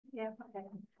Yeah, okay.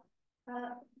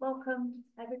 Welcome,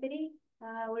 everybody.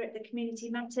 We're at the Community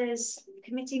Matters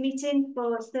Committee meeting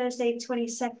for Thursday,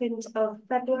 22nd of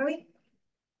February.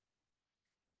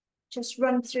 Just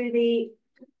run through the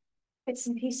bits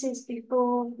and pieces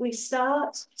before we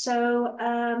start. So,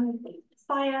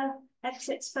 fire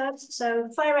exits first. So,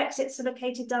 fire exits are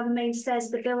located down the main stairs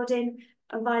of the building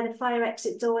and via the fire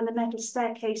exit door and the metal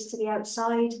staircase to the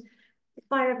outside. The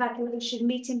fire evacuation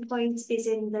meeting point is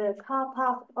in the car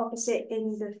park opposite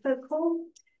in the folk hall.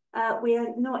 We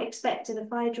are not expecting a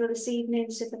fire drill this evening,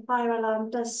 so if the fire alarm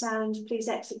does sound, please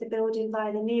exit the building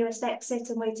via the nearest exit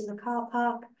and wait in the car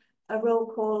park. A roll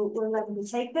call will then be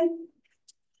taken.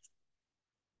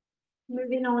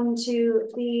 Moving on to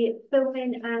the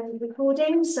filming and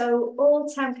recording. So all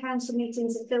town council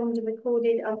meetings are filmed and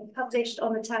recorded and published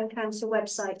on the town council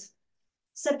website.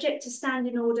 Subject to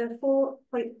Standing Order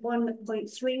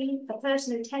 4.1.3, a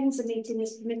person who attends a meeting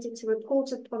is permitted to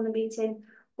report upon the meeting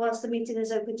whilst the meeting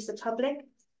is open to the public.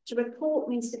 To report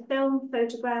means to film,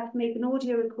 photograph, make an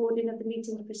audio recording of the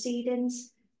meeting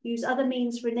proceedings, use other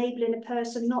means for enabling a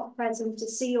person not present to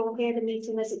see or hear the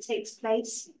meeting as it takes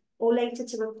place, or later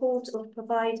to report or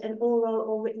provide an oral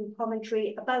or written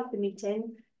commentary about the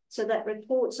meeting, so that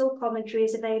reports or commentary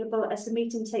is available as the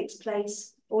meeting takes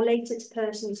place, or later to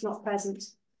persons not present.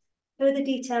 Further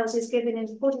details is given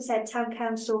in Portishead Town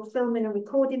Council Filming and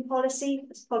Recording Policy,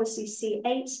 that's Policy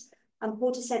C8, and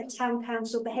Portishead Town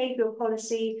Council Behavioural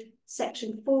Policy,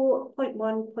 Section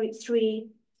 4.1.3.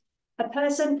 A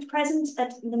person present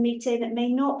at the meeting may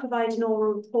not provide an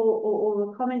oral report or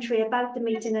oral commentary about the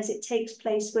meeting as it takes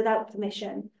place without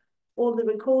permission. All the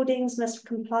recordings must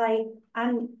comply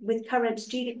with current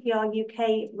GDPR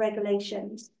UK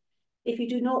regulations. If you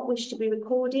do not wish to be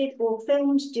recorded or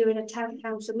filmed during a town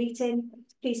council meeting,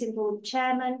 please inform the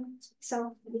chairman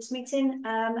of this meeting,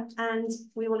 and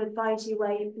we will advise you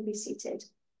where you can be seated.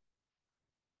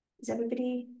 Is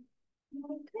everybody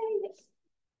okay?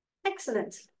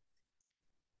 Excellent.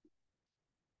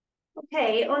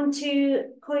 Okay, on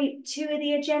to point 2 of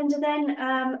the agenda then.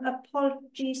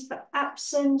 Apologies for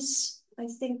absence. I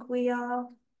think we are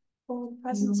all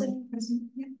present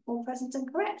all present and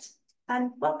correct.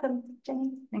 And welcome, Jenny.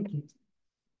 Thank you.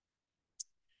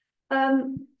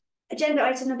 Agenda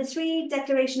item number 3,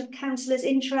 declaration of councillors'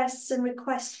 interests and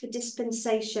request for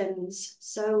dispensations.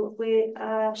 So we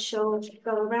shall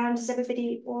go around. Is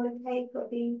everybody all okay? Got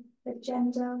the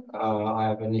agenda? I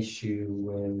have an issue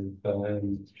with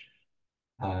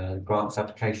grants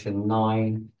application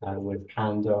 9 with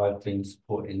Panda. I've been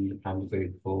supporting the Panda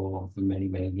group for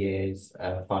many years,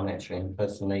 financially and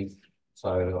personally.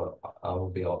 So I will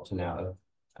be opting out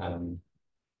of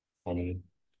any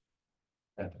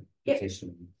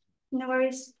petition. No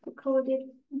worries. Recorded.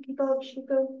 Thank you, Bob. Should we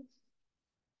go?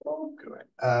 Oh. Correct.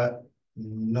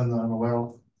 None that I'm aware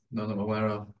of. None I'm aware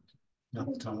of.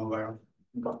 None that I'm aware of.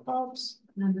 We've got Bob's.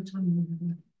 None that I'm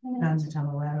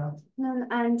aware of. None,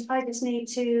 and I just need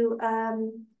to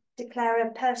declare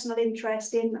a personal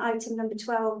interest in item number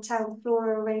 12, town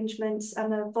floral arrangements.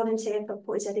 I'm a volunteer for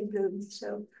Portishead in Bloom,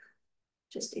 so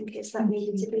just in case that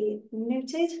needed to be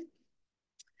noted.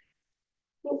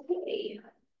 Okay.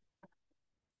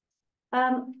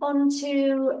 On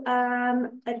to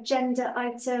agenda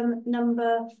item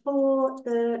number 4,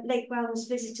 the Lake Grounds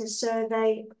Visitor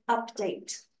Survey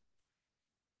update.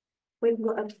 We've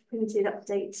got a printed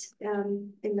update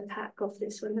in the pack of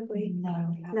this one, have we?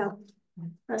 No,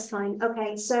 that's fine.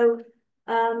 Okay, so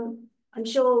I'm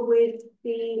sure with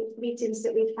the meetings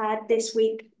that we've had this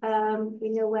week, we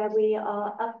know where we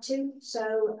are up to.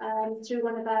 So through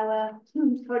one of our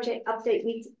project update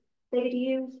meetings, David, are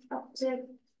you up to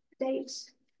date?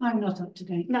 I'm not up to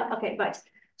date. No, okay, right.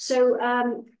 So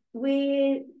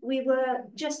we were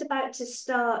just about to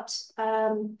start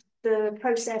the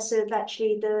process of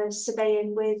actually the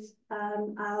surveying with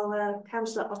our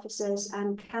councillor officers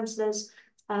and councillors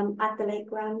at the Lake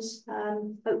Grounds,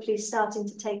 hopefully starting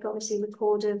to take obviously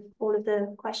record of all of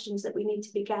the questions that we need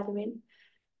to be gathering.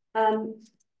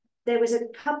 There was a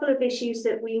couple of issues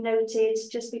that we noted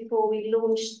just before we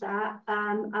launched that,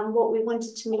 and what we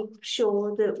wanted to make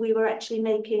sure that we were actually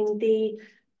making the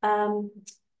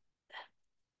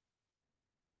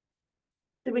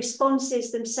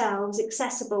responses themselves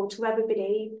accessible to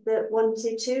everybody that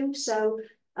wanted to. So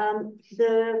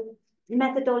the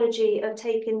methodology of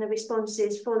taking the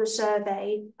responses for the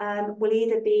survey will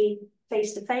either be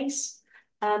face-to-face,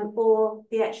 or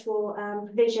the actual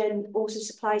provision also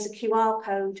supplies a QR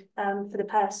code for the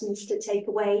persons to take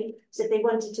away. So if they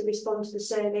wanted to respond to the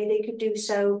survey, they could do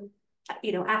so,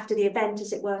 you know, after the event,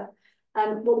 as it were.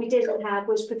 What we didn't have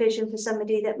was provision for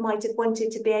somebody that might have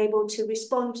wanted to be able to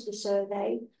respond to the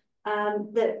survey,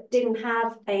 that didn't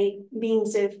have a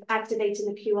means of activating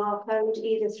the QR code,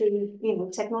 either through, you know,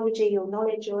 technology or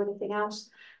knowledge or anything else.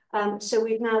 So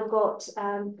we've now got,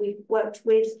 we've worked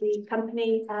with the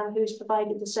company who's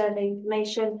provided the survey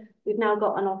information. We've now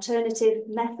got an alternative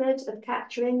method of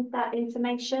capturing that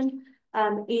information,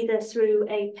 either through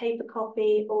a paper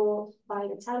copy or by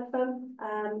the telephone.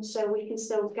 So we can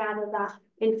still gather that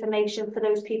information for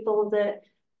those people that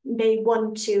may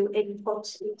want to input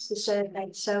into the survey.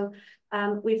 So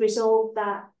we've resolved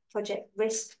that project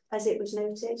risk as it was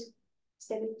noted.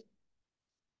 David?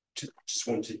 Just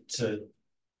wanted to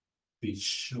be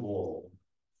sure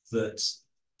that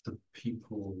the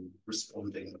people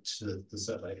responding to the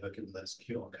survey who are given those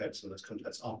QR codes and those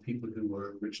contacts are people who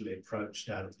were originally approached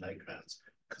down at the playgrounds,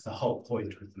 because the whole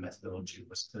point with the methodology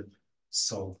was to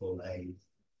sample a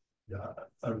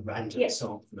random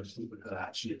sample of people who are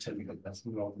actually attending a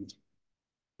lesson rather than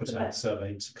put out a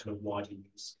survey to kind of widen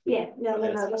use. Yeah, no,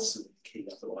 that's key,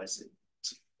 otherwise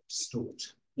it's distort.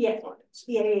 Yeah,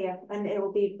 and it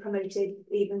will be promoted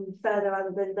even further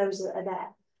other than those that are there.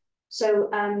 So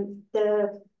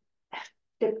the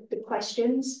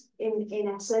questions in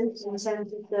essence, in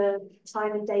terms of the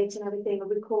time and date and everything, are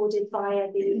recorded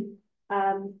via the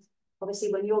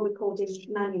obviously when you're recording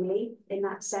manually in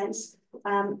that sense.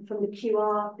 From the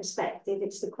QR perspective,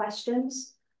 it's the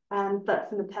questions. But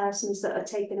from the persons that are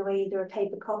taking away either a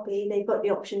paper copy, they've got the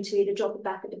option to either drop it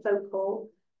back at the phone call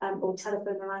or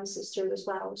telephone their answers through as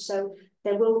well. So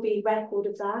there will be record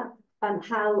of that.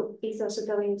 How Ethos are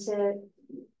going to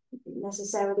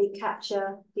necessarily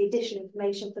capture the additional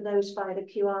information for those via the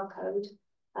QR code,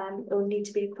 it will need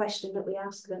to be a question that we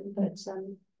ask them. But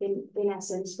in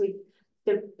essence,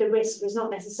 the risk was not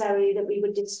necessarily that we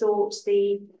would distort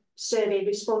the survey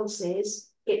responses.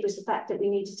 It was the fact that we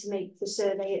needed to make the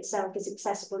survey itself as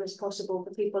accessible as possible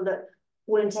for people that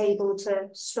weren't able to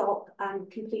stop and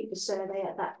complete the survey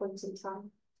at that point in time.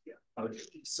 Yeah, I mean,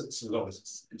 so long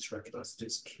as it's recognised that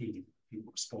it's key,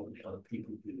 people responding are the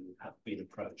people who have been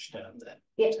approached down there.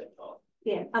 Yeah,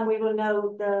 yeah, and we will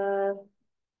know the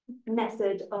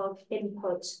method of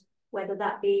input, whether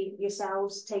that be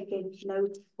yourselves taking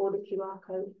note or the QR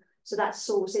code. So that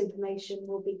source information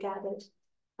will be gathered.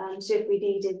 So if we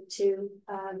needed to,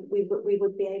 we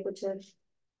would be able to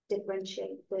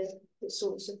differentiate the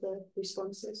source of the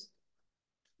responses.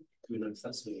 Do we know if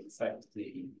that's going to affect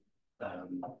the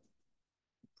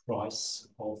price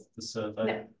of the survey?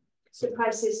 No. So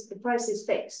the price is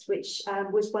fixed, which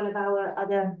was one of our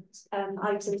other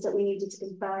items that we needed to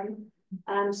confirm.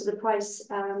 So the price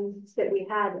that we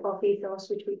had of Ethos,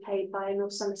 which we paid by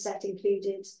North Somerset,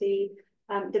 included the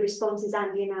responses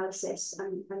and the analysis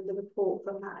and the report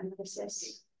from that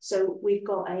analysis. So we've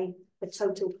got a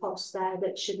total cost there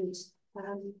that shouldn't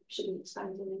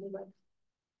expand in any way.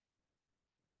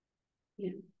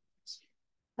 Yeah.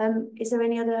 Is there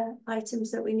any other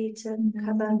items that we need to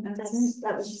cover?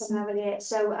 That was primarily it.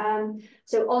 So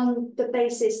so on the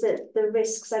basis that the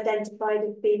risks identified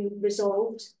have been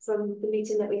resolved from the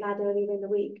meeting that we had earlier in the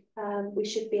week, we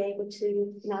should be able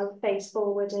to now phase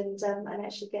forward and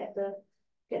actually get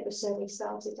the survey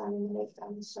started down in the Lake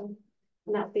Downs. So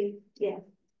and that'd be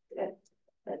a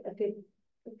good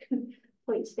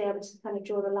point to be able to kind of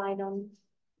draw the line on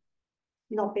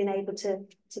not being able to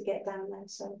get down there.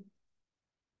 So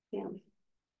yeah.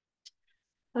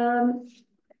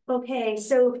 Okay,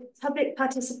 so public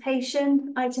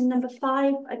participation, item number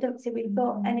 5. I don't think we've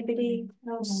got anybody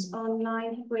else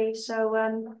online, have we? So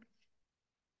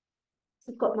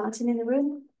we've got Martin in the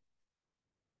room.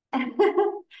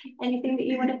 Anything that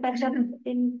you want to fetch up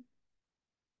in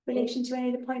relation to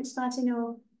any of the points, Martin,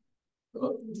 or? I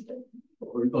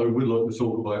would like to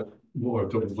talk about what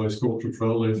I've done with my sculpture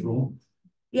trail later on.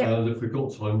 Yeah. And if we've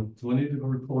got time, do I need to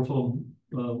report on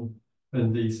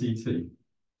NDCT?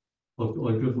 I've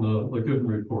given a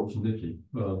report to Nikki,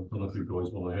 and if you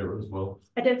guys want to hear it as well.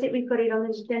 I don't think we've got it on the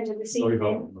agenda this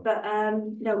evening, but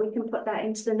no, we can put that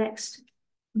into the next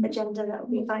agenda. That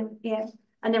will be fine. Yeah,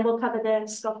 and then we'll cover the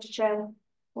sculpture trail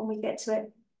when we get to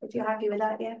it. If you're happy with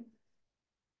that, yeah.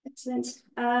 Excellent.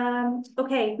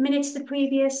 Okay, minutes of the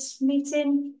previous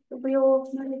meeting. We all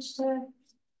managed to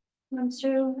run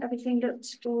through. Everything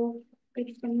looked all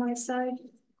good from my side.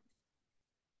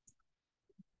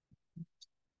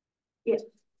 Yeah,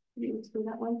 let's do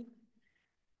that one.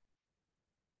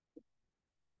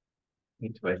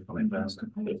 Need to wait for it first.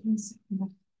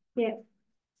 Yeah.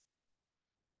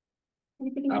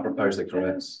 I propose the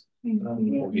corrects. Or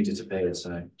you disappeared,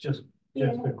 so just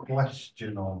a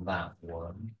question on that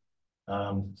one.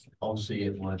 Obviously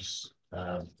it was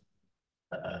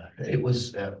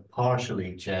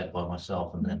partially chaired by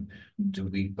myself, and then do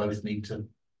we both need to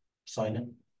sign it?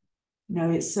 No,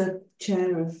 it's a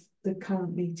chair of the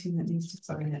current meeting that needs to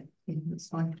sign it. That's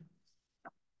fine.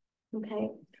 Okay.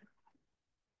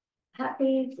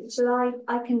 Happy, shall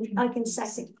I can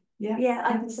second. Yeah. Yeah,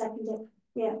 I can second it.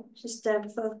 Yeah, just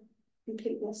for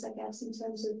completeness, I guess, in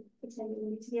terms of attending the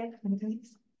meeting. Yeah. Okay.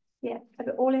 Yeah. Are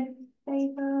we all in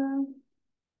favour?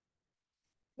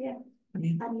 Yeah. I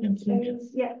mean, And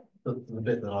yeah. The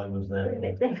bit that I was there.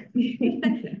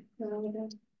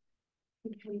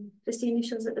 Okay. Just the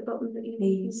initials at the bottom that you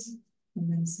please, and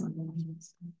then sign on.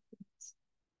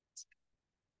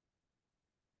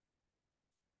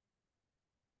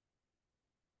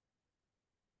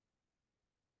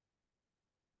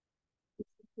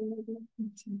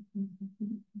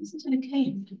 This is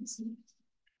okay.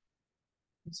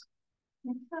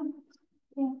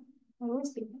 Yeah, I always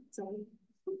be sorry.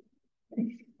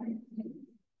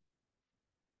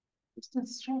 It's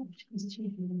just strange.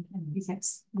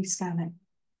 Yes, we scan it.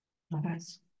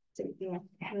 So, yeah,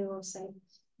 we're all safe.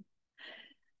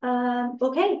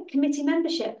 Okay, committee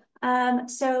membership.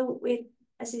 So we,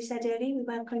 as we said earlier, we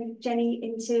welcome Jenny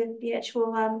into the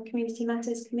actual Community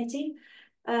Matters Committee.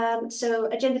 So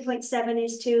agenda point 7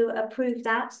 is to approve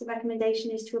that. The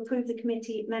recommendation is to approve the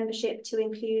committee membership to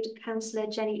include Councillor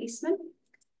Jenny Eastman.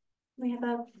 We have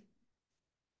a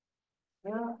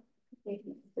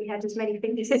we had as many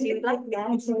fingers as you would like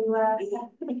there, so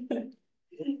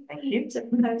thank you. To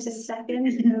propose a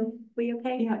second. So we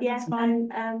okay? Yeah,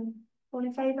 fine. All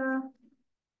in favour?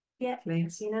 Yeah,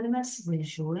 it's unanimous.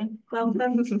 Reassuring.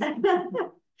 Welcome.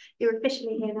 You're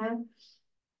officially here now.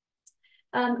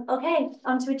 Okay,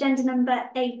 on to agenda number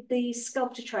 8, the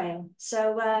sculpture trail.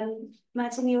 So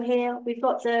Martin, you're here. We've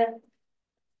got the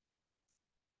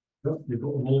You've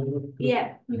got them all.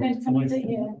 yeah. You're going to come and do it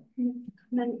here.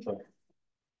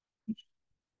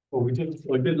 Well,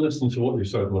 I did listen to what you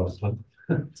said last time,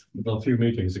 a few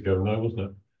meetings ago now,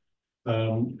 wasn't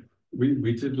it?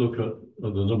 We did look at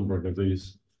the numbering of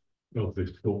this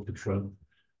sculpture trail,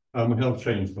 and we have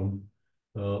changed them.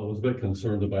 I was a bit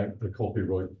concerned about the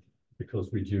copyright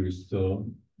because we'd used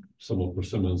some of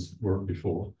Persimmon's work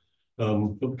before,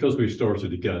 but because we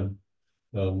started again,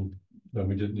 then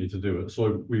we didn't need to do it.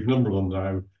 So we've numbered them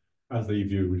now as they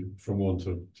view from 1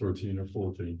 to 13 or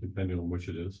 14, depending on which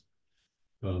it is.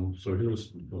 So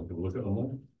here's, I'll have a look at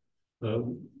them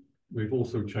now. We've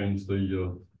also changed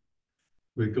the,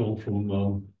 we've gone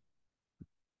from,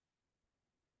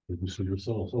 you can see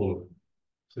yourselves, oh,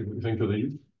 see what you think of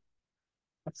these.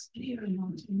 That's clear,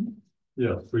 Martin.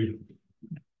 Yeah,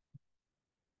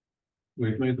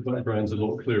 we've made the backgrounds a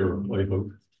lot clearer, I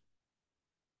hope.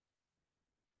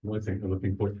 I think they're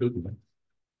looking quite good, aren't they?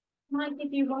 Can I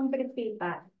give you one bit of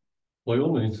feedback? By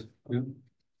all means, yeah.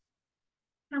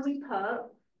 Can we put,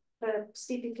 for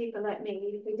stupid people like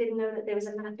me, who didn't know that there was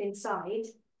a map inside,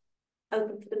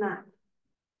 open for the map?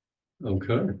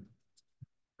 Okay.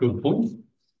 Good point.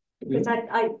 Because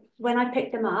I when I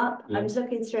picked them up, Yeah. I was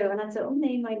looking through and I thought, oh,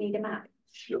 they might need a map.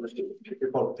 People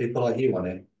like you on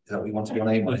it, that we want to be on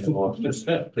aim on it, or just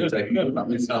please take it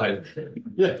up inside.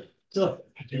 Yeah. Do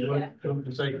you want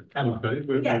to say? Okay.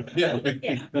 Yeah. Yeah.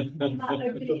 Yeah.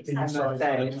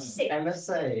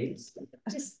 MSAs.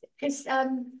 Just because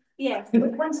yeah,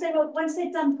 once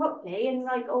they're done properly and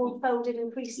like all folded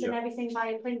and creased and everything by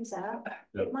a printer,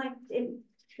 Yeah. it might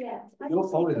yeah. You're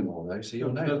folding them all though, so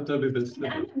you'll know. They'll be a bit I stiffer.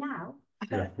 know now.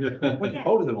 Yeah. When you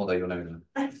folded them all though, you'll know them.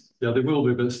 Yeah, they will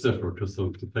be a bit stiffer because the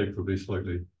paper will be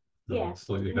slightly, Yeah.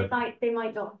 slightly They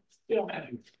might not. Yeah.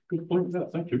 Good point. Yeah,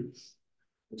 thank you.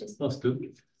 Just That's good.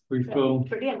 We've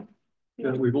brilliant.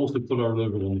 yeah, we've also put our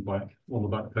logo on the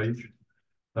back page,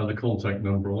 and the contact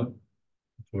number on it.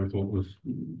 So I thought was a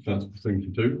sensible thing to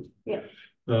do. Yeah.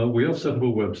 We have set up a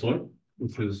website,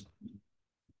 which is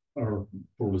our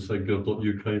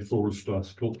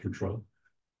forward/gov.uk/sculpture trail.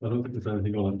 I don't think there's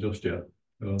anything on it just yet.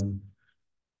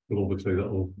 But obviously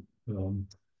that'll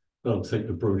take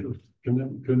the brochure. Can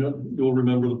you all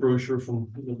remember the brochure from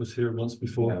that was here once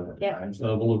before? Yeah.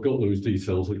 Well, I've got those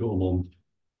details. I got them on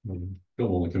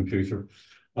the computer,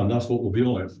 and that's what will be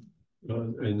on it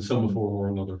in some form or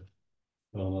another.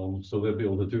 So they'll be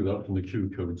able to do that from the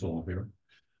Q codes on here.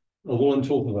 While I'm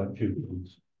talking about Q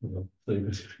codes,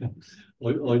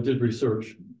 I did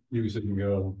research using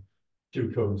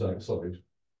Q codes outside,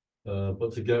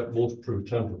 but to get waterproof,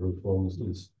 tamper-proof ones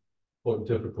is quite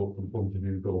difficult from the point of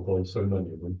view of got so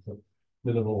many of them.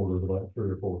 Minimum order is about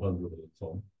 300 or 400 at a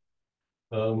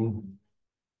time.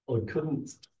 I couldn't,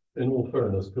 in all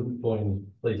fairness, couldn't find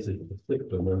places to stick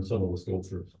them in some of the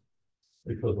sculptures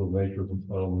because of the nature of them.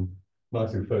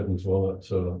 Matthew Fedden's one at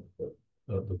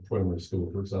the primary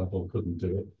school, for example, couldn't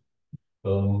do it.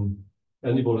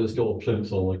 anybody that's got a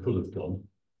plinth on, I could have done.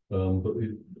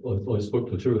 But I spoke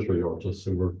to 2 or 3 artists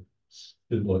who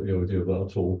didn't like the idea of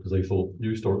that at all, because they thought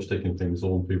you start sticking things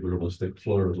on, people are going to stick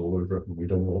flares all over it, and we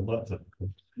don't want that to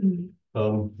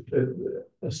happen.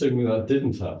 Assuming that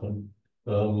didn't happen,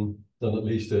 then at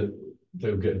least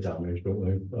they'll get damaged, don't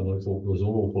they? And I thought there was an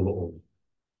awful lot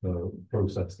of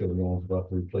process going on to have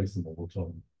to replace them all the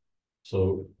time.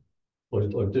 So I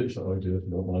ditched that idea, if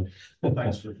you don't mind.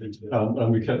 Thanks for thinking.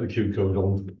 And we kept the Q code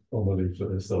on the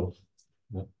leaflet itself.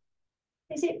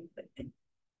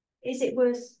 Is it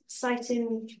worth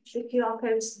citing the QR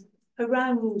codes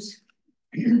around,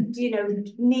 you know,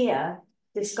 near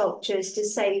the sculptures to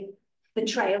say the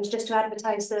trails, just to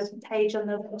advertise the page on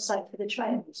the website for the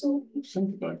trails?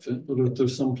 Think about it, but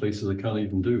there's some places that can't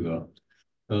even do that.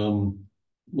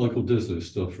 Michael Disley's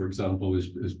stuff, for example,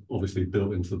 is obviously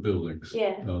built into the buildings.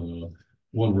 Yeah.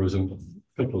 One resident,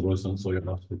 a couple of residents, I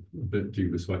asked a bit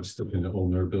dubious about sticking it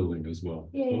on their building as well.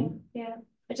 Yeah, yeah.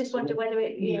 I just wonder whether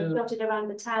it, you know, dotted around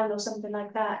the town or something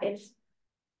like that. If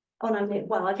on a,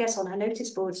 well, I guess on our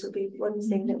notice boards would be one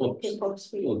thing that we could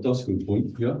possibly. Well, that's a good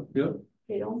point. Yeah.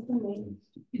 Put on, couldn't we?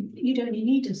 You'd only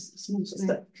need a small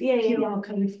Yeah, QR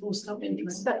code for sculpture.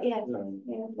 But yeah,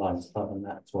 Lines button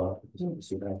that as well.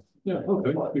 Yeah,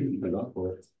 okay, we can do that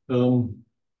for it.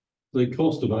 They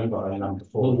cost about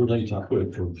 180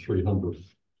 quid for 300.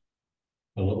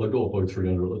 And I got about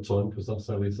 300 at the time because that's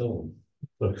how they sell them.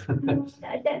 But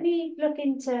let me look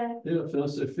into. yeah,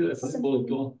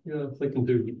 if they can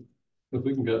do, if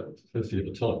we can get 50 at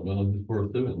a time, then it's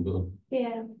worth doing. But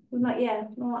Yeah, we might. Yeah,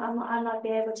 well, I might be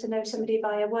able to know somebody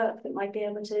via work that might be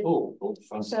able to. oh,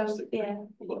 fantastic! So yeah.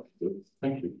 Well, that's good.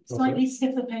 Thank you. Slightly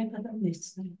stiffer paper than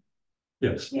this, though.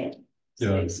 Yes. Yeah.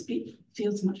 So Yeah. it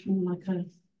feels much more like a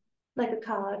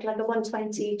card, like a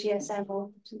 120 GSM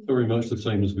or something. Very much the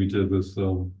same as we did with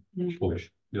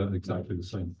Polish. Yeah, exactly the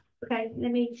same. Okay,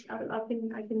 let me. I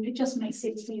can. it just makes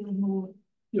it feel more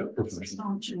Yeah, professional.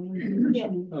 substantial.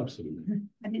 Yeah. Absolutely.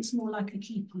 And it's more like a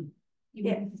keeper. You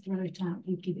Yeah. wouldn't throw it out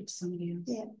and give it to somebody else.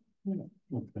 Yeah.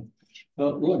 Okay.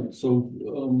 Right, so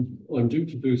I'm due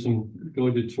to do some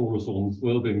guided tours on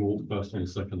Wellbeing Walk Fast on the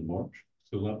 2nd of March,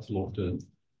 so that's locked in.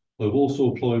 I've also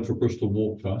applied for Bristol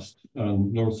Walk Fast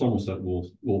and North Somerset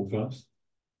Walk Fast.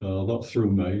 That's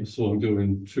through May, so I'm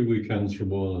doing 2 weekends for a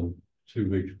while and 2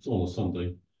 weeks on a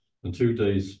Sunday, and 2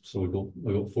 days. So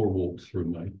I got 4 walks through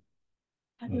May.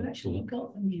 Have you actually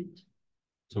got them yet?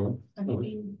 Sorry. I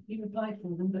mean, you applied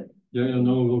for them, but Yeah,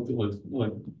 no,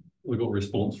 I got a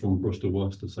response from Bristol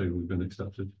West to say we've been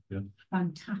accepted. Yeah.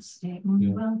 fantastic. Yeah.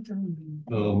 Well done.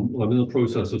 I'm in the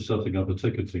process of setting up a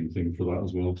ticketing thing for that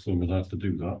as well, so I'm going to have to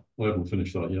do that. I haven't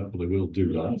finished that yet, but I will do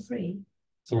Are you that. free?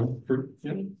 Sorry,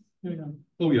 yeah. Free. Yeah.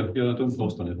 Oh yeah, I don't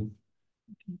cost anything.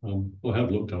 I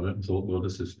have looked at it and thought, well,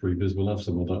 this is free biz, we'll have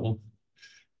some of that one.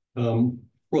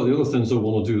 Right, the other things I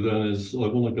want to do then is I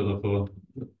want to get up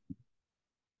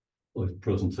a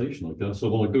presentation, I guess. I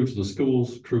want to go to the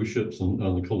schools, cruise ships and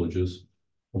the colleges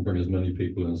and bring as many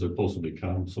people in as I possibly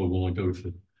can. So I want to go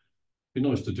to, be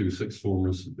nice to do sixth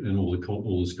formers in all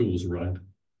the schools around.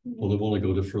 Well, I want to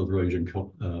go to further Asian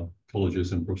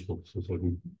colleges in Bristol, so I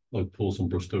can pull some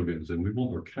Bristolians in. We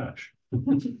want their cash.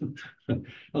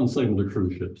 And same with the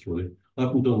cruise ships, really. I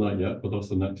haven't done that yet, but that's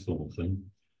the next little thing.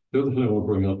 The other thing I want to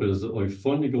bring up is that I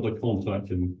finally got a contact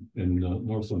in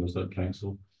North Somerset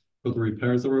Council for the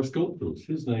repairs of our sculptures.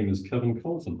 His name is Kevin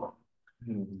Colton.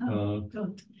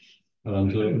 God.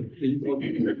 And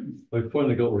I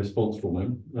finally got a response from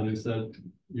him, and he said,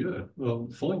 yeah, well,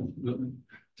 fine.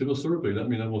 Do a survey, let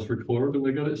me know what's required, and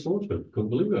we got it sorted. Couldn't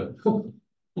believe it. And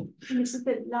this is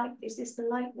the light. Is this the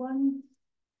light one?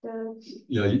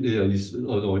 Yeah. He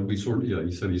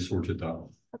said he sorted that.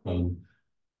 Okay.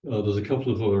 There's a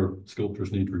couple of other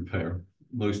sculptures need repair,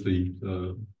 mostly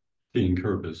Kean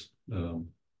Kirby's.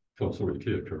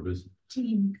 Kia Kirby's.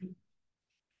 Team.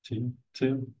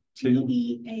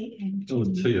 T-E-A-N. Oh,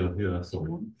 Tia, yeah,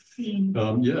 sorry.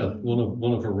 Yeah,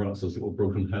 one of her rats has got a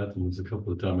broken head and there's a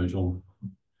couple of damage on.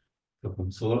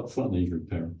 So that needs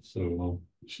repair. So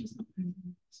She's not very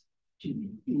nice.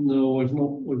 no, I've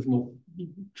not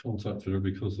contacted her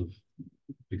because of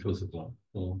that.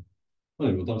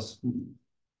 Anyway,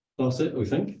 that's it, I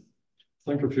think.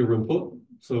 Thank you for your input.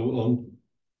 So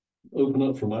open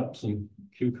up for maps and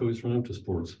Q codes for notice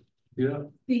boards. Yeah.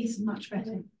 These are much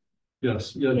better.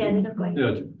 Yes. Yeah. Yeah, they look like.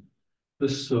 Yeah.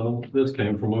 This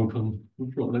came from Open.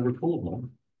 What they were called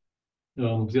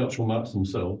now. The actual maps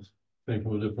themselves came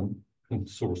from a different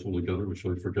source altogether, which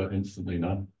I forget instantly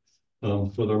now.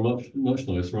 But they're much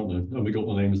nicer, aren't they? And we got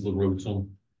the names of the roads on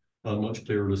and much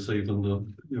clearer to see than the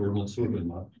ordinance would have been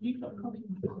that. You've got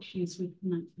copyright issues with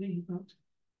that, but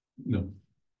No,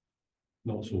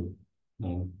 not at all.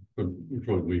 No, but we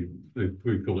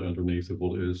got it underneath of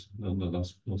what it is, and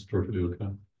that's perfectly okay.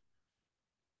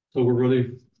 So we're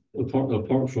ready.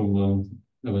 Apart from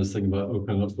I was thinking about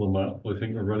opening up the map. I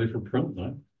think we're ready for print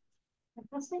now.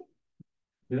 Fantastic.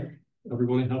 Yeah,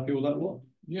 everybody happy with that one?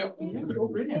 Yep. Yeah.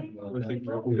 brilliant. I think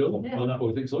we're good. I'm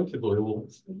quite excited by it all.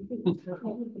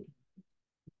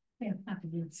 Yeah,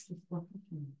 fabulous.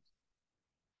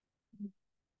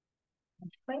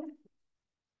 Thank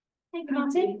you,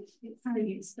 Martin.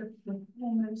 It's the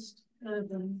almost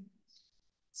urban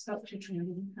sculpture trail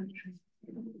in the country.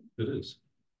 It is.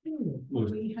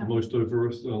 We have Most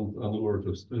diverse and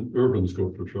largest urban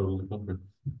sculpture trail in the country.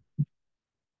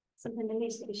 Something that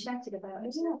needs to be shouted about,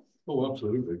 isn't it? Oh,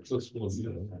 absolutely. That's one,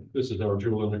 this is our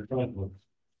jewel in the crown.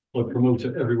 I promote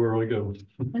it everywhere I go.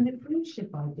 And the cruise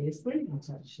ship idea is brilliant,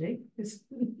 actually.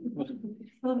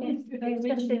 Well, they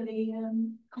originally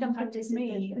contacted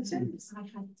me. I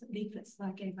had leaflets that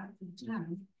I gave back to the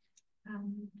town.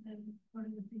 And one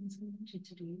of the things we wanted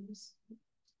to do was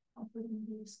offer them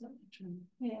the sculpture.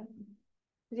 Yeah.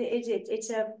 It's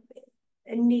a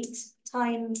neat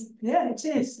time Yeah, it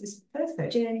is. It's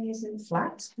perfect. journey, isn't it?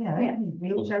 Flat, yeah, Yeah.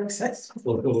 wheelchair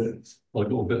accessible. I've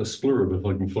got a bit of splurb if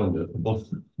I can find it.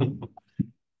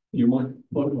 You might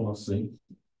want to see.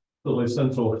 So they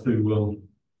sent off to,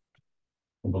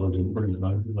 but I didn't bring it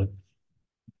now, did I?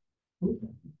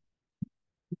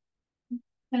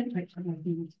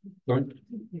 Right.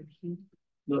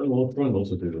 No, I'll try not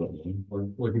to do that.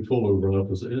 I can fall over enough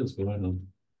as it is, but I know.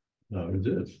 No, it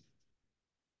did.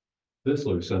 This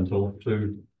I sent off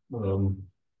to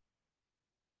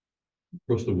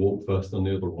Bristol Walk Fest and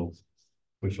the other ones,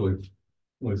 which I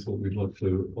thought we'd like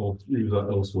to use that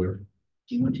elsewhere.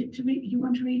 Do you want it to read? You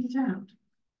want to read it out?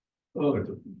 Oh,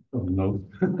 no.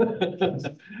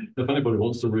 If anybody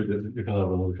wants to read it, you can have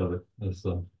a look at it. It's,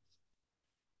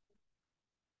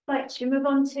 Right, should we move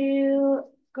on to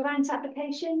grant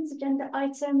applications, agenda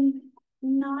item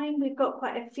 9? We've got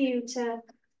quite a few to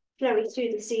flurry through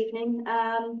this evening.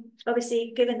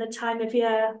 Obviously, given the time of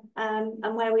year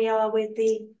and where we are with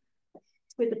the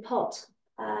pot,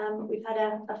 we've had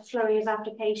a flurry of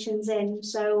applications in.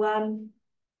 So have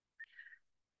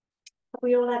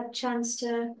we all had a chance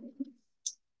to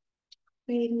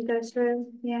read and go through?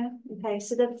 Yeah. Okay.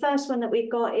 So the first one that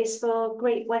we've got is for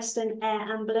Great Western Air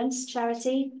Ambulance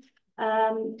charity.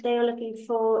 They are looking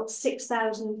for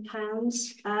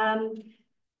 £6,000.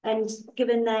 And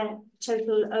given their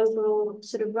total overall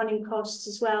sort of running costs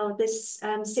as well, this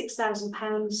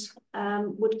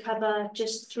 £6,000 would cover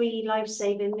just 3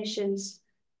 life-saving missions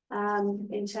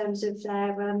in terms of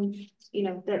their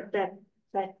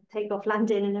their takeoff,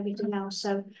 landing, and everything else.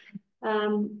 So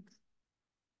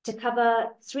to cover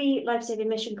 3 life-saving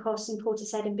mission costs in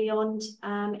Portishead and beyond.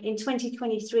 In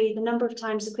 2023, the number of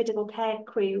times the critical care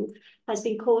crew has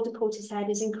been called to Portishead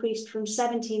has increased from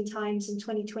 17 times in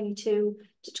 2022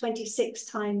 to 26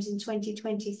 times in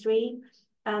 2023.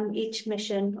 Each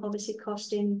mission obviously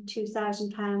costing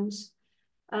 £2,000.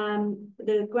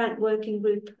 The grant working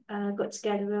group got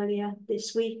together earlier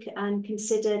this week and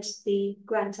considered the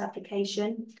grant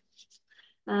application.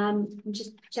 I'm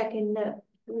just checking that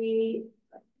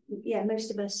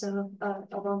most of us are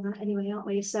on that anyway, aren't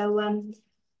we? So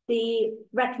the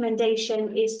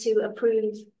recommendation is to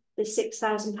approve the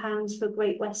 £6,000 for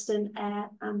Great Western Air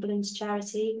Ambulance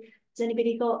charity. Has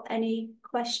anybody got any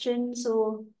questions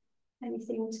or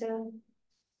anything to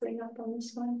bring up on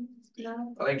this one?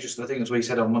 No? I think just the thing as we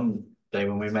said on Monday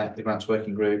when we met the grants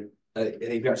working group,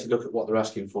 if you actually look at what they're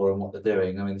asking for and what they're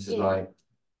doing, I mean, this is like,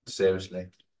 seriously.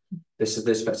 This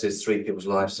affects 3 people's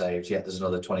lives saved, yet there's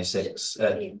another 26.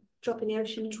 Drop in the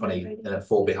ocean.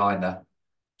 24 behind that.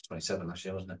 27 last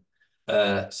year, wasn't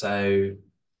it? So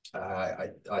I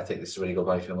think this is a really good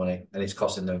value for money, and it's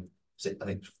costing them, I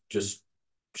think, just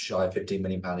shy of £15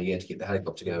 million a year to keep the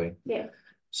helicopter going. Yeah.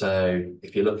 So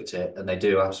if you look at it, and they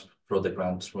do ask for other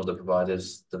grants from other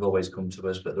providers, they've always come to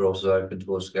us, but they're also open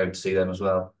to us going to see them as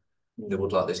well. They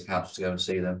would like this council to go and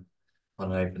see them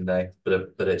on an open day,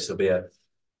 but it'll be a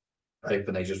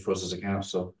open day just for us as a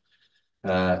council.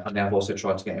 And they have also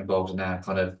tried to get involved in our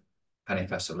kind of penny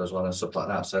festival as well and stuff like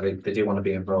that. So they do want to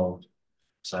be involved.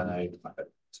 So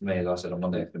to me, as I said on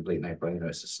Monday, it's a complete no-brainer.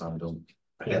 It's a slam dunk.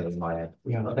 Yeah, in my head.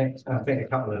 Yeah, I think a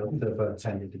couple of them have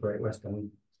attended the Great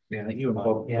Western. Yeah, I think you and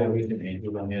Bob. Yeah, we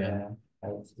didn't. Yeah,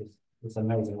 it's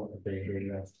amazing what they're doing.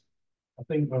 Really. I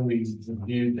think when we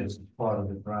reviewed this as part of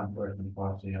the grant working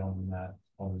party on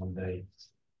Monday,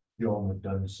 John had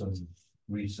done some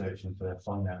research into their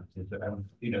finances,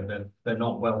 you know, they're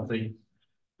not wealthy.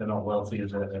 They're not wealthy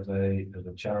as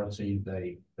a charity.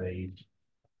 They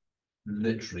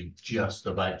literally just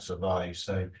about survive.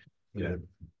 So, you know,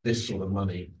 this sort of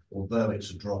money, although it's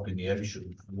a drop in the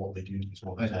ocean from what they do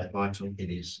to vital.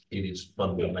 it is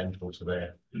fundamental to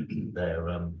their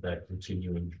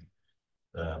continuing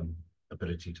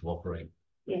ability to operate.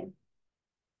 Yeah.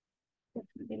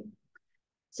 Definitely.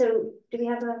 So do we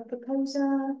have a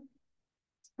proposer?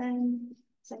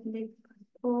 Seconded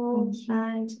Paul,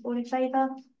 and all in favour?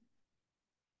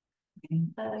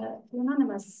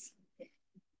 Unanimous.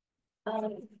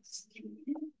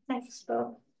 Thanks,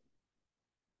 Bob.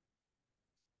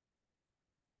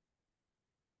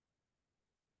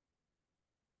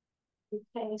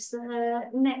 Okay, so the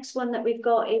next one that we've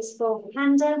got is for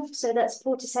Panda. So that's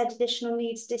Portishead Additional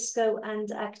Needs Disco and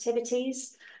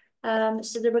Activities.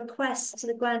 So the request to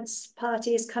the grants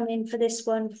party has come in for this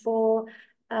one for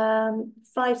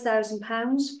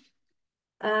 £5,000.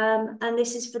 And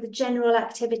this is for the general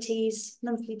activities,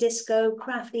 monthly disco,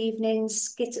 craft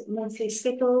evenings, monthly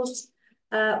skittles,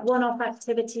 one-off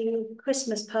activity,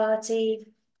 Christmas party,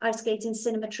 ice skating,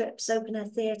 cinema trips, open air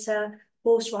theatre,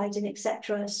 horse riding,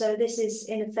 etc. So this is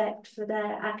in effect for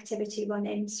their activity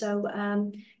running. So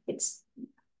it's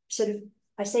sort of,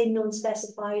 I say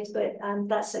non-specified, but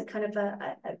that's a kind of a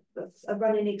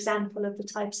running example of the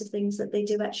types of things that they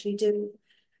do actually do.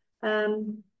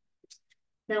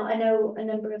 Now, I know a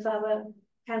number of our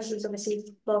councillors, obviously,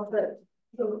 Bob, but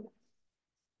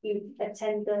you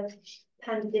attend the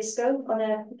Panda Disco on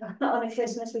a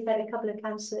Christmas. We've had a couple of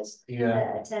councillors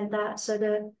attend that. So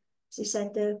as you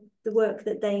said, the work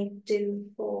that they do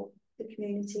for the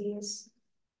community is,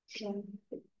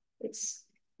 it's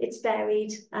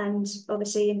varied, and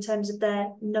obviously in terms of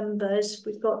their numbers,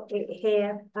 we've got it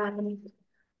here.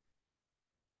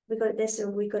 We got this, or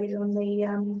we got it on the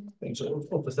Up to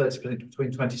 30%,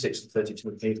 between 26 and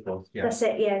 32 people. Yeah. That's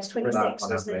it, yeah, it's 26,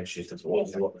 On isn't it? average, is what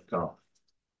we've got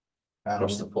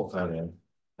across the portfolio.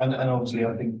 And obviously,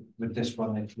 I think with this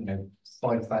one, it's, you know,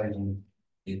 5,000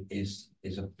 is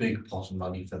a big pot of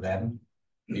money for them.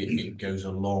 It goes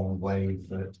a long way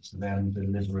to them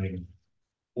delivering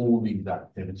all these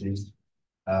activities,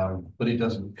 but it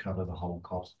doesn't cover the whole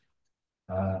cost.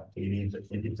 It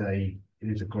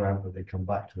is a grant that they come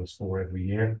back to us for every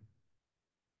year.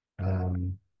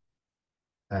 And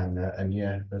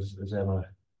yeah, as Emma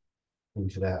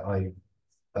pointed out,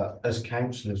 as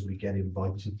councillors, we get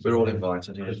invited. We're all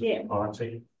invited, yeah.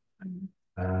 Party.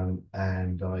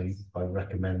 And I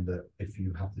recommend that if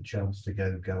you have the chance to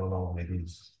go along, it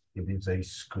is a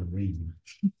scream.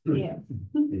 Yeah.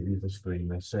 It is a scream.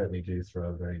 They certainly do throw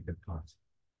a very good party.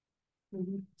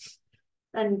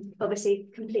 And obviously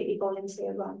completely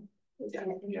volunteer run. In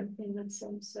that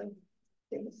sense, so.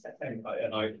 And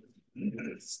I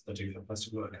do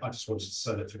fantastic work. I just wanted to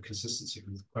say that for consistency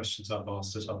with the questions I've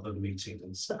asked at other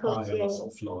meetings, Of course, I asked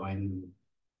offline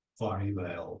via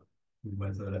email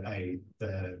whether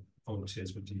their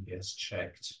volunteers were DBS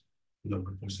checked, the number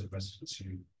of Portishead residents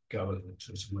who go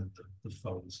into it, and whether the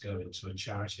funds go into a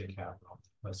charity account, not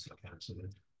a personal account. So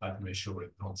I can reassure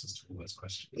it answers to all those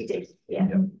questions. You did, yeah.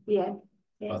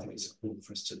 I think it's important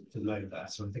for us to know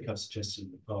that. So I think I've suggested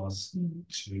in the past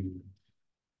to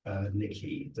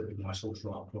Nikki that we might alter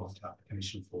our draft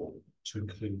application form to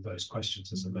include those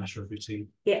questions as a matter of routine.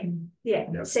 Yeah.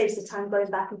 It saves the time going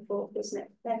back and forth, doesn't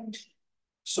it?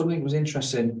 Something was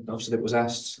interesting, obviously, that was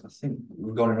asked. I think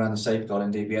we've gone around the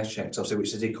safeguarding DBS checks, obviously,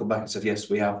 which they did come back and said, yes,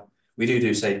 we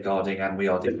do safeguarding and we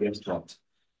are DBS checked.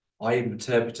 I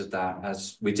interpreted that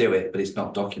as we do it, but it's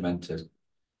not documented.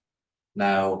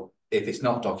 Now, if it's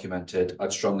not documented,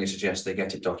 I'd strongly suggest they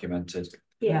get it documented.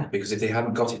 Yeah. Because if they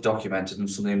haven't got it documented and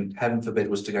something, heaven forbid,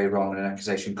 was to go wrong and an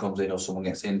accusation comes in or someone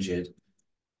gets injured,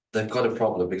 they've got a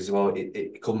problem because, well,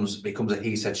 it becomes a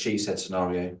he said, she said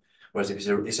scenario. Whereas if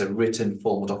it's a written,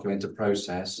 formal, documented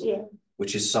process,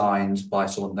 which is signed by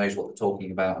someone who knows what they're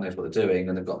talking about and knows what they're doing,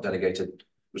 and they've got delegated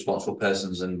responsible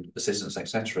persons and assistants,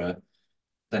 etc.,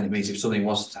 then it means if something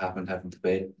was to happen, heaven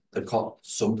forbid, they've got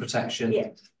some protection. Yeah.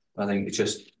 I think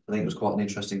it was quite an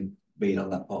interesting read on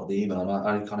that part of the email. And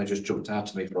I kind of just jumped out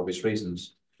to me for obvious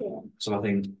reasons. Yeah. So I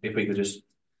think if we could just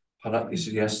politely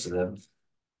suggest to them,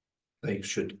 they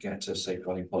should get a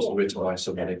safeguarding policy written by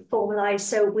somebody. Formalised,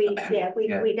 so we'd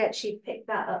actually picked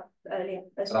that up earlier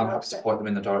as and well. I'm happy to point them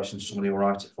in the direction of somebody who will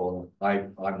write it for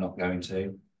them. I'm not going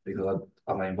to, because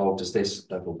I'm not involved as this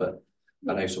level, but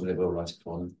I know somebody will write it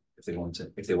for them if they want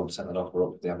to set that offer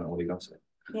up if they haven't already got it.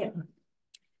 Yeah.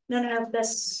 No,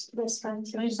 that's fine.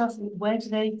 Can I just ask, where do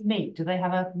they meet? Do they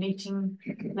have a meeting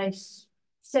place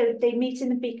So they meet in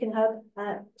the Beacon Hub,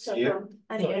 sorry, Yeah. go on.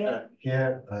 Anyway,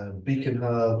 Beacon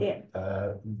Hub, yeah,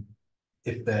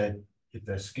 if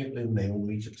they're Skipping, they all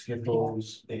meet at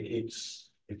Skipples. It's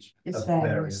It's at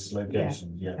various, various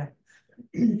locations, yeah.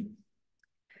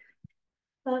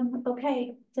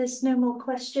 okay, there's no more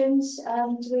questions,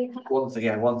 do we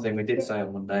have? One thing we did say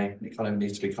on Monday, and it kind of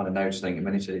needs to be kind of noted, I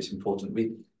think, it's important.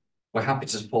 We're happy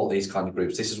to support these kind of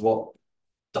groups. This is what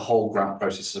the whole grant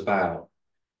process is about.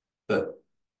 But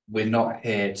we're not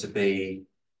here to be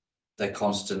their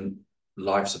constant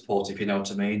life support, if you know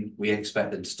what I mean. We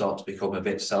expect them to start to become a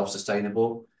bit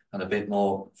self-sustainable and a bit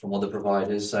more from other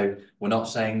providers. So we're not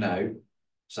saying no.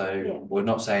 So we're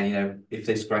not saying, you know, if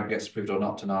this grant gets approved or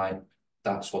not tonight,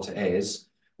 that's what it is.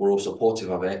 We're all supportive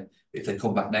of it. If they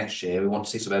come back next year, we want to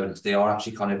see some evidence they are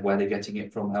actually kind of where they're getting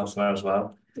it from elsewhere as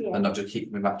well, and not just keep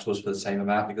coming back to us for the same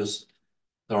amount, because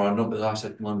there are a number, as I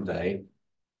said Monday,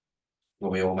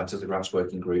 when we all met as the grants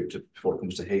working group before it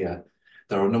comes to here,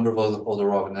 there are a number of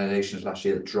other organisations last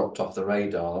year that dropped off the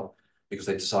radar because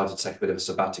they decided to take a bit of a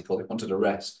sabbatical. They wanted a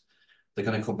rest. They're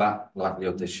going to come back likely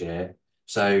up this year.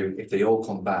 So if they all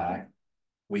come back,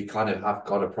 we kind of have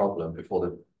got a problem before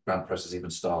the grant process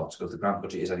even starts, because the grant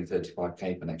budget is only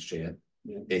 35k for next year.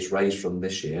 It's raised from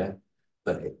this year,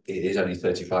 but it is only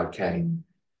 35k.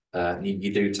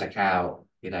 You do take out,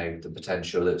 you know, the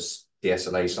potential that's the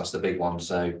SLA, that's the big one.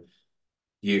 So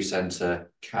youth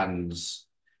centre, cans,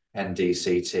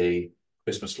 NDCT,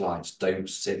 Christmas lights don't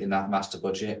sit in that master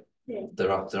budget.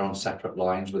 They're on separate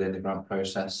lines within the grant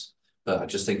process. But I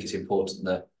just think it's important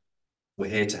that we're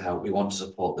here to help. We want to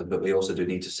support them, but we also do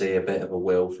need to see a bit of a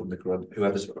will from the grant,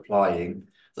 whoever's applying,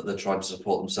 that they're trying to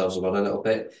support themselves as well a little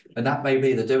bit. And that may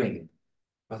be they're doing it.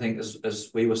 I think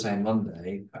as we were saying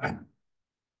Monday,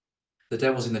 the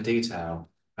devil's in the detail,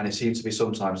 and it seems to be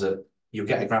sometimes that you'll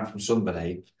get a grant from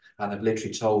somebody and they've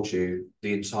literally told you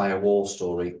the entire war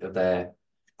story of their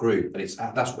group, and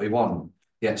that's what we want.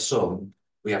 Yet some,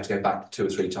 we have to go back 2 or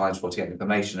 3 times for to get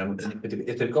information, and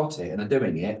if they've got it and they're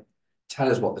doing it,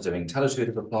 tell us what they're doing, tell us who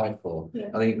they've applied for.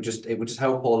 I think it would just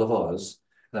help all of us,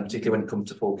 and then particularly when it comes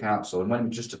to full council, and when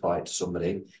we justify it to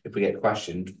somebody, if we get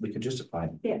questioned, we can justify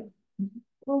it.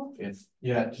 Just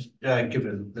give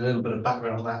it a little bit of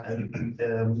background on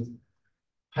that.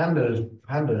 Panda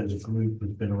as a group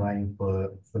has been around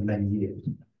for many years.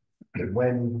 But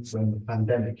when the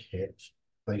pandemic hit,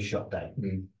 they shut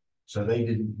down. So they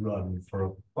didn't run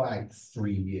for about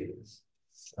 3 years.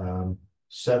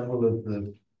 Several of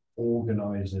the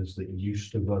organisers that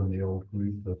used to run the old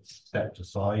group have stepped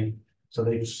aside, so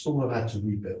they've sort of had to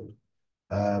rebuild.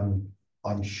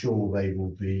 I'm sure they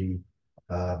will be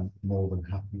more than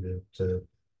happy to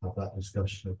have that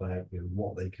discussion about, you know,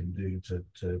 what they can do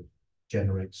to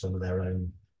generate some of their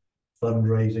own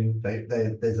fundraising.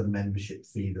 There's a membership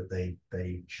fee that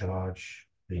they charge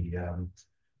the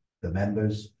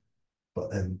members, but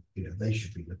then, you know, they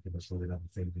should be looking at some of the other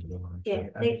things as well.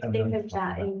 They note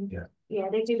that in,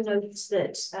 they do note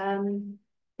that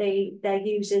their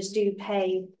users do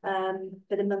pay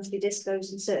for the monthly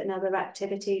discos and certain other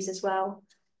activities as well.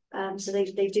 So they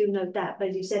do note that, but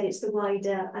as you said, it's the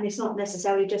wider, and it's not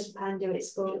necessarily just Panda,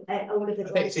 it's for all of the.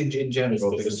 I think it's in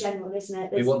general, it's because in general, isn't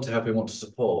it? we want to help, we want to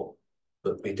support,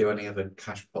 but we do only have a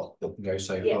cash pot that can go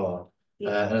so far. And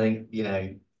I think, you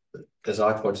know, as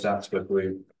I pointed out to a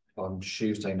group on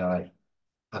Tuesday night,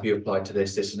 have you applied to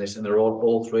this, this and this? And they're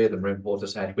all 3 of them are in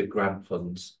Portishead with grant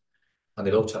funds. And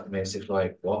they looked at me as if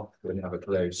like, what? We didn't have a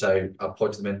clue. So I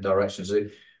pointed them in directions.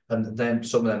 And then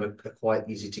some of them are quite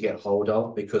easy to get hold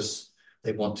of because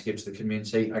they want to give to the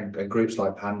community. And groups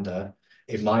like Panda,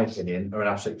 in my opinion, are an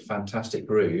absolutely fantastic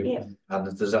group. And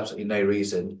there's absolutely no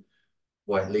reason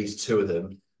why at least 2 of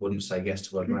them wouldn't say yes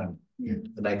to a grant. And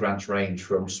their grants range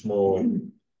from small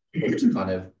up to kind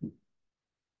of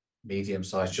medium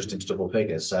sized, just into double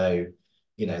figures. So,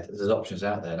 you know, there's options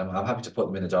out there, and I'm happy to put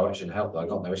them in the direction and help them. I've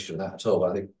got no issue with that at all. But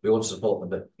I think we want to support them,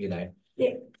 but you know,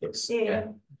 it's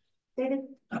David?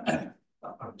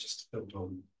 I'll just build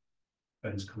on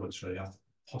Ben's comments really.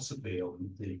 Possibly on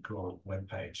the grant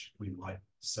webpage, we might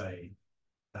say,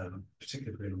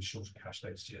 particularly on shorter cash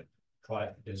next year,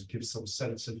 give some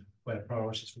sense of where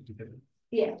priorities would be given.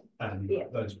 And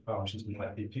those priorities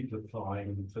might be people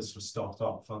applying for sort of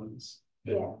start-up funds,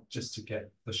 just to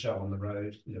get the show on the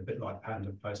road, you know, a bit like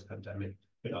Panda post-pandemic, a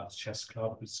bit like the chess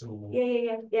club. It's all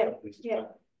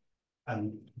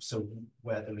and so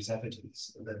where there is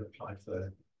evidence, then apply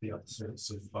for the other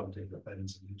sorts of funding that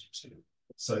Ben's alluded to.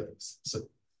 So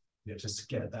yeah, just to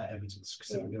get that evidence,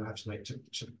 because we're going to have to make true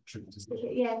decisions.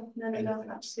 No,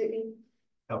 absolutely.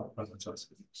 Help prioritize.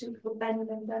 Ben,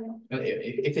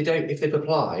 if they've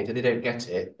applied and they don't get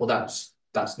it, well, that's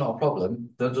that's not a problem.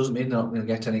 That doesn't mean they're not going to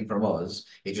get anything from us.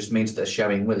 It just means they're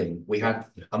showing willing. We had,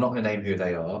 I'm not going to name who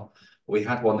they are. We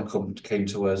had one that came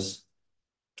to us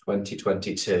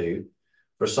 2022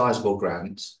 for a sizable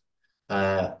grant.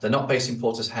 They're not based in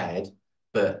Portishead,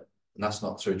 but that's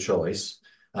not through choice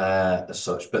as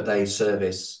such, but they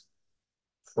service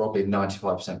probably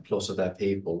 95% plus of their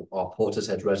people are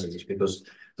Portishead residents because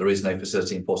there is no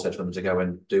facility in Portishead for them to go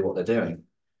and do what they're doing.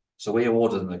 So we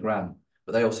awarded them the grant,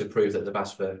 but they also proved that they've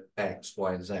asked for X,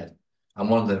 Y, and Z. And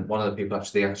one of the people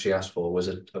actually asked for was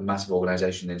a massive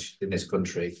organisation in this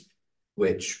country,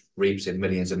 which reaps in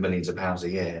millions and millions of pounds a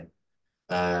year,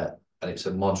 and it's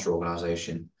a monster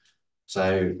organisation.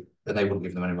 So, and they wouldn't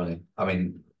give them any money. I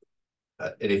mean,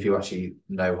 and if you actually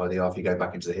know who they are, if you go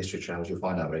back into the history channels, you'll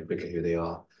find out very quickly who they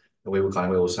are. And we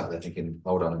all sat there thinking,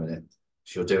 hold on a minute,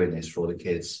 so you're doing this for all the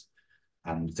kids,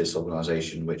 and this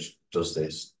organisation which does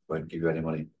this won't give you any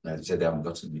money. No, they said they haven't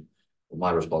got any. Well,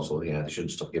 my response was, yeah, they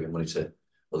shouldn't stop giving money to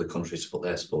other countries to put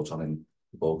their sport on in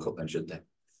the World Cup, then should they?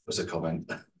 Was a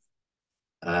comment.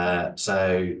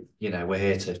 So you know, we're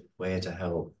here to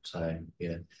help. So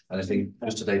yeah, and I think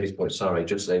just to David's point,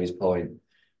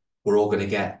 we're all going to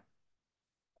get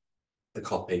the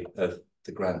copy of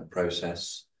the grant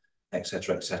process,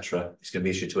 etc., etc. It's going to be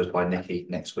issued to us by Nikki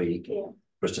next week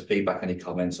for us to feedback any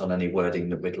comments on any wording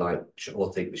that we'd like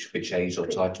or think we should be changed or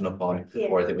tightened up on,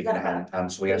 or anything we can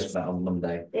enhance. So we asked that on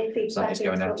Monday. So that is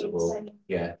going out to all.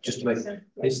 Yeah, just to make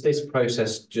this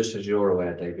process, just as you're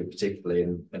aware, David, particularly,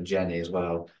 and Jenny as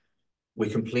well. We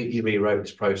completely rewrote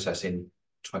this process in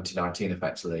 2019,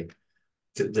 effectively.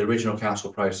 The original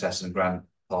council process and grant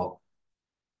part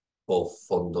or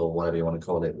fund or whatever you want to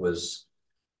call it was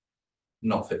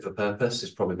not fit for purpose. Is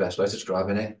probably the best way of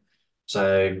describing it.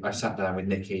 So I sat down with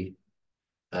Nikki,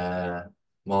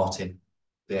 Martin,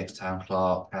 the ex-town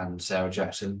clerk, and Sarah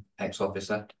Jackson,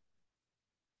 ex-officer,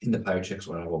 in the poacher, because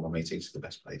where I want my meetings is the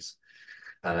best place.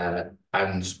 And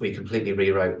we completely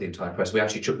rewrote the entire process. We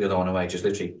actually took the other one away, just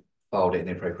literally filed it in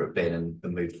the appropriate bin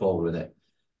and moved forward with it.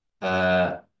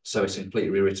 So it's a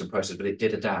completely rewritten process, but it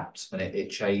did adapt, and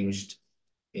it changed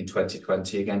in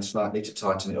 2020 again slightly to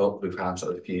tighten it up. We've had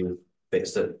sort of a few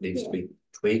bits that needs to be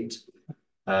tweaked.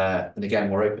 And again,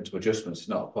 we're open to adjustments. It's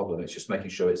not a problem. It's just making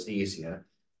sure it's easier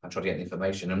and trying to get the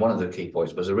information. And one of the key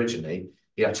points was originally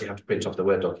you actually have to print off the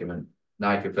Word document.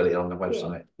 Now you can fill it on the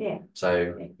website. Yeah.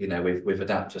 So you know we've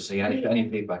adapted. So any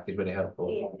feedback is really helpful.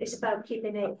 Yeah, it's about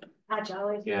keeping it agile,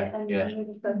 isn't it?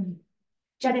 And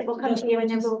Janet, we'll come to you and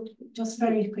then we'll just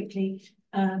very quickly.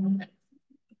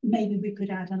 Maybe we could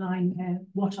add a line there.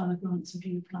 What other grants have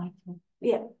you applied for?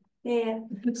 Yeah. Yeah,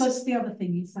 because the other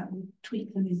thing is that we'll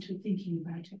tweak them into thinking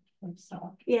about it for a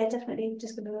start. Yeah, definitely.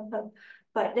 Just going to look up.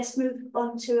 Right, let's move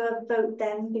on to a vote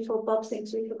then before Bob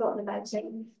thinks we've forgotten about it.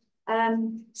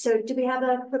 So do we have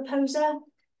a proposer?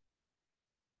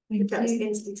 That's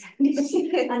instantaneous.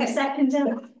 And a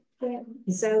seconder. Yeah.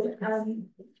 So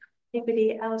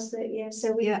anybody else that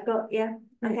so we've got okay,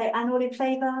 and all in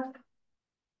favour?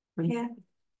 Yeah.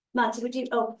 Martin, would you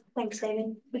thanks,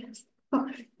 David.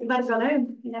 You might have gone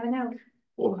home, you never know.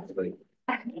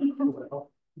 Can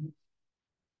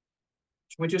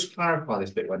we just clarify this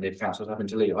bit when the council's having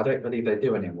to leave? I don't believe they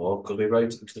do anymore because we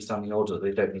wrote into the standing order that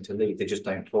they don't need to leave. They just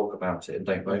don't talk about it and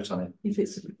don't vote on it. If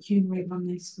it's a pecuniary on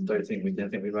this, don't think we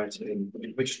wrote it in.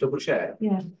 We just double check.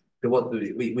 Yeah.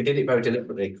 We did it very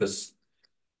deliberately because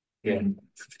you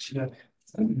know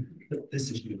this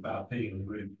issue about being in the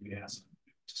room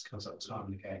just comes up time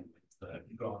and again with the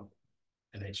grant.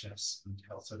 NHS and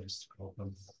health service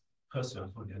problem. Personally, I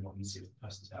find it a lot easier if the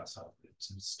person's outside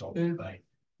to stop play,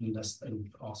 unless they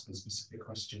ask them specific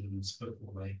questions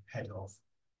before they head off.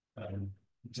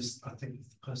 Just I think if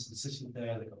the person's sitting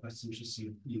there, they've got best interests,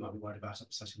 you might be worried about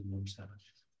upsetting them.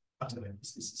 I don't know.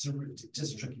 It's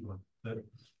a tricky one. But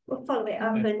we'll follow it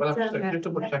up. Well, just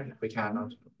double check if we can. I'm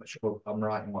not sure I'm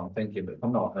right in what I'm thinking, but if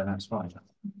I'm not, then that's fine.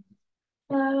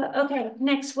 Okay,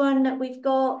 next one that we've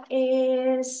got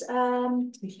is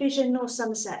Vision North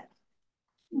Somerset.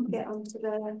 We'll get onto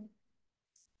the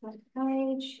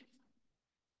page.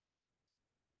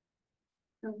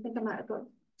 I think I might have got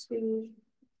two.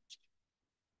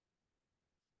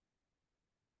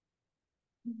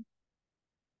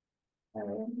 I've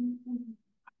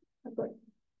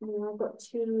got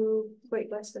two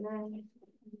Great Western End.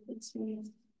 It's me.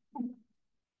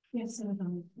 Yes,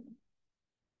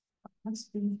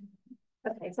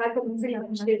 okay, so I couldn't pretty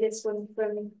much do this one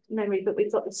from memory, but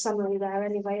we've got the summary there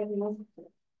anyway, haven't we?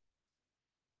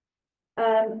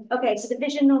 Okay, so the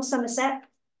Vision North Somerset.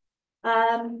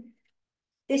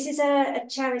 This is a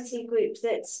charity group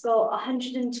that's got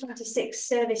 126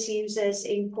 service users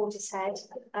in Portishead.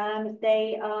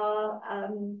 They've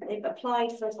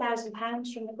applied for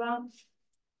 £1,000 from the grant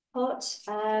pot.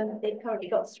 They've currently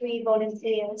got 3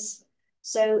 volunteers.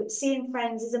 So Seeing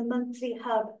Friends is a monthly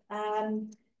hub.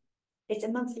 It's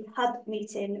a monthly hub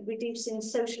meeting, reducing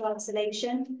social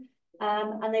isolation.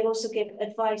 And they also give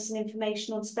advice and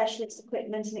information on specialist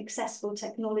equipment and accessible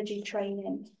technology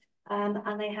training.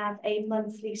 And they have a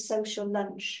monthly social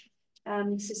lunch. So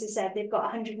as I said, they've got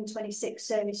 126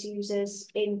 service users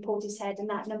in Portishead, and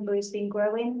that number has been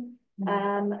growing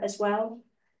as well.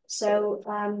 So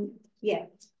yeah,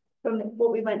 from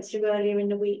what we went through earlier in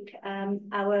the week, I don't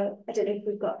know if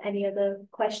we've got any other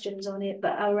questions on it,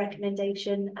 but our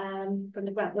recommendation from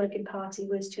the grant working party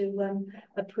was to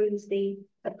approve the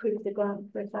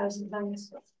grant for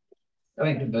 £1,000.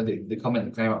 I think the comment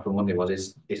that came up from Monday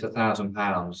was it's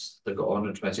 £1,000. They've got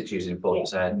 126 users in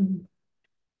Portishead.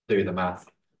 Do the math,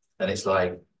 and it's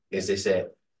like, is this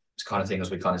it? It's kind of thing, as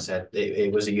we kind of said.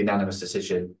 It was a unanimous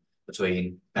decision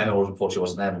between Emma. Unfortunately,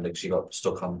 wasn't there because she got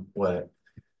stuck on work,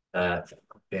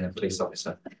 being a police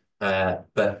officer.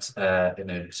 But you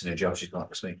know, it's a new job she's got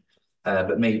this week.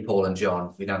 But me, Paul, and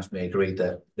John unanimously agreed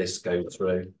that this goes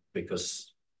through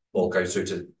because all goes through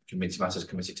to Community Matters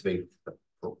Committee to be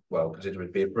considered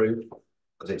to be approved,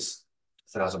 because it's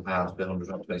 £1,000 per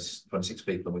 126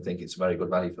 people, and we think it's very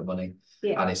good value for money.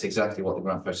 Yeah. And it's exactly what the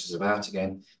grant process is about.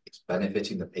 Again, it's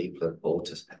benefiting the people of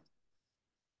Portishead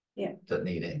that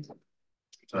need it.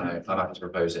 So I'm happy to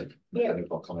propose it. Yeah. Any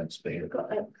more comments? Can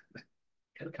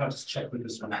I just check with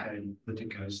this one that it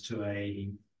goes to a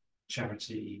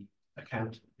charity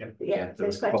account? Yeah,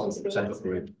 there's questions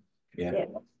group. Yeah.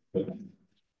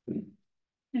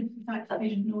 In fact,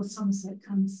 North Somerset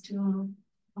comes to our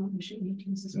partnership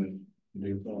meetings as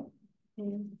well.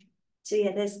 So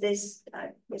yeah, there's as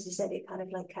you said, it kind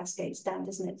of like cascades down,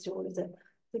 doesn't it, through all of the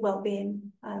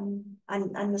well-being and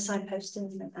the signpost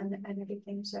and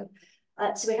everything. So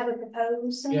so we have a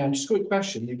proposal. Yeah, just a quick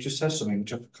question. You just said something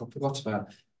which I forgot about.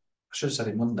 I should have said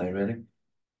it Monday, really.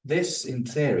 This, in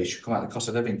theory, should come out of the cost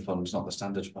of living fund, not the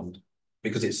standard fund,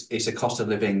 because it's a cost of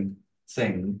living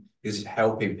thing, because it's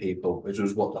helping people, which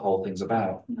was what the whole thing's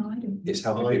about. No, I don't. It's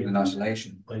helping people in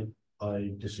isolation.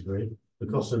 I disagree. The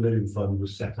cost of living fund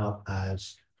was set up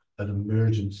as an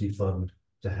emergency fund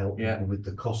to help people with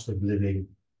the cost of living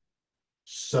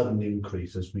sudden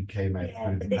increase as we came out.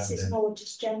 Yeah, but this is more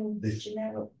just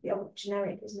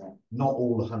generic, isn't it? Not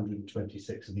all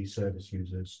 126 of these service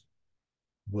users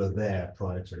were there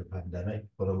prior to the pandemic,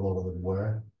 but a lot of them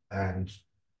were, and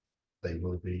they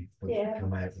will be when we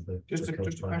come out of the just a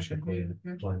question.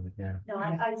 Climate, No,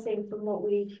 I think from what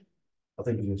I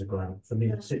think it was a grant. For me,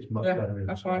 it sits much better in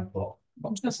that's fine.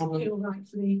 That's feel right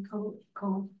for the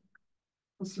coal.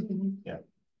 Yeah.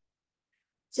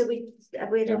 So we'd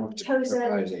propose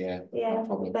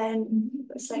no Ben,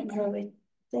 second row with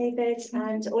David,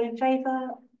 and all in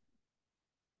favour?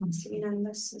 It's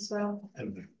unanimous as well.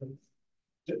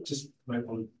 Just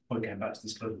one point going back to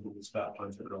this global rules about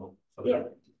applying for grant.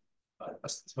 I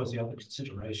suppose the other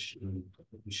consideration that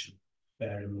we should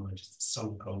bear in mind is that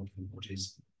some grant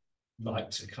bodies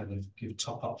like to kind of give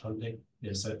top-up funding.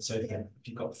 So if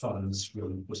you've got funds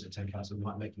from £10,000, it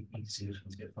might make it easier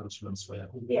to get funds from elsewhere,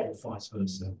 or vice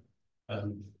versa.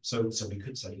 So we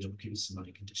could say, give us some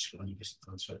money conditionally, you get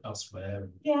funds from elsewhere.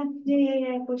 Yeah.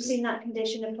 We've seen that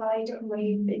condition applied, haven't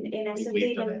we, in essence,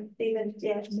 even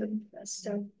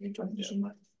so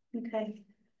okay.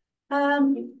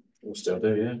 We'll still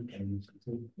do,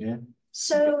 yeah.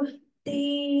 So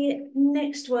the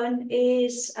next one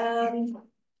is and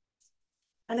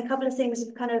a couple of things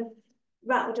have kind of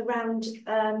rattled around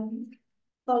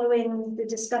following the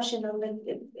discussion on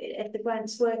the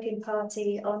grants working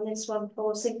party on this one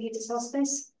for St Peter's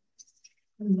Hospice.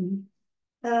 And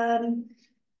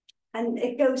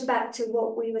it goes back to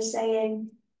what we were saying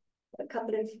a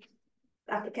couple of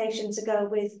applications ago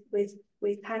with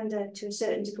Panda to a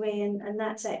certain degree, and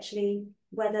that's actually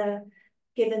whether,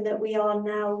 given that we are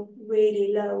now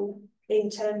really low in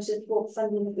terms of what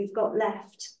funding that we've got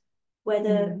left,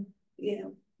 whether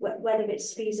whether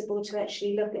it's feasible to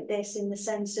actually look at this in the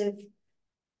sense of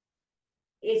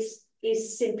is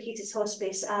St Peter's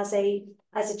Hospice as a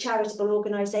charitable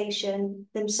organisation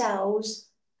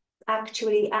themselves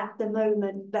actually at the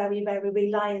moment very, very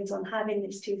reliant on having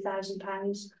this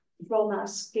 £2,000 from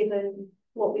us, given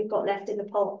what we've got left in the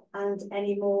pot and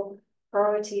any more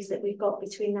priorities that we've got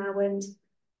between now and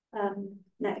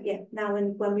now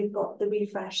and when we've got the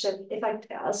refresh. So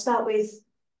I'll start with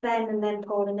Ben and then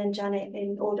Paul and then Janet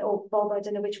in order, or Bob, I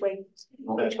don't know which way.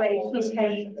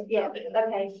 Okay, yeah,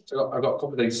 okay. So I've got a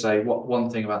couple of things to say. One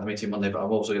thing about the meeting Monday, but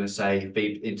I'm also going to say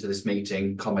feed into this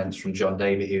meeting comments from John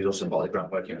Davey, who's also part of the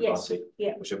grant working party,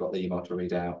 which I've got the email to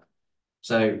read out.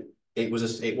 So it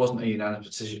wasn't a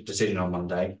unanimous decision on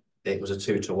Monday. It was a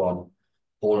 2-1.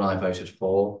 Paul and I voted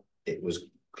for. It was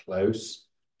close.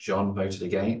 John voted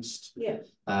against. Yeah.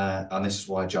 And this is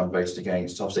why John voted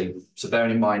against. Obviously, so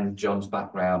bearing in mind John's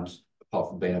background, apart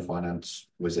from being a finance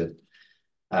wizard,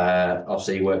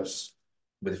 obviously he works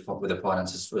with the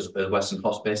finances as Western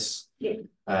Hospice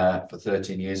for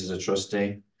 13 years as a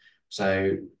trustee.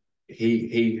 So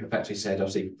he effectively said,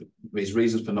 obviously, his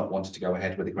reasons for not wanting to go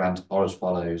ahead with the grant are as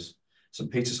follows.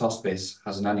 St Peter's Hospice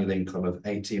has an annual income of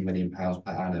 £18 million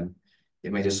per annum.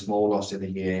 It made a small loss in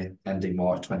the year ending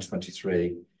March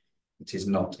 2023. It is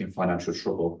not in financial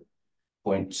trouble.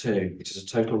 Point 2, it is a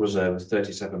total reserve of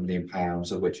 £37 million,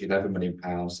 of which £11 million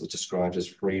is described as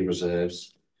free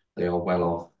reserves. They are well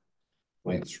off.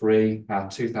 Point 3, our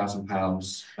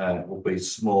 £2,000 will be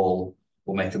small,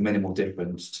 will make a minimal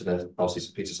difference to the obviously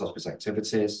St Peter's Hospice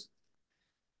activities.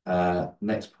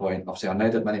 Next point, obviously, I know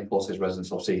that many Portsmouth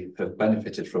residents obviously have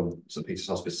benefited from St Peter's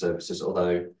Hospice services,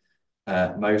 although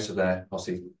most of their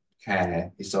obviously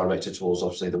care is directed towards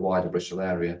obviously the wider Bristol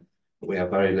area. But we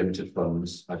have very limited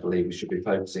funds. I believe we should be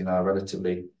focusing our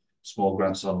relatively small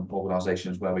grants on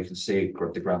organisations where we can see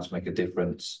the grants make a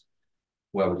difference,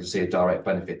 where we can see a direct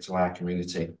benefit to our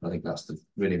community. I think that's the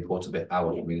really important bit,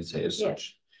 our community as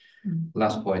such.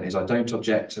 Last point is I don't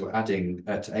object to adding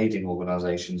to aiding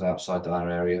organisations outside our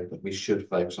area, but we should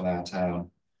focus on our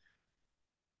town.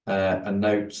 And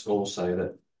note also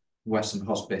that Western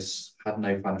Hospice had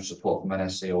no financial support from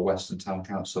NSC or Western Town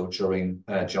Council during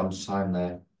John's time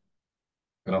there.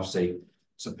 And obviously,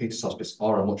 St Peter's Hospice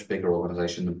are a much bigger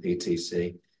organisation than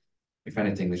PTC. If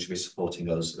anything, they should be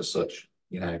supporting us as such,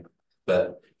 you know.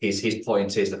 But his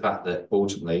point is the fact that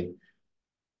ultimately,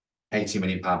 £80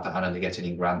 million per annum they're getting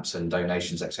in grants and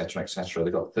donations, etc., etc.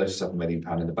 They've got £37 million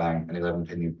in the bank and £11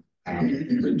 million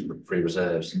in free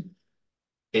reserves.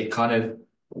 It kind of,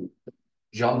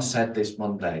 John said this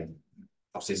Monday,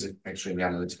 obviously he's an extremely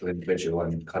analytical individual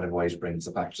and kind of always brings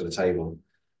the facts to the table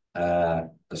as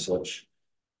such.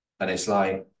 And it's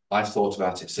like, I've thought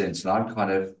about it since, and I'm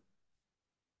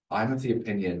of the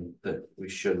opinion that we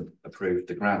shouldn't approve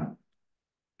the grant,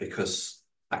 because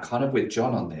I kind of with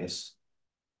John on this,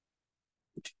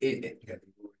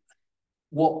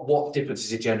 what difference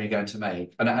is it generally going to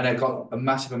make? And I've got a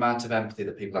massive amount of empathy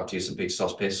that people have to use St Peter's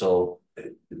Hospice or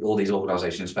all these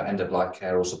organisations for end-of-life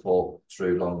care or support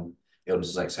through long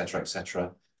illnesses, etc.,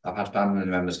 etc. I've had family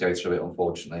members go through it,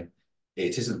 unfortunately.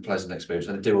 It isn't a pleasant experience,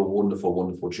 and they do a wonderful,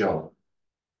 wonderful job.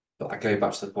 But I go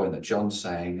back to the point that John's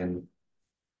saying, and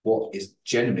what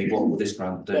will this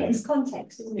grant do? Yeah, it's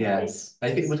context, isn't it? Yeah. If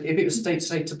it was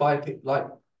say to buy like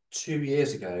 2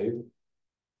 years ago,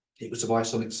 it was to buy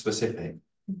something specific.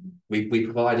 We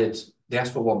provided, they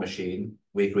asked for 1 machine,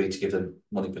 we agreed to give them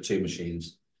money for 2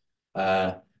 machines.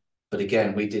 But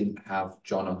again, we didn't have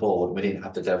John on board, we didn't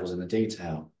have the devils in the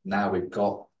detail. Now we've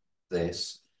got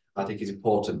this. I think it's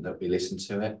important that we listen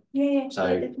to it. Yeah, so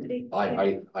yeah, definitely.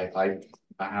 I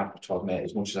have to admit,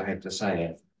 as much as I hate to say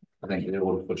it, I think they did a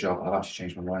wonderful job. I've actually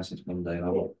changed my mind since Monday, and I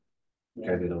will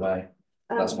go the other way.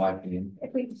 That's my opinion.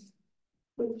 If we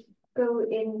go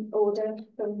in order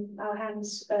from our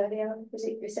hands earlier, was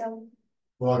it yourself?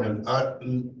 Well,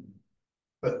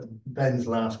 but Ben's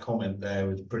last comment there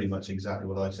was pretty much exactly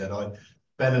what I said.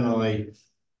 Ben and I,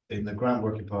 in the grant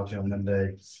working party on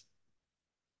Monday,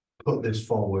 put this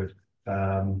forward.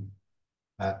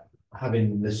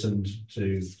 Having listened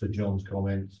to John's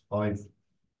comments, I've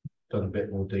done a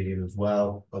bit more digging as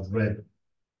well. I've read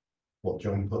what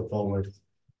John put forward.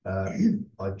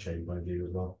 I've changed my view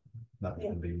as well. That was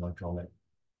going to be my comment.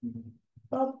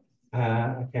 Bob?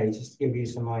 Okay, just to give you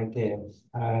some ideas.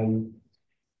 I'm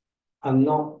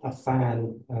not a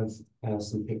fan of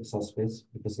St Peter's Hospice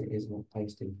because it is not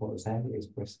based in Portishead, it is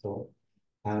Bristol.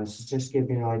 So just to give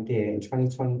you an idea, in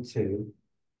 2022,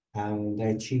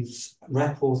 they achieved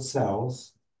record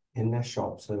sales in their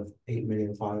shops of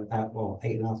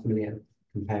 8.5 million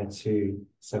compared to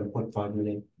 7.5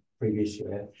 million previous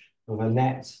year, with a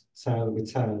net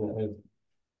return of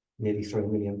nearly £3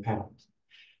 million.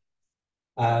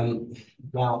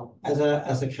 Now,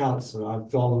 as a councillor,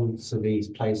 I've gone to these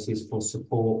places for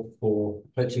support, for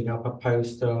putting up a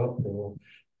poster or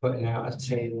putting out a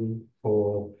tin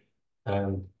for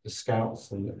the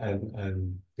Scouts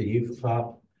and the youth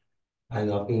club, and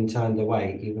I've been turned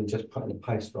away, even just putting a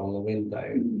poster on the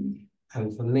window.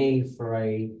 And for me, for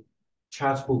a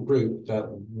charitable group that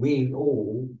we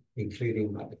all,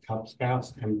 including like the Cub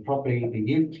Scouts and probably the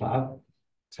youth club,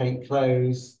 take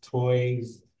clothes,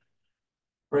 toys,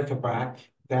 bric-a-brac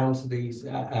down to these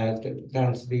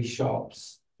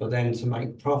shops for them to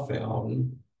make profit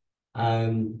on.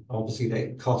 Obviously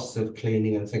the costs of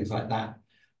cleaning and things like that,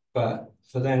 but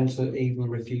for them to even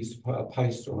refuse to put a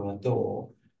poster on a door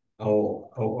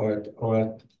or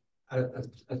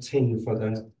a tin for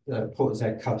the Port Z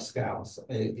Cub Scouts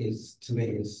is to me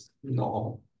is not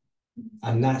on.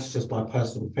 And that's just my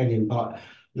personal opinion, but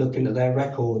looking at their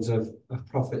records of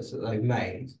profits that they've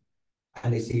made,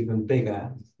 and it's even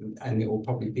bigger, and it will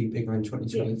probably be bigger in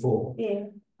 2024. Yeah.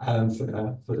 For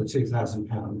the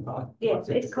 £2,000. Yeah,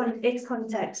 it's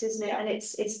context, isn't it? And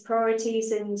it's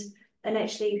priorities and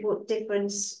actually what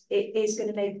difference it is going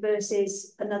to make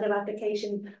versus another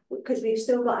application, because we've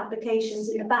still got applications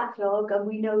in the backlog and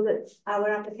we know that our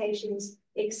applications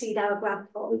exceed our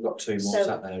grant pot. We've got 2 more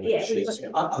sat there. Yeah,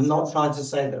 I'm not trying to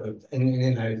say that,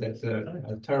 that's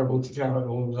a terrible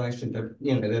charitable organisation. They're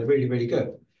really, really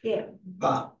good. Yeah.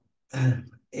 But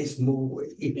it's more.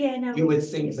 No, you would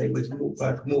think they would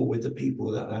work more with the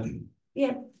people that.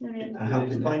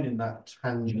 It's finding that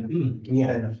tangible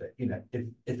benefit.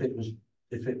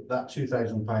 If that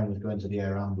 £2,000 was going to the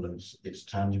air ambulance, it's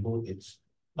tangible. It's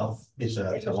a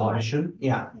mission.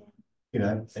 Yeah.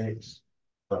 It's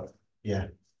a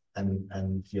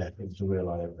real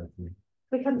eye opener for me.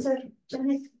 We come to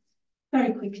Janet.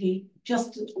 Very quickly,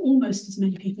 just almost as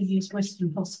many people use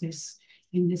Western Hospice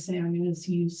in this area as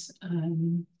use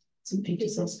St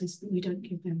Peter's Hospice, but we don't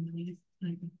give them money.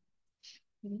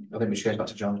 I think which goes back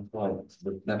to John.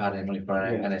 We've never had any money from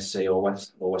NSC or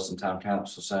Western Town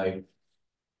Council. So,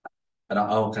 and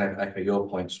I'll kind of echo your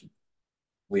points.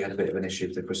 We had a bit of an issue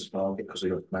with the Christmas market because we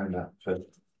got moaned at for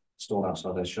stall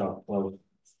outside their shop. Well,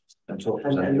 and talk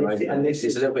and it's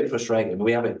a little bit frustrating. But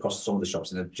we have it across some of the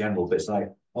shops in the general. But it's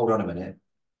like, hold on a minute.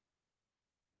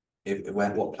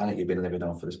 What planet you've been living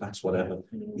on for this past whatever,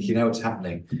 you know what's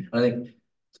happening. And I think,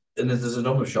 and there's a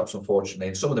number of shops, unfortunately,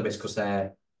 and some of them it's because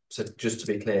they're. So just to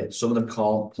be clear, some of them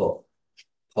can't put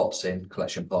pots in,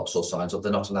 collection pots or signs up. They're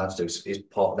not allowed to do. It's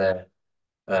part of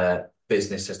their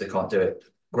business says they can't do it.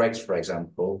 Greggs, for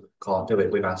example, can't do it.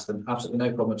 We've asked them, absolutely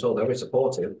no problem at all. They're very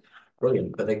supportive,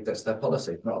 brilliant, but that's their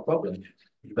policy, not a problem.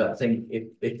 But I think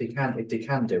if they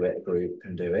can do it, a group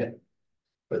can do it,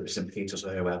 whether it's St Peter's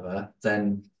or whoever,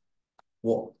 then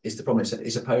what is the problem?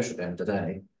 It's a poster at the end of the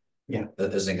day. Yeah,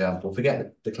 as an example,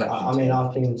 forget the collection. I mean,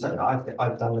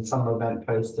 I've done the summer event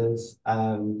posters,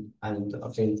 and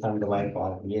I've been turned away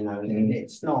by them. And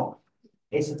it's not.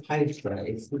 It's a poster.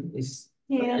 It's it's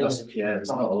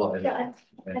not a lot.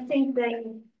 I think they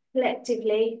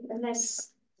collectively,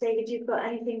 unless David, you've got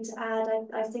anything to add,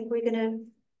 I think we're going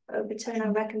to overturn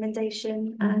our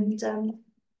recommendation and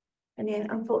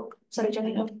sorry,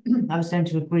 Jenny. I was going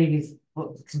to agree with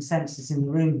what the consensus in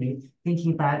the room is,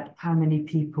 thinking about how many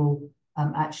people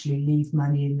actually leave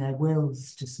money in their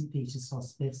wills to St Peter's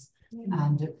Hospice,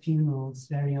 and at funerals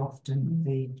very often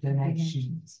the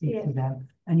donations speak to them.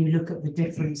 And you look at the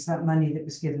difference, that money that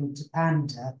was given to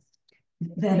Panda,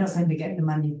 they're not going to get the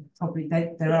money, probably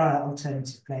there are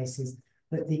alternative places,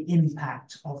 but the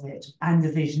impact of it and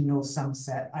the Vision North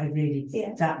Somerset, I really,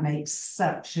 that makes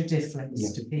such a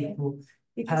difference to people.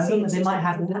 They might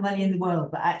have all the money in the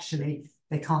world, but actually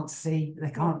they can't see, they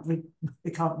can't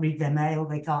read their mail,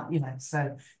 they can't,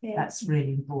 so that's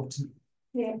really important.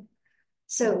 Yeah.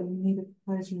 So we need a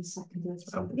proposer and a seconder.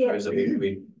 Proposer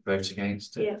we vote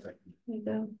against it. Yeah. There you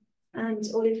go. And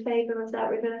all in favour of that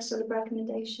reversal of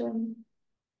recommendation?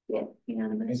 Yeah,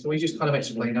 unanimous. So we just kind of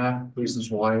explain our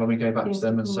reasons why when we go back to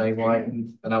them and say why,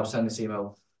 and I'll send this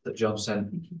email that John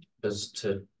sent us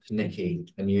to Nikki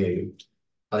and you.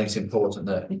 I think it's important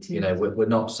that we're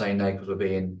not saying no because we're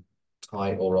being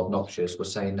tight or obnoxious. We're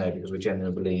saying no because we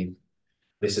genuinely believe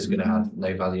this is going to have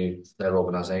no value to their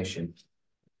organisation.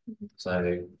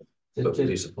 So, but we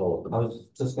do support them. I was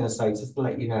just going to say, just to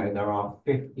let you know, there are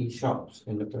 50 shops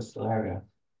in the Bristol area.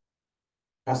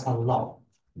 That's a lot.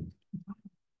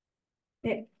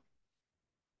 Yeah,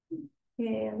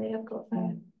 they have got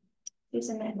it's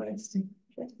a network.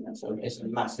 So it's a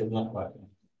massive network.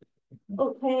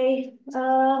 Okay,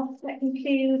 that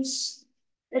concludes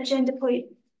agenda point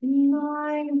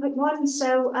 9.1.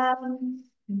 So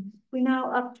we're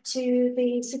now up to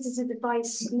the Citizens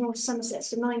Advice North Somerset,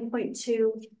 so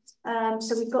 9.2.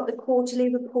 So we've got the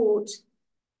quarterly report.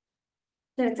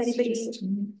 So if anybody,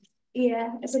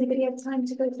 has anybody had time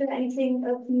to go through anything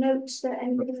of note that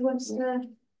anybody wants to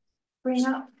bring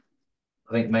up?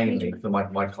 I think mainly for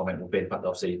my comment will be the fact that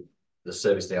obviously the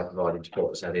service they are providing to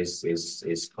Portishead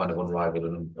is kind of unrivaled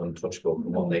and untouchable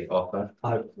from what they offer.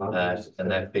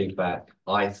 And their feedback,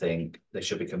 I think they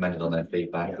should be commended on their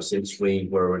feedback, because since we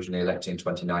were originally elected in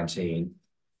 2019,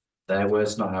 their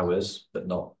words, not ours, but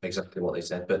not exactly what they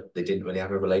said, but they didn't really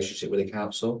have a relationship with the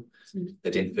council.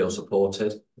 They didn't feel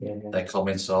supported. Their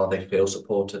comments are they feel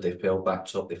supported, they feel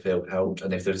backed up, they feel helped,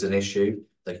 and if there's an issue,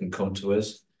 they can come to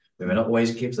us. We may not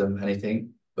always give them anything,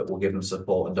 but we'll give them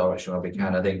support and direction where we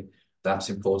can. I think that's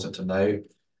important to know.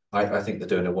 I think they're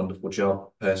doing a wonderful job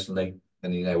personally,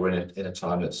 and we're in a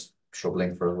time that's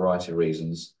troubling for a variety of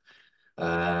reasons.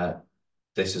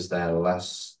 This is their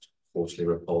last quarterly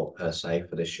report per se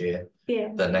for this year.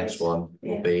 The next one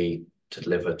will be to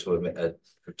deliver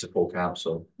to full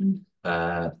council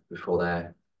before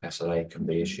their SLA can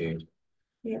be issued.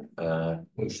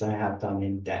 Which they have done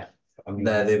in depth. I mean,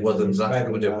 there wasn't exactly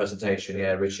going to do a presentation.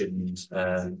 Richard and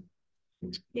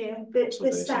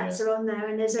the stats are on there,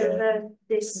 and there's over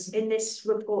this in this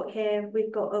report here.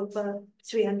 We've got over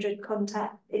 300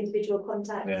 individual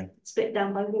contact split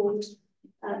down by ward.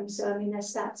 So I mean, their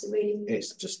stats are really.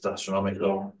 It's just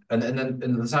astronomical. And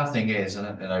the sad thing is,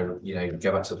 and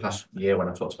go back to the past year when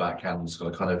I talked about Cannes,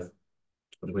 kind of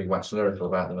we wax lyrical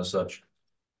about them as such,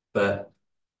 but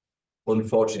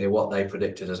unfortunately, what they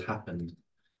predicted has happened,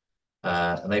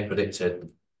 and they predicted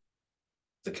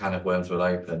the can of worms will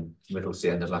open middle to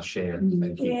the end of last year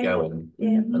and keep going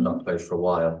and not close for a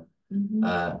while.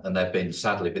 And they've been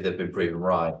proven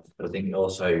right. But I think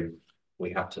also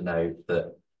we have to know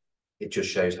that it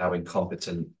just shows how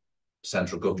incompetent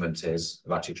central government is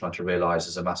of actually trying to realise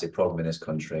there's a massive problem in this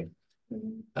country,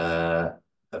 of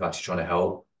actually trying to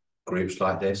help groups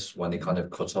like this when they kind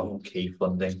of cut off key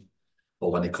funding,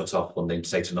 or when they cut off funding,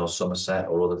 say to North Somerset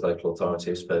or other local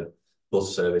authorities for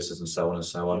bus services and so on and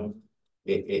so on.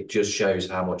 It just shows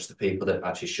how much the people that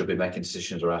actually should be making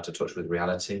decisions are out of touch with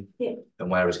reality.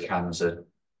 And whereas Cannes are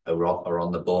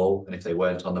on the ball, and if they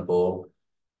weren't on the ball,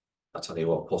 I tell you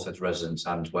what, Portishead residents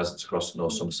and residents across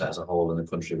North Somerset as a whole in the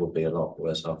country would be a lot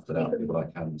worse off without people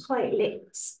like Cannes.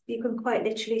 You can quite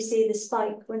literally see the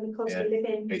spike when the cost of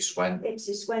living. It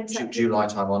just went up. July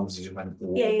time onwards, it just went.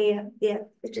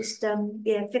 It just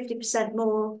 50%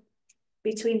 more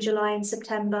between July and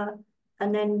September,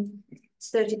 and then it's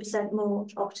 30% more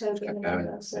October and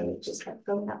November. So it just kept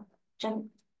going up. Jen?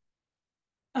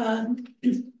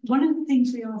 One of the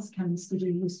things we asked Cannes to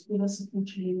do was give us a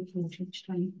quarterly report each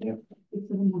time with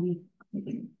the money.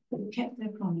 They kept their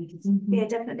promise. Yeah,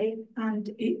 definitely. And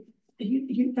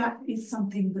that is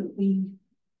something that we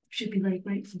should be very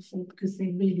grateful for, because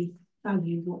they really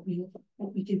value what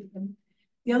we give them.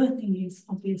 The other thing is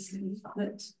obviously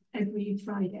that every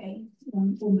Friday,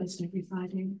 almost every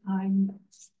Friday, I'm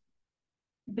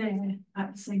there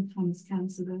at the same time as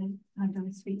councillor, and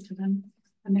I speak to them,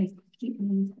 and they keep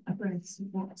me abreast of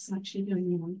what's actually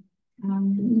going on.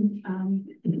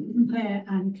 Claire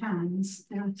and Cannes,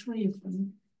 there are 3 of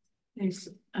them. There's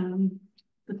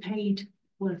the paid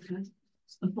worker,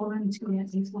 a volunteer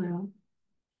as well,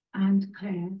 and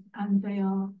Claire, and they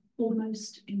are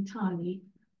almost entirely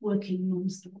working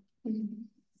non-stop.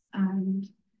 And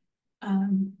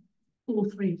all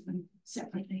 3 of them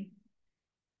separately.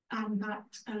 And that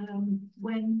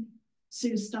when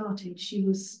Sue started, she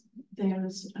was there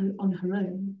on her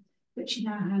own, but she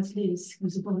now has Liz,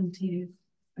 who's a volunteer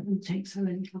who takes her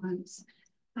own clients.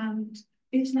 And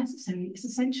it's necessary, it's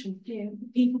essential.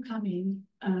 People come in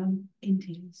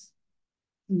tears,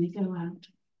 and they go out,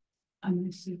 and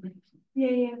they're so grateful.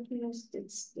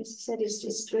 It's said it's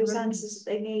just those answers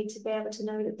that they need to be able to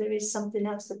know that there is something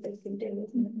else that they can do,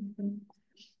 isn't it?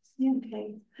 Okay.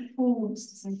 Paul wants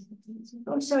to say something.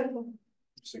 Oh, sorry, Paul.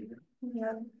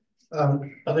 I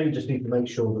think we just need to make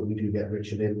sure that we do get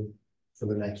Richard in for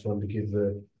the next one to give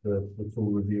the full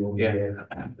review on the year.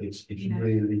 It's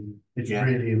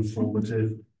really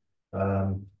informative,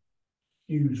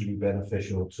 hugely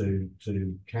beneficial to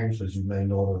councillors who may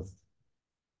not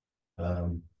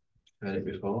have heard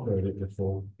it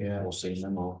before, or seen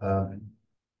them, or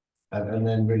and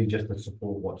then really just to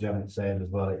support what Janet's saying as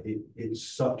well. It's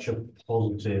such a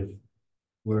positive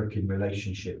working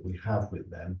relationship we have with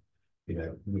them.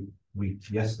 We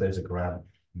yes, there's a grant,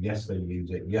 yes, they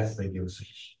use it, yes, they give us a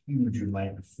huge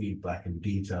amount of feedback and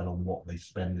detail on what they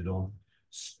spend it on,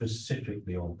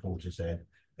 specifically on Portishead.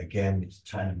 Again, it's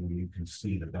tangible, you can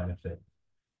see the benefit.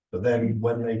 But then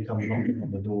when they come knocking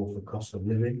on the door for cost of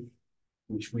living,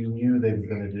 which we knew they were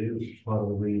going to do, which is part of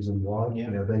the reason why,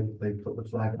 they put the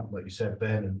flag up, like you said,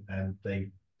 Ben, and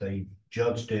they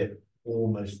judged it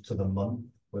almost to the month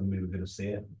when we were going to see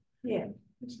it. Yeah,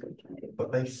 that's good.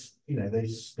 But they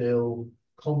still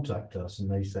contact us and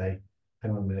they say,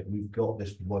 hang on a minute, we've got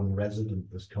this one resident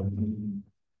that's coming.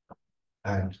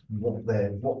 And what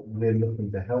we're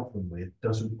looking to help them with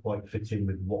doesn't quite fit in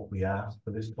with what we asked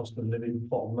for this cost of living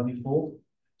pot of money for.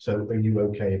 So are you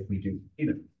okay if we do,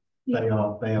 they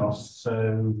are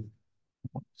so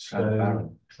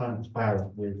transparent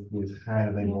with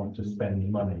how they want to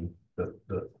spend money that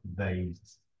they,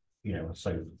 are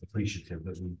so appreciative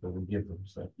that we give them.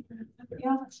 So the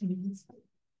other thing is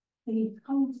the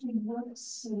whole thing works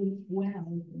so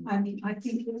well. I mean, I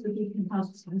think that the Beacon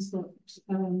House has got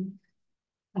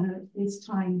it's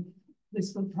time.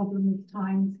 There's got a problem with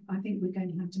time. I think we're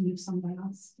going to have to move somewhere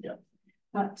else. Yeah.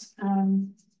 But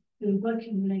the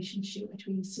working relationship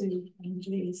between Sue and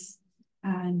Liz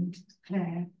and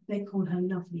Claire, they call her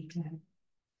Lovely Claire,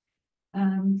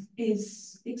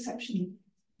 is exceptional.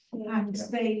 And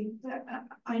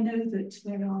I know that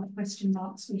there are question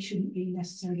marks. We shouldn't be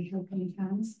necessarily helping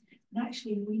hands. And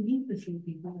actually, we need the 3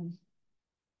 people.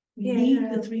 We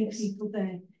need the 3 people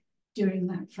there during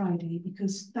that Friday,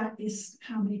 because that is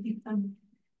how many people.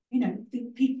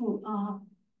 The people are.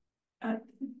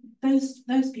 Those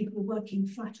people are working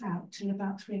flat out till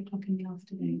about 3 o'clock in the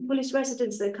afternoon. Well, it's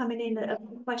residents that are coming in that have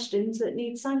questions that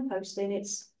need signposting.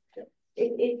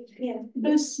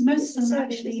 Most of them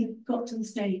actually got to the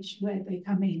stage where they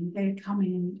come in. They're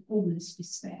coming in almost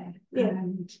despair,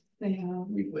 and they are.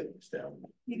 We've witnessed the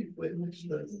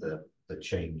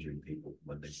change in people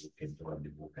when they walk in to when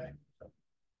they walk out.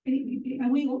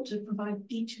 And we ought to provide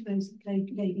each of those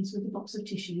ladies with a box of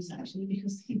tissues, actually,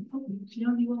 because you probably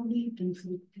only will need them for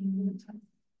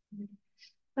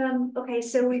okay,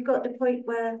 so we've got the point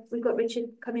where we've got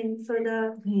Richard coming for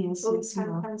the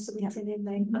town council meeting in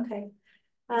May. Okay.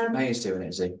 May's doing it,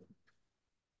 is he?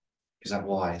 Is that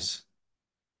wise?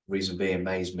 Reason being,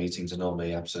 May's meetings are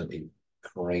normally absolutely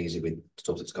crazy with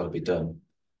stuff that's got to be done.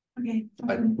 Okay,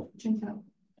 I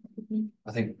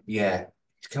think, yeah.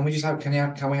 Can we just have? Can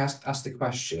we ask the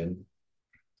question?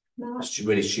 No. It's a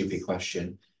really stupid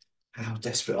question. How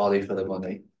desperate are they for the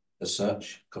money as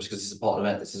such? Because this is a part of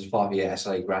it. This is a 5-year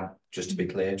SLA grant, just to be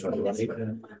clear to everybody.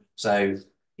 So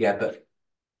yeah, but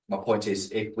my point is,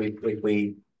 if we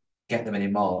get them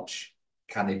in March,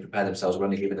 can they prepare themselves? We're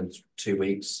only giving them 2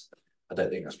 weeks. I don't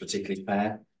think that's particularly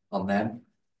fair on them,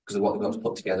 because what they've got to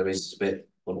put together is a bit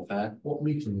unfair. What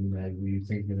meeting in May were you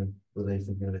thinking of? Were they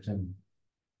thinking of attending?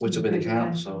 Which will be the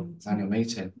council annual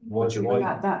meeting. Why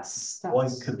That's why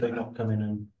could they not come in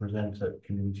and present at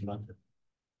Community London?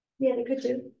 Yeah, they could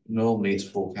do. Normally it's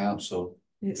full council.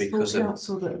 It's because full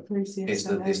council that approves the it's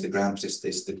the grants, it's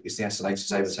the SLA to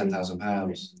save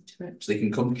 £10,000. So they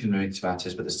can come to community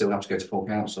matters, but they still have to go to full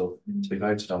council to be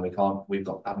voted on.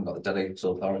 Haven't got the delegated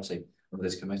authority of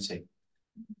this committee.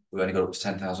 We've only got up to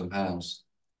 £10,000.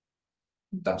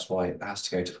 That's why it has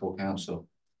to go to full council.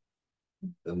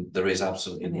 And there is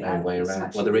absolutely no way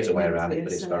around. Well, there is a way around it,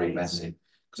 but it's very messy,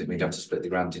 because we'd have to split the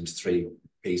grant into 3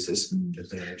 pieces.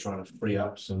 Because they're trying to free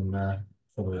up some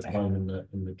for the time in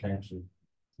the council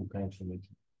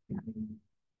meeting.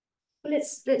 Well,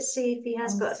 let's see if he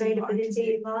has got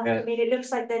availability. Mark. Yeah. I mean, it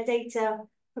looks like their data,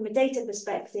 from a data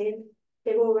perspective,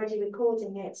 they're already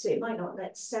recording it, so it might not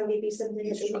necessarily be something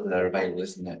that they're available,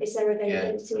 isn't it? It's their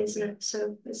availability, isn't it?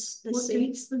 So let's what see.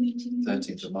 date's the meeting?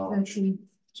 13th of March. 13th.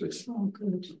 So it's Oh,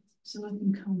 good. So I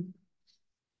can come.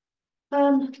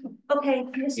 Okay,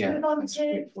 let's move on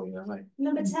to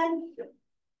number 10.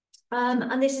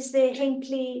 And this is the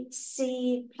Hinckley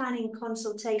C planning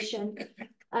consultation.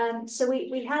 So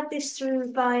we had this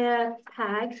through via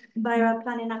PAG, via our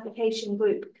planning application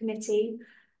group committee.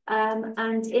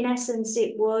 And in essence,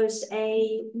 it was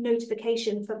a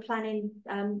notification for planning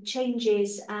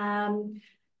changes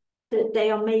that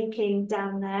they are making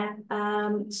down there.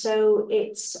 So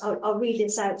I'll read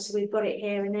this out, so we've got it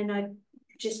here, and then I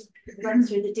just run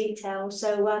through the details.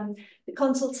 So the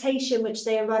consultation which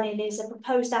they are running is a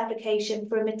proposed application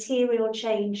for a material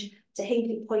change to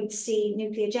Hinkley Point C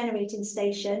nuclear generating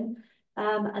station.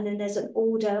 And then there's an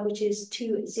order which is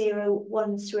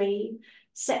 2013.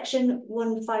 Section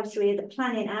 153 of the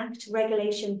Planning Act,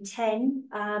 Regulation 10,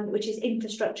 which is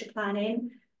infrastructure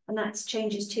planning, and that's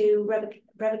changes to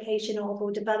revocation of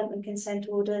or development consent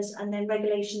orders, and then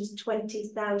regulations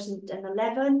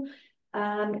 20,011.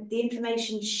 The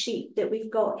information sheet that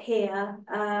we've got here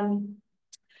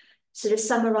sort of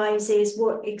summarises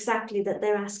what exactly that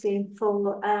they're asking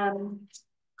for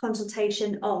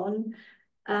consultation on,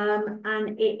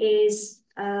 and it is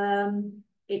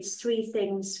it's 3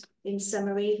 things in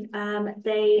summary.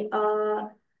 They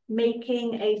are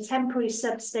making a temporary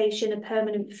substation a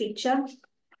permanent feature.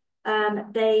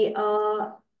 They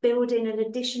are building an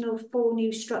additional 4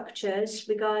 new structures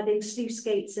regarding sluice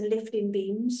gates and lifting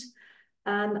beams.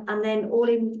 And then all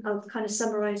in, I'll kind of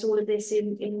summarize all of this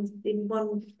in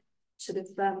one sort of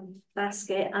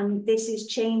basket, and this is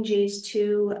changes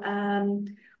to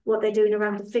what they're doing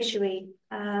around the fishery.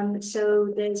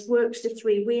 So there's works to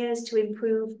 3 weirs to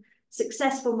improve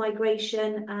successful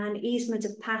migration and easement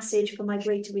of passage for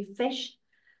migratory fish.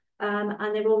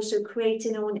 And they're also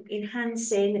creating or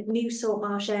enhancing new salt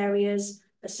marsh areas,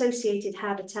 associated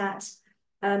habitat,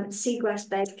 seagrass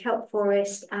bed, kelp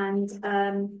forest, and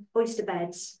oyster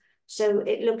beds. So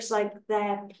it looks like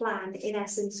their plan, in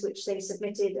essence, which they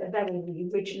submitted very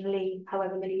originally,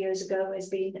 however many years ago, has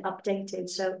been updated.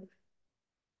 So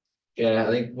yeah,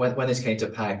 I think when this came to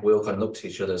PAG, we all kind of looked at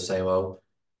each other and say, well,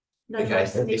 okay,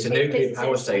 it's a nuclear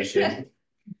power station.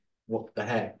 What the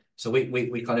heck? So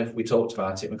we kind of talked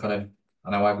about it. We kind of,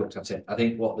 I know I've looked at it. I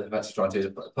think what the vet's trying to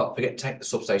do is take the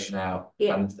substation out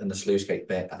and the sluice gate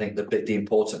bit. I think the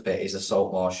important bit is the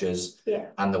salt marshes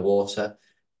and the water.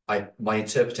 My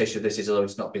interpretation of this is, although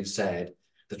it's not been said,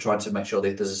 they're trying to make sure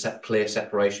that there's a clear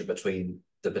separation between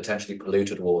the potentially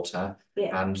polluted water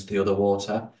and the other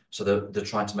water. So they're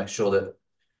trying to make sure that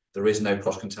there is no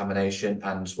cross-contamination,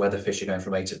 and where the fish are going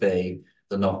from A to B,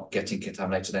 they're not getting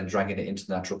contaminated and dragging it into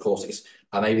the natural course.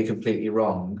 I may be completely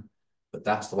wrong, but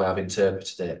that's the way I've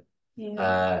interpreted it.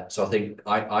 So I think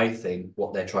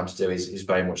what they're trying to do is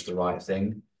very much the right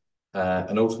thing.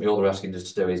 And ultimately all they're asking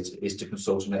us to do is to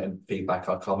consult on it and feedback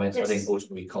our comments. I think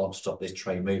ultimately we can't stop this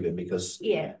train moving, because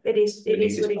it is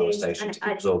what it is. Station to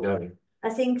keep us all going. I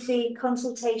think the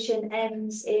consultation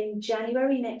ends in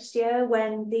January next year,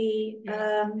 when the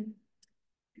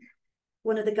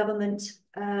one of the government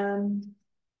let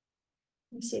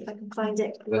me see if I can find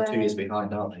it. They're 2 years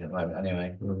behind, aren't they, at the moment,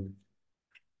 anyway?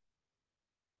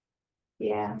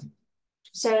 Yeah.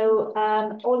 So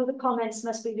all of the comments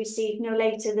must be received no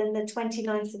later than the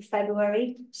 29th of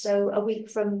February, so a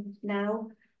week from now.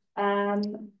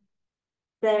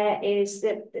 There is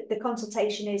the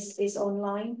consultation is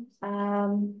online.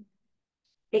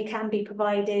 It can be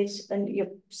provided, and your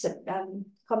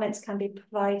comments can be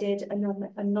provided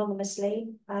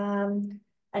anonymously.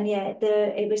 And yeah,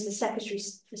 it was the Secretary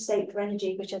for State for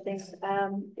Energy, which I think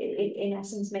in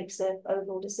essence makes the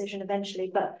overall decision eventually.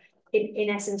 But in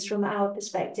essence, from our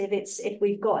perspective, it's if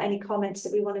we've got any comments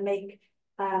that we want to make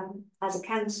as a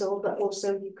council, but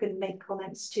also you can make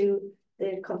comments to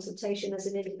the consultation as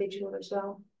an individual as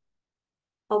well.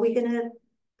 Are we going to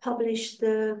publish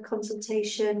the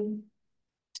consultation?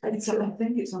 I think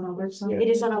it's on our website. It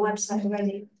is on our website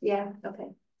already. Yeah. Okay.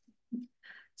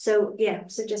 So yeah.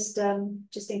 So just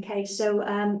in case. So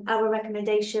our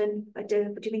recommendation.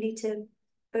 Do we need to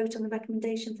vote on the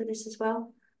recommendation for this as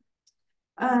well?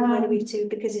 Where do we to?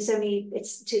 Because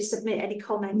it's to submit any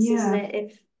comments, isn't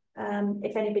it?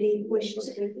 If anybody wishes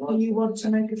to. Do you want to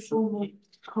make a formal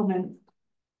comment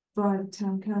by the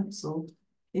town council?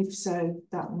 If so,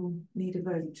 that will need a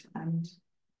vote, and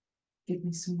give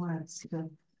me some words to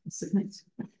submit.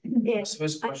 Yes,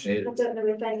 I don't know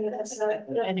if any of us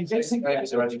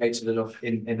are educated enough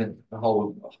in the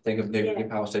whole thing of nuclear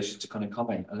power stations to kind of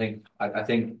comment. I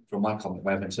think from my comment,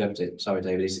 way I've interpreted it, sorry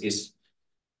David, is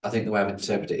I think the way I've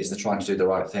interpreted it is they're trying to do the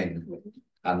right thing,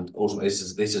 and ultimately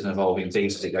this is an evolving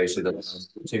beast as it goes through the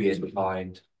 2 years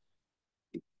behind.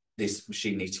 This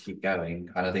machine needs to keep going,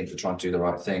 and I think they're trying to do the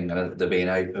right thing, and they're being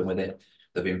open with it.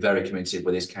 They've been very committed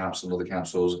with this council and other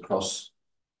councils across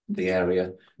the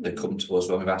area. They've come to us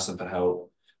when we've asked them for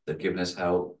help. They've given us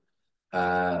help,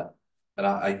 and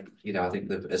I think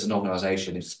that as an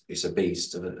organisation, it's a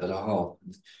beast at a heart.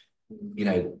 You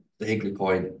know, the Hinkley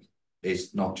Point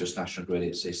is not just National Grid;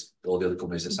 it's all the other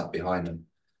companies that sat behind them,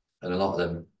 and a lot of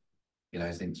them, you know,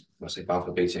 I think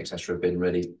Balfour Beatty, etc., have been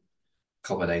really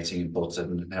accommodating input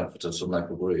and helpful to some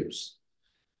local groups.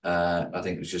 I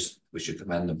think we should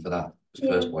commend them for that as the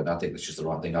first point. I think it's just the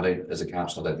right thing. As a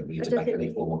council, I don't think we need to make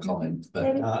any formal comment.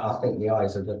 But I think the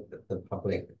eyes of the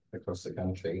public across the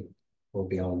country will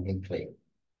be on Hinkley,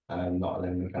 not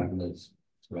allowing the governors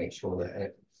to make sure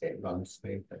that it runs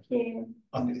smoothly.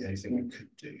 I think the only thing we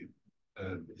could do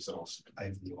is ask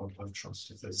Avon Wildlife Trust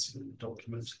if there's a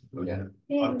document. I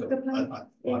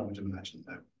would imagine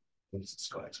that it's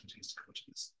got expertise to come to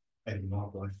this. Avon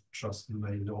Wildlife Trust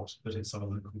may not, but it's our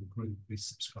local group. We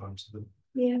subscribe to them.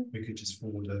 Yeah. We could just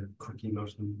forward a quick email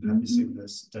to them. Have you seen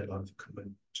this deadline for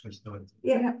comment 29th?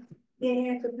 Yeah.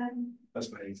 Good plan. That's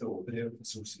my only thought, but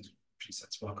it's all seems pretty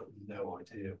sensible. I've got no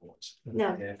idea what the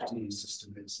FD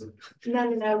system is.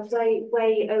 No,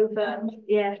 way over.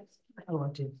 Yeah. Oh, I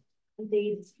do.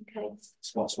 Indeed. Okay.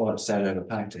 What's it said over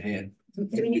PAG to hear? Do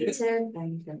we need to?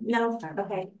 No.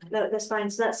 Okay. No, that's fine.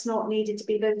 So that's not needed to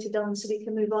be voted on. So we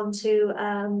can move on to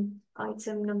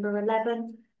item number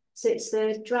 11. So it's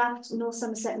the draft North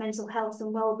Somerset Mental Health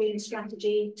and Wellbeing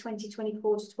Strategy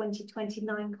 2024 to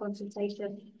 2029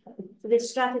 consultation. So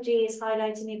this strategy is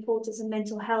highlighting the importance of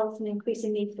mental health and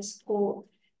increasing need for support.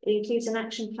 It includes an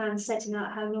action plan setting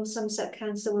out how North Somerset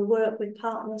Council will work with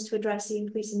partners to address the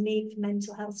increasing need for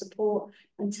mental health support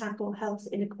and tackle health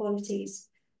inequalities.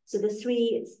 So the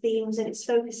three themes that it's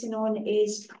focusing on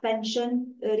is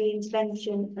prevention, early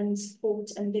intervention, and support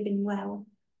and living well.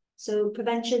 So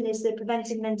prevention is the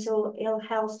preventing mental ill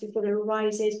health before it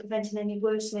arises, preventing any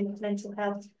worsening of mental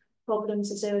health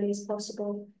problems as early as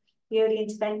possible. The early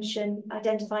intervention,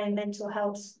 identifying mental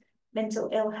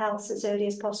ill health as early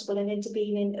as possible and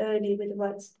intervening early with the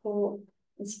right support,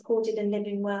 and supported and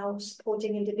living well,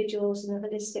 supporting individuals in a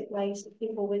holistic way so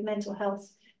people with mental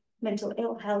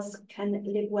ill health can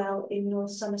live well in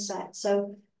North Somerset.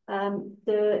 So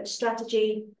the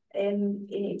strategy in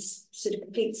its sort of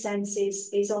complete sense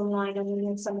is online on the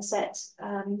North Somerset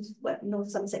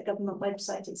government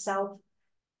website itself.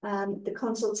 The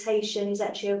consultation is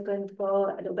actually open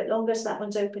for a little bit longer, so that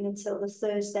one's open until the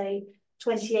Thursday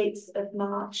 28th of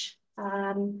March.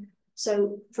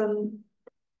 So from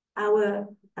our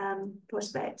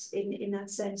prospect in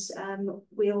that sense,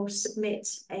 we'll submit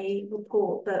a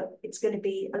report, but it's going to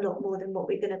be a lot more than what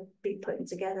we're going to be putting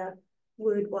together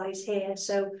word-wise here.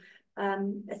 So I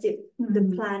think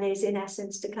the plan is in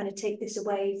essence to kind of take this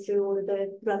away through all of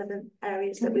the relevant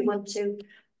areas that we want to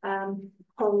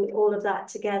hold all of that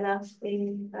together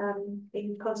in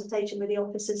consultation with the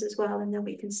officers as well, and then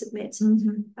we can submit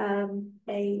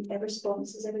a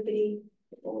response. Is everybody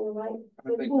all right?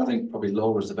 I think probably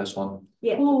Laura's the best one.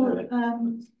 Yeah. Or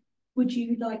would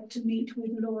you like to meet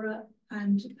with Laura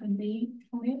and me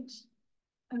on it?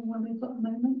 And when we've got a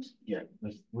moment? Yeah,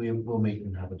 we'll meet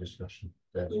and have a discussion.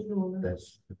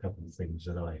 There's a couple of things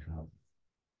that I have.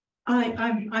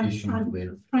 I'm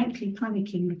frankly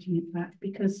panicking looking at that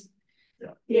because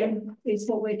it's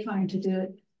what we're trying to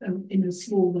do in a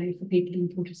small way for people in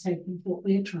Portishead, what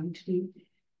we're trying to do.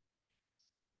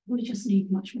 We just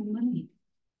need much more money.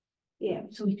 Yeah.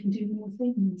 So we can do more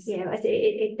things. Yeah, I think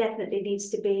it definitely needs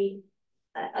to be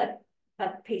a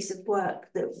piece of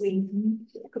work that we,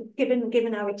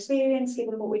 given our experience,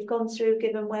 given what we've gone through,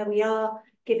 given where we are,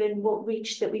 given what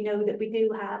reach that we know that we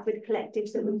do have with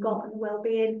collectives that we've got and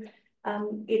well-being,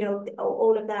 you know,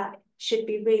 all of that should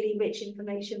be really rich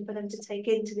information for them to take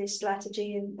into this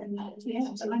strategy and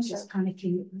I'm just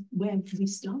panicking. Where do we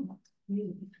start?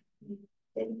 Really?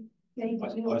 I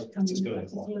just going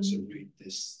to read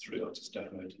this through. I just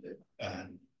downloaded it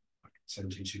and I can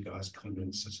send you two guys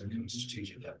comments at a kind of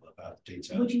strategic level about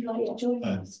detail. Would you like to join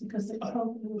us? Because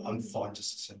I'm fine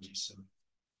just to send you some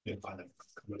kind of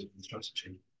comments on the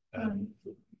strategy.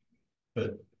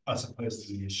 But I suppose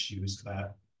the issue is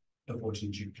about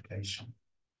avoiding duplication,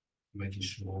 making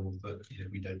sure that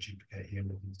we don't duplicate here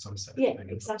with some set. Yeah,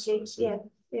 exactly. Yeah.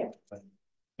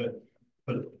 But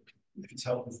if it's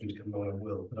helpful for you to come on, I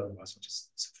will. But otherwise, I'll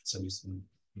just send you some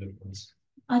ones.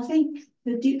 I think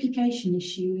the duplication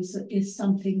issue is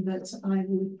something that I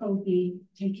would probably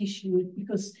take issue with,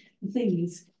 because the thing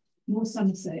is, North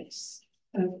Somerset's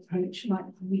approach might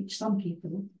reach some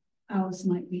people, ours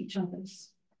might reach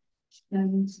others.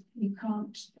 And you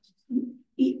can't,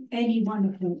 any one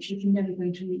approach, you're never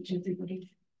going to reach everybody.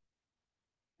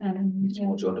 It's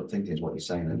what you end up thinking is what you're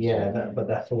saying. But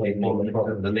that's always more the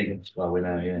problem. The links, well, we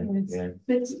know,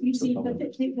 But you see,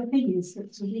 the thing is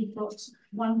that we've got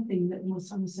one thing that North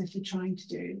Somerset are trying to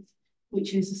do,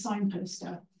 which is a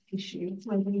signposter issue,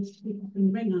 where people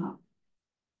can ring up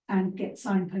and get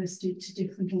signposted to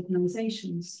different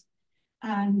organisations.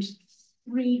 And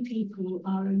 3 people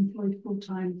are employed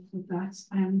full-time with that,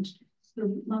 and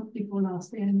the month before last,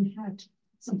 they only had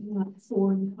something like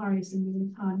 4 inquiries in the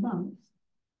entire month.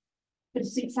 But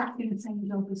it's exactly the same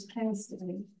job as Claire's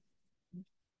doing.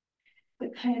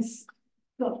 But Claire's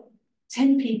got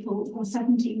 10 people or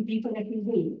 17 people every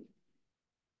week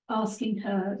asking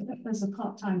her as a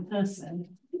part-time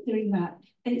person doing that.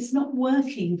 And it's not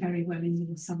working very well in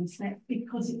North Somerset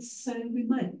because it's so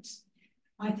remote.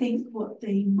 I think what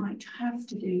they might have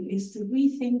to do is to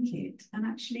rethink it and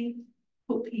actually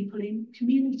put people in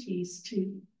communities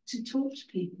to talk to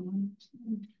people and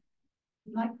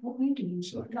like what we're doing.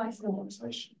 So like what?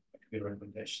 Organisation, that could be a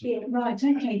recommendation. Yeah, right,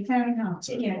 okay, fair enough.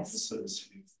 So yes. Officers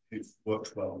who've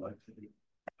worked well locally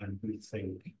and who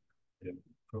think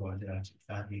provide added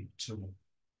value to them,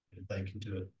 they can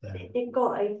do it there.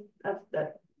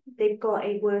 They've got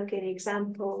a working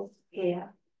example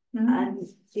here. And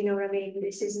you know what I mean?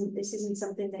 This isn't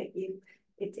something that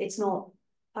it's not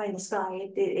pie in the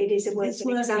sky. It is a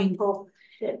working example.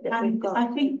 that we've And got. I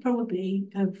think probably,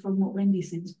 from what Wendy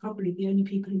said, it's probably the only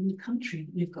people in the country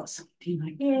we've got something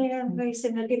like that. Yeah, very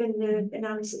similar, given the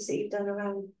analysis that you've done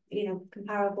around,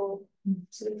 comparable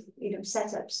sort of,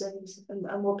 setups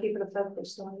and what people are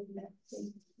focused on.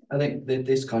 I think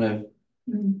this kind of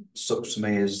sucks to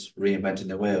me as reinventing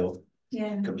the wheel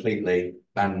Yeah. completely.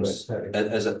 And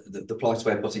the polite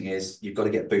way of putting it is, you've got to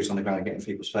get boots on the ground and get in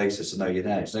people's faces to know you're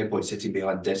there. There's no point sitting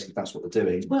behind a desk if that's what they're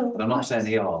doing. Well, and I'm not saying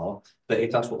they are, but if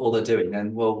that's what all they're doing,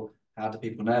 then well, how do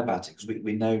people know about it? Because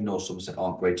we know North Somerset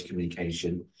aren't great at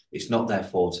communication. It's not their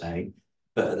forte.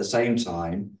 But at the same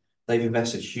time, they've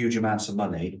invested huge amounts of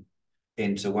money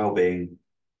into wellbeing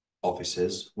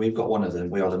officers. We've got one of them.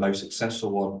 We are the most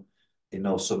successful one in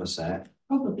North Somerset.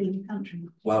 Probably in the country.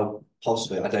 Well,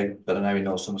 possibly. I don't, but I know in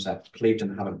North Somerset,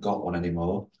 Clevedon haven't got one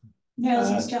anymore.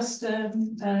 No, it's just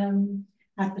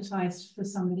advertised for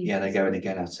somebody. Yeah, they're going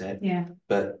again at it. Yeah.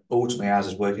 But ultimately, ours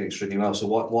is working extremely well. So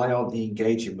why aren't they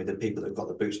engaging with the people that have got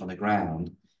the boots on the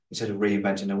ground instead of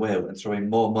reinventing the wheel and throwing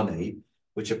more money,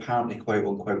 which apparently, quote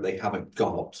unquote, they haven't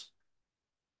got,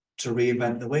 to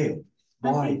reinvent the wheel?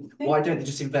 Why? Why don't they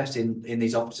just invest in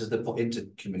these officers that put into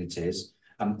communities,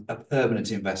 and a permanent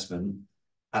investment,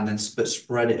 and then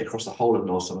spread it across the whole of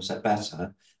North Somerset better,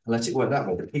 and let it work that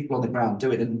way? The people on the ground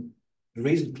do it. And the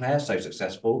reason Claire's so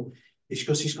successful is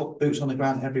because she's got boots on the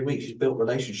ground every week. She's built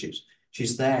relationships.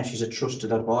 She's there. She's a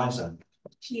trusted advisor.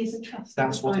 She is a trusted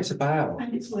That's what it's about.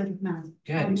 And it's word of mouth.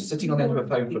 Yeah, sitting on the end of a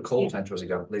phone for a call centre, as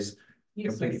example, is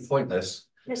completely pointless.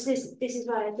 This is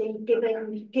why I think,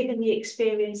 given the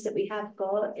experience that we have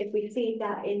got, if we feed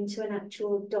that into an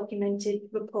actual documented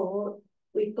report,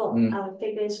 we've got our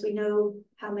figures. We know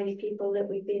how many people that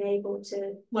we've been able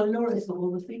to. Well, Laura's got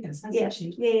all the figures, hasn't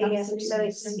she? Yeah. So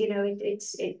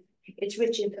it's it's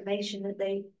rich information that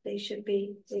they should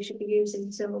be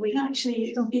using. So we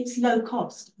actually it's low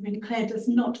cost. I mean, Claire does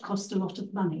not cost a lot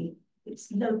of money.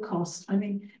 It's low cost. I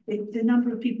mean, the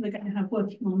number of people are going to have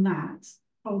working on that,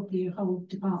 probably a whole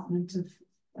department of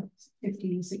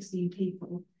 15, 16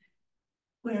 people.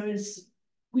 Whereas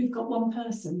we've got one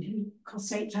person who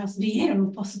costs 8,000 a year,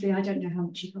 or possibly, I don't know how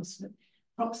much he costs, but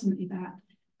approximately that,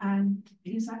 and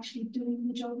he's actually doing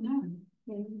the job now.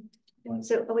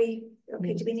 So are we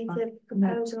okay? Do we need to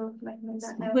propose or recommend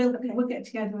that now? We'll get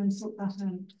together and sort that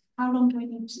out. How long do we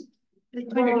need to?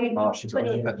 March.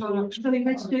 20th March. So we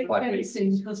better do it 5 very weeks.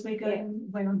 soon, because we're going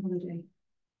away on holiday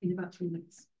in about 3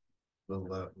 weeks. We'll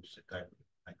sit down.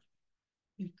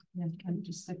 Yeah, can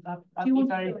just say I'd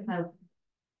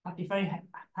be very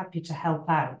happy to help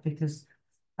out, because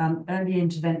early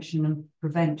intervention and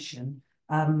prevention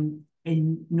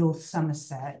in North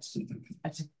Somerset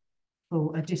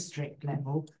for a district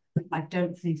level, I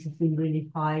don't think have been really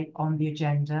high on the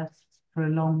agenda for a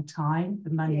long time. The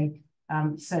money,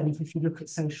 certainly if you look at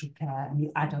social care and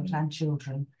the adult and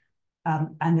children,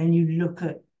 and then you look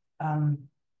at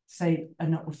say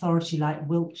an authority like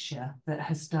Wiltshire that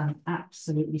has done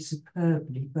absolutely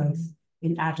superbly both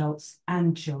in adults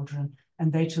and children,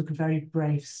 and they took a very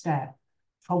brave step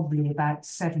probably about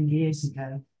 7 years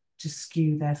ago to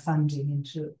skew their funding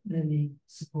into early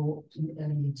support and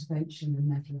early intervention and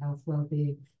mental health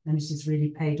wellbeing, and it has really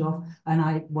paid off. And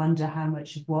I wonder how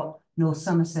much of what North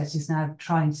Somerset is now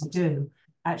trying to do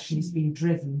actually has been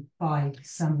driven by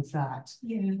some of that.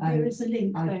 Yeah, there is a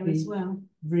link there as well.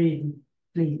 Really,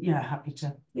 happy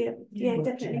to. Yeah,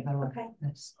 definitely. Okay.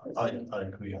 I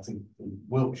agree. I think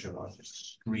Wiltshire are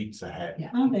just streets ahead.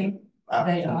 Yeah. Are they?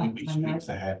 Absolutely They are. streets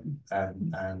ahead.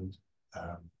 And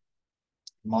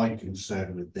my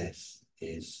concern with this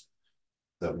is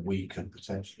that we can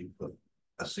potentially put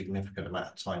a significant amount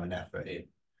of time and effort in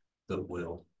that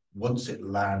will, once it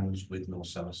lands with North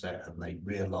Somerset and they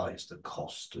realise the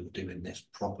cost of doing this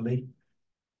properly,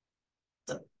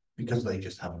 that because they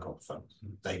just haven't got funds,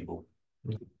 they will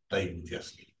just but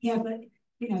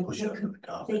push it under the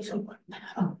carpet.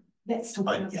 Let's talk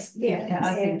about this.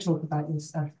 I think talk about this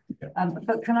stuff.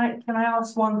 But can I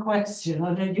ask one question?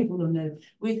 I know you will know.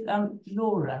 With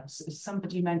Laura,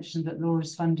 somebody mentioned that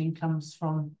Laura's funding comes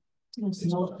from North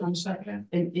Somerset.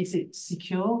 Is it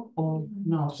secure or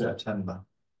not? September.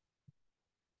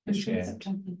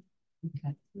 September.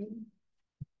 Okay.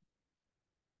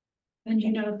 And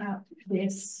you know about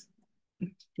this?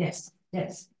 Yes. Yeah.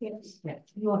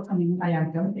 You are coming. I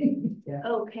am coming. Yeah.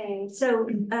 Okay, so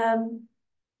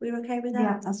we're okay with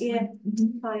that? Yeah, that's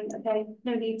Fine. Okay,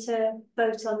 no need to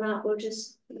vote on that. We'll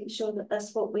just make sure that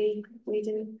that's what we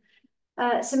do.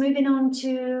 So moving on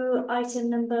to item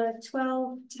number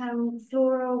 12, town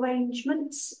floral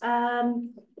arrangements.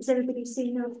 Has everybody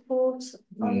seen the report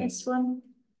on this one?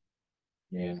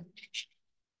 Yeah.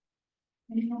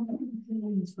 Anyone got any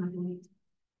feelings, by the way?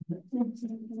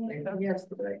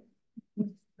 Yesterday.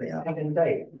 Yeah.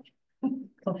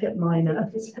 I'll get mine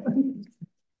up.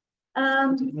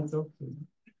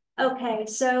 Okay,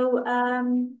 so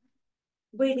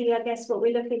really, I guess what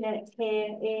we're looking at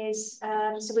here is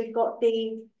so we've got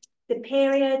the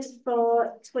period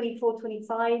for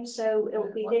 24-25, so it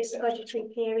will be this budgetary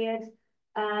period,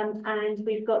 and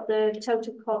we've got the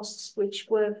total costs which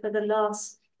were for the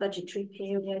last budgetary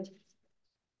period.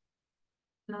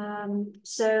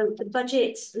 So the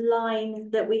budget line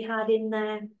that we had in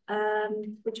there,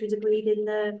 which was agreed in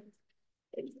the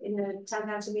town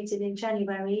council meeting in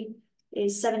January,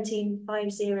 is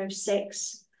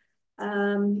 17,506.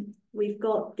 We've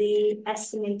got the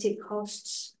estimated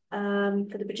costs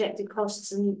for the projected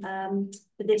costs, and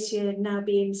for this year now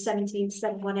being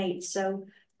 17,718, so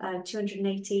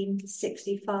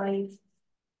 218.65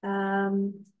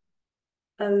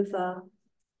 over,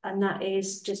 and that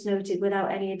is just noted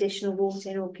without any additional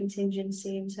water or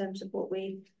contingency in terms of what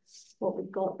we've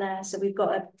got there. So we've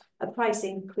got a price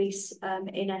increase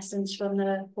in essence from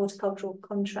the horticultural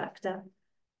contractor,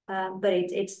 but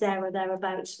it's there or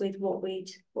thereabouts with what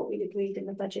we'd agreed in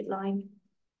the budget line.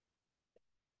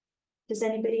 Does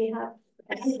anybody have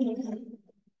anything?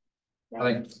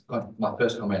 I think my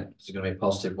first comment is going to be a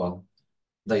positive one.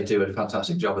 They do a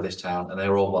fantastic job of this town, and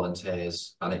they're all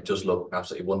volunteers, and it does look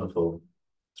absolutely wonderful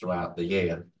throughout the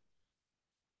year.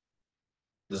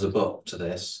 There's a but to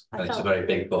this, and it's a very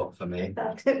big but for me.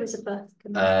 It was a but.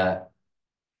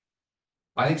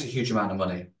 I think it's a huge amount of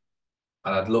money,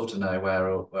 and I'd love to know where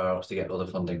else to get other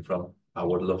funding from. I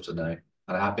would love to know,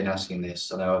 and I have been asking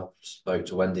this. I know I've spoke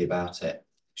to Wendy about it.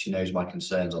 She knows my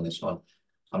concerns on this one.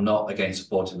 I'm not against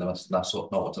supporting them. That's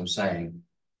not what I'm saying.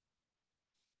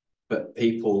 But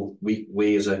people,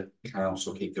 we as a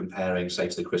council keep comparing, say,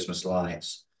 to the Christmas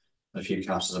lights. A few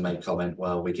councils have made comment,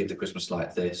 well, we give the Christmas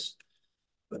light this,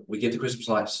 but we give the Christmas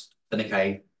lights an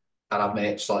okay, and I've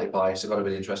made it slightly biased. I've got a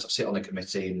bit of interest. I sit on the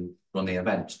committee and run the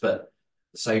events, but at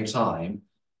the same time,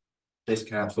 this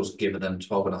council's given them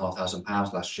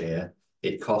 £12,500 last year.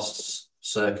 It costs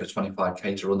circa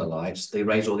 25k to run the lights. They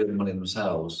raise all the money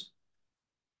themselves.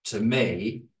 To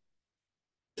me,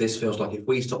 this feels like if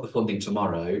we stop the funding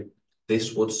tomorrow,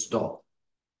 this would stop.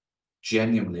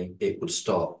 Genuinely, it would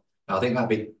stop. Now, I think that'd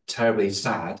be terribly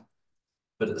sad,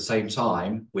 but at the same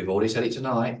time, we've already said it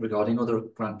tonight regarding other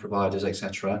grant providers,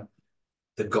 etc.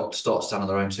 They've got to start standing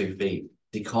on their own 2 feet.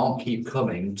 They can't keep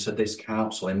coming to this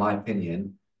council, in my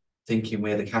opinion, thinking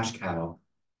we're the cash cow.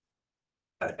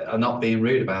 I'm not being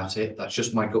rude about it. That's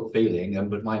just my gut feeling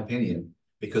and with my opinion.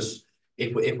 Because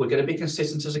if we're going to be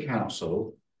consistent as a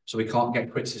council, so we can't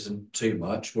get criticism too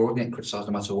much, we're all getting criticised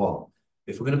no matter what.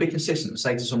 If we're going to be consistent and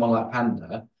say to someone like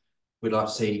Panda, we'd like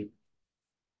to see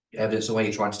evidence of where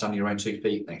you're trying to stand on your own 2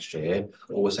 feet next year,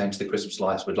 or we're saying to the Christmas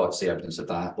lights, we'd like to see evidence of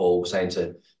that, or we're saying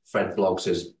to Fred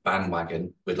Vlogs'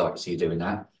 bandwagon, we'd like to see you doing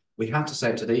that. We have to say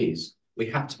it to these. We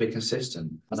have to be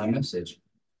consistent in our message.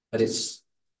 But it's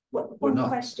one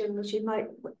question which you might,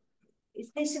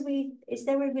 is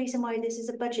there a reason why this is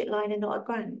a budget line and not a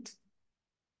grant?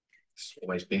 It's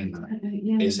always been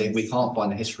that. We can't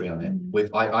find the history on it.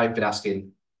 I've been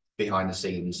asking behind the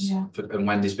scenes, and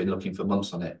Wendy's been looking for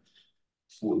months on it.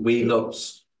 We looked,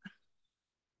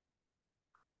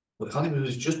 I think it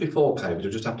was just before COVID or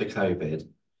just after COVID.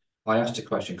 I asked a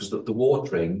question because the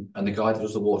watering, and the guy that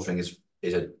does the watering is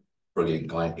a brilliant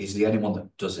guy. He's the only one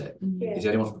that does it. He's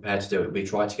the only one prepared to do it. We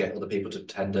tried to get other people to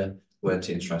tender, weren't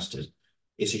interested.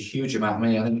 It's a huge amount of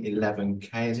money. I think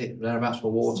 11k is it thereabouts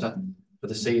for water for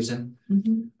the season,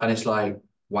 and it's like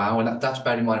wow. And that's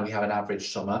bearing in mind we have an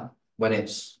average summer when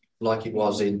it's like it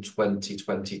was in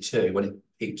 2022 when it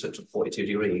peaked up to 42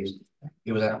 degrees.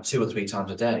 It was out 2 or 3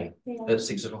 times a day at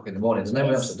 6 o'clock in the morning. There's no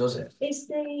one else that does it. Is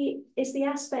the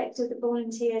aspect of the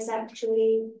volunteers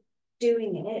actually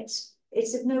doing it?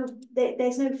 It's of no,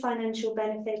 there's no financial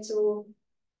benefit or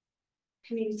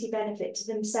community benefit to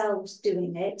themselves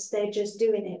doing it. They're just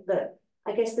doing it. But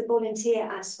I guess the volunteer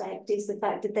aspect is the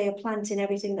fact that they are planting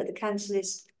everything that the council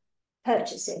is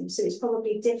purchasing. So it's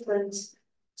probably different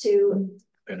to.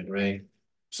 I agree.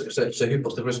 So who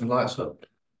puts the Christmas lights up?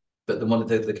 But the money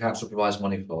the council provides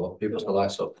money for, who puts the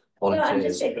lights up?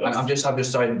 Volunteers. No, I'm just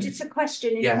saying. It's a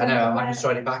question. Yeah, I know. I'm just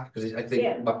throwing it back because I think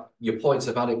your point's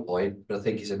a valid point, but I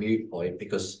think it's a moot point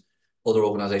because other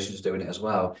organisations are doing it as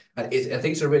well. And I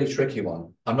think it's a really tricky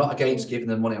one. I'm not against giving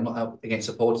them money. I'm not against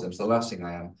supporting them. It's the last thing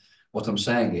I am. What I'm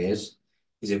saying is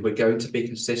if we're going to be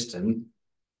consistent,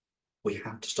 we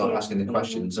have to start asking the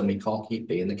questions, and we can't keep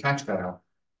being the cash cow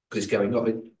because it's going up.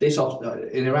 This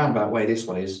in a roundabout way. This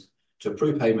one is to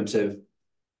approve payment of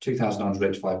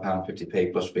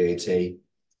 £2,985.50p plus VAT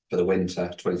for the winter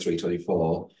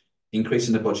 23-24,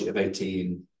 increasing the budget of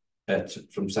 18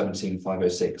 from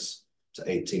 17,506 to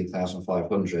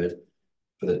 18,500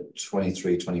 for the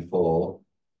 23-24.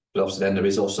 But obviously then there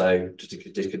is also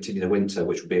to discontinue the winter,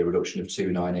 which would be a reduction of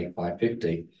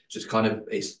 2,985.50. So it's kind of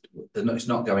it's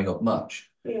not going up much.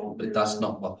 Yeah. But that's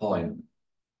not my point.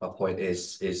 My point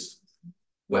is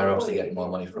where else are they getting more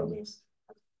money from?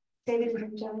 David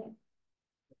and Janet.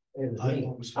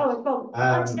 was- Oh, Bob,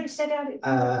 Anthony said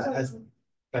As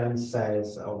Ben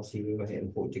says, obviously we were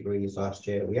hitting 40 degrees last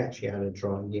year. We actually had a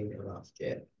dry year last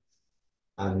year.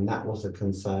 And that was a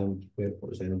concern with what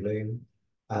was in bloom.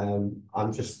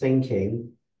 I'm just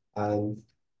thinking,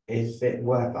 is it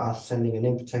worth us sending an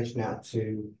invitation out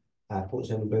to Ports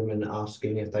in Bloom and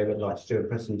asking if they would like to do a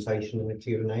presentation and a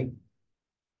Q&A?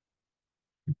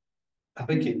 I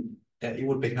think it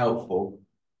would be helpful.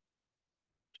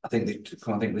 I think this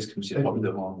committee is probably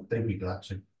the one. They'd be glad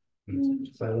to.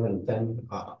 So then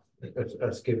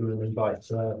let's give them an invite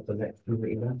to the next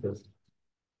committee members.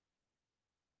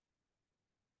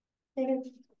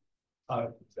 David. I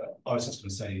was just going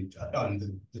to say,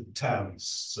 the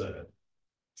town's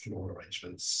floor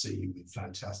arrangements seem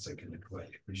fantastic and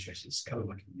greatly appreciated. It's kind of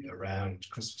like a year-round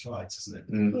Christmas lights, isn't it?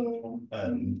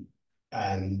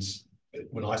 And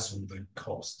when I saw the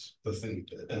cost, the thing,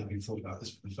 and we thought about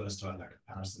this for the first time, that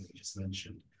comparison that you just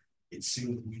mentioned, it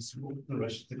seemed reasonable in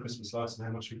relation to the Christmas lights and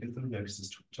how much we give them, because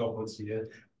it's 12 months a year.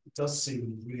 It does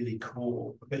seem really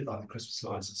core, a bit like the Christmas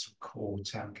lights, it's a core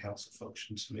town council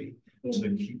function to me,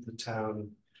 to keep the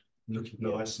town looking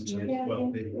nice and to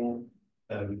well-being.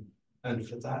 And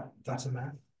for that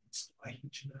amount, it's a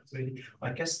huge amount, really.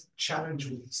 I guess the challenge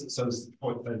with, so as the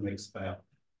point Ben makes about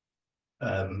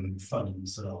funding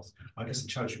themselves, I guess the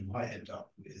challenge we might end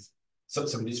up with, so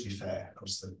we need to be fair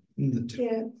across the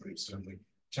different groups, don't we?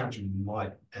 Challenge we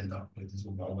might end up with is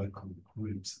all our local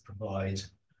groups that provide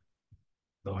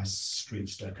nice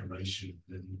streets decoration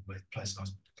and places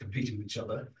nice competing with each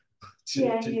other.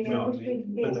 But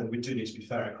then we do need to be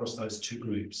fair across those two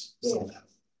groups. So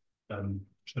but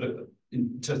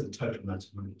in terms of the total amount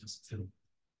of money, it doesn't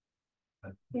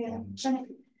feel.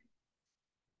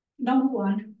 Number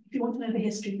one, if you want to know the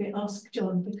history of it, ask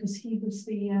John, because he was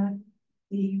the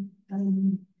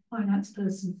finance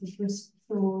person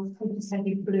for Portishead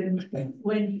in Bloom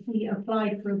when he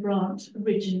applied for a grant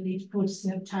originally to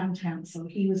Portishead Town Council.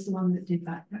 He was the one that did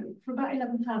that for about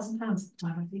 £11,000 at the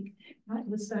time, I think. That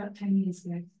was about 10 years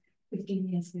ago, 15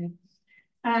 years ago.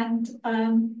 And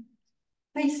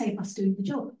they save us doing the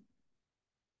job.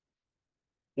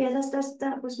 Yeah,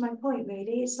 that was my point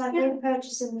really. It's like we're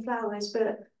purchasing the flowers,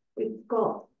 but we've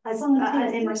got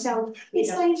in myself. It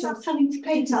saves us having to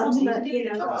pay tons, but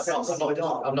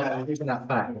I'm not using that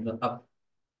fact.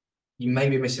 You may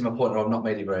be missing my point, or I've not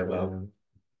made it very well.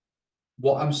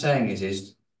 What I'm saying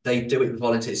is they do it with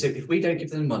volunteers. So if we don't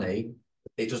give them money,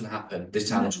 it doesn't happen. This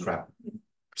town looks crap.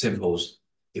 Simples.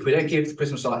 If we don't give the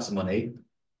Christmas lights the money,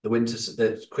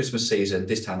 the Christmas season,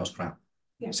 this town looks crap.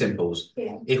 Simples.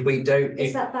 If we don't,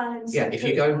 it's that balance. If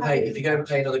you go and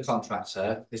pay another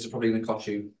contractor, this is probably going to cost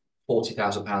you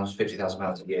 £40,000,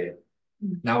 £50,000 a year.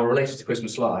 Now, related to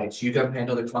Christmas lights, you go and pay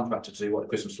another contractor to do what the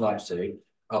Christmas lights do.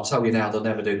 I'll tell you now, they'll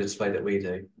never do the display that we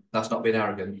do. That's not being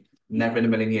arrogant. Never in a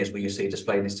million years will you see a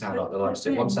display in this town like the lights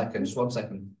do. One second.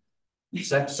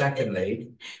 Secondly,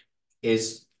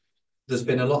 is there's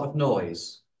been a lot of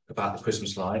noise about the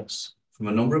Christmas lights from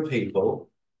a number of people,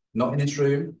 not in this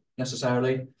room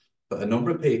necessarily, but a number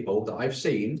of people that I've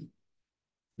seen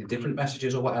in different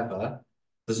messages or whatever.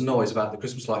 There's noise about the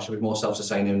Christmas lights should be more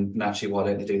self-sustaining, and actually, why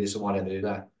don't they do this and why don't they do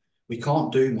that? We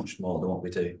can't do much more than what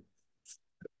we do.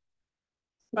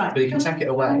 Right. But you can take it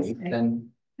away,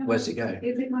 then where's it go?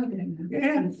 Is it my doing now?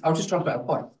 Yeah, I was just trying to make a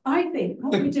point. I think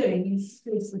what we're doing is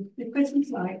the Christmas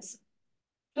lights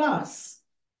plus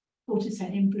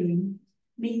Portishead in Bloom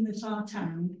mean that our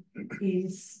town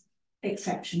is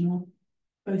exceptional,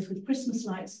 both with Christmas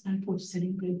lights and Portishead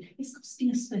in Bloom. It's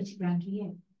costing us 30 grand a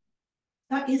year.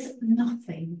 That is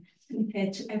nothing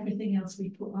compared to everything else we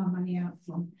put our money out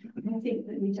from. And I think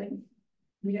that we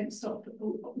don't stop.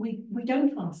 We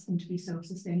don't ask them to be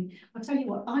self-sustaining. I'll tell you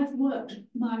what, I've worked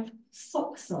my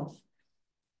socks off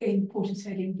in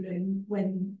Portishead in Bloom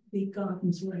when the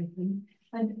gardens were open,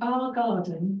 and our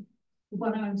garden, the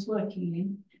one I was working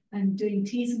in and doing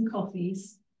teas and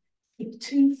coffees for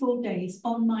 2 full days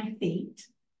on my feet,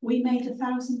 we made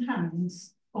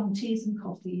 £1,000 on teas and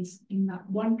coffees in that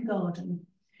one garden,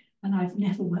 and I've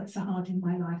never worked so hard in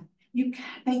my life.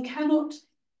 They cannot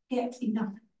get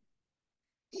enough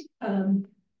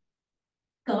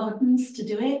gardens to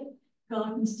do it. I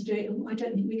don't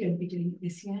think we're going to be doing it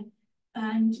this year.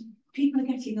 And people are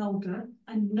getting older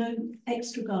and no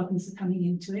extra gardens are coming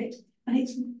into it. And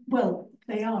it's, well,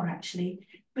 they are actually,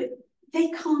 but they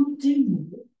can't do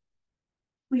more.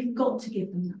 We've got to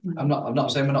give them that money. I'm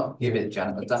not saying we're not giving it,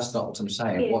 Janet, but that's not what I'm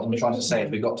saying. Yeah, What I'm trying to say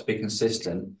is we've got to be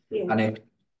consistent. Yeah.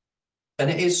 And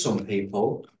it is some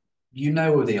people, you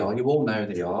know who they are, you all know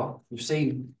who they are. You've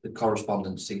seen the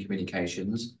correspondence in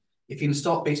communications. If you can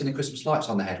stop beating the Christmas lights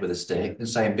on the head with a stick and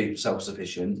saying be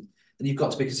self-sufficient, then you've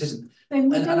got to be consistent.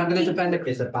 Then And I'm going to defend it.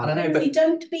 I know, but we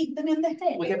don't beat them in the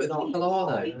head. we get a law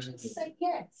though. We just say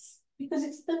yes, because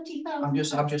it's 30,000.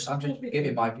 I'm just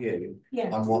giving my view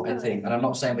Yeah. on what I think, and I'm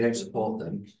not saying we don't support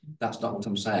them. That's not what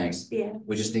I'm saying. Yeah.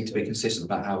 We just need to be consistent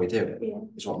about how we do it. Yeah.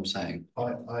 Is what I'm saying.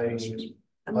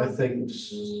 I think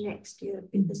next year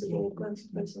because of all grants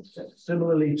process.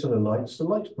 similarly to the lights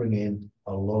bring in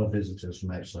a lot of visitors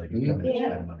from outside who come in and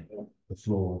spend money. Yeah. The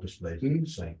floral displays are the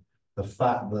same. The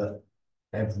fact that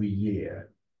every year,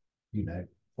 you know,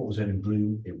 what was in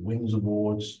bloom, it wins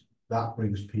awards, that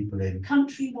brings people in.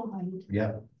 Countrywide.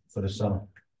 Yeah, for the summer.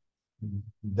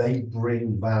 They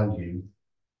bring value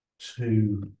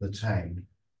to the town.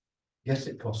 Yes,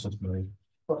 it costs us money,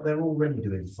 but they're already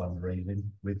doing fundraising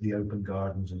with the open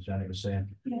gardens, as Janet was saying.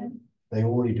 Yeah. They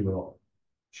already do a lot.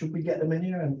 Should we get them in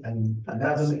here and let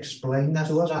That's- them explain that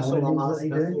to us? That's what all I'm it is that asking,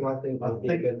 they that's do? all I think would be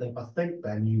a good thing. I think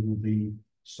then you will be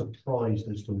surprised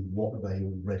as to what they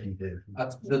already do.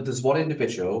 There's one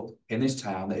individual in this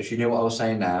town that if she knew what I was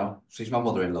saying now, she's my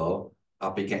mother-in-law,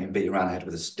 I'd be getting beat around the head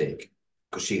with a stick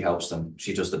because she helps them.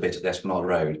 She does the bit at the Esplanade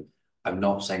Road. I'm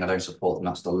not saying I don't support them.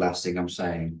 That's the last thing I'm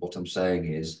saying. What I'm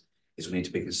saying is we need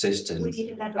to be consistent. We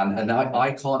need a level. And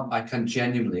I can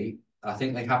genuinely, I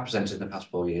think they have presented in the past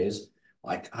 4 years.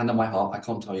 Like hand on my heart, I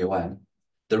can't tell you when.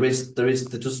 There just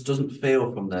doesn't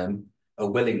feel from them a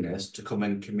willingness to come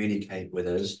and communicate with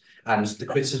us. And the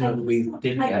criticism we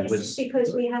did I get guess was it's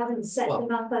because we haven't set Well-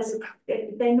 them up as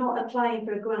they're not applying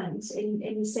for a grant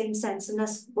in the same sense, and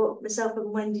that's what myself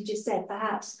and Wendy just said.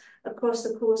 Perhaps across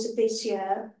the course of this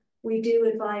year, we do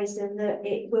advise them that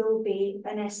it will be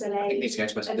an SLA. it needs to go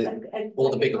to SLA. All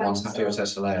the bigger ones have to go to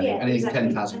SLA. Yeah, Anything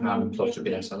exactly. £10,000 plus should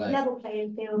be an And then SLA. level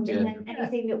playing field, and then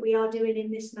anything that we are doing in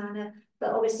this manner.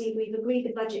 But obviously, we've agreed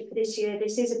the budget for this year.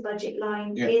 This is a budget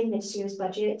line Yeah. in this year's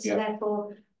budget, so Yeah.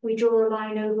 therefore we draw a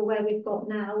line over where we've got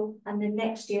now, and then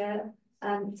next year,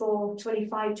 for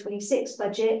 25-26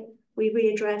 budget, we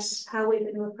readdress how we're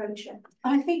going to approach it.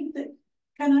 I think that,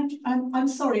 I'm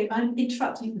sorry, I'm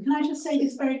interrupting, but can I just say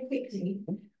this very quickly?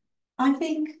 I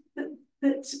think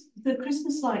that the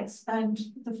Christmas lights and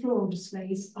the floral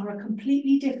displays are a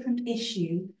completely different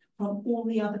issue from all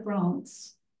the other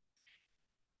grants.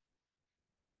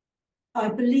 I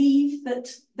believe that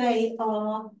they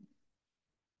are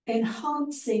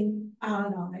enhancing our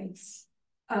lives.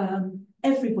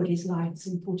 Everybody's lives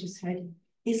in Portishead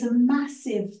is a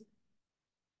massively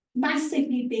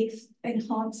big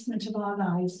enhancement of our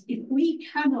lives. If we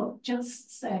cannot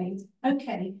just say,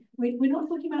 okay, we're not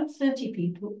talking about 30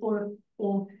 people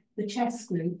or the chess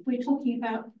group, we're talking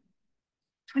about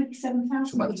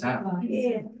 27,000 people.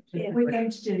 Yeah. We're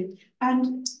going to do.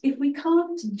 And if we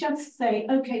can't just say,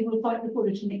 okay, we'll bite the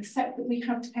bullet and accept that we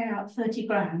have to pay out 30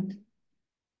 grand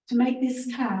to make this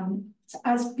town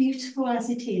as beautiful as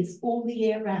it is all the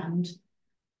year round,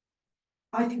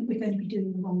 I think we're going to be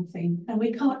doing the wrong thing. And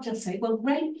we can't just say, well,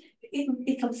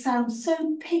 it'll sound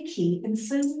so picky and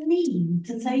so mean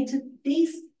to say to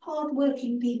these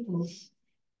hard-working people,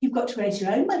 you've got to raise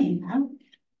your own money now.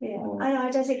 Yeah,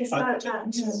 I don't think it's about that.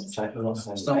 It's not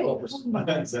what we're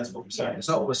saying. It's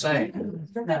not what we're saying.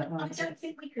 I don't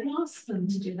think we can ask them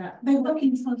to do that. They're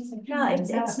working for something. No,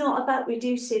 it's not about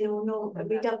reducing or not a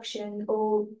reduction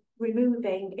or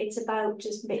removing. It's about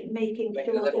just making Making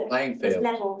sure a level that playing it's field.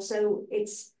 level. So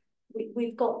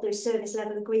we've got those service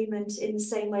level agreements in the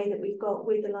same way that we've got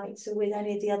with the lights or with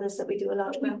any of the others that we do a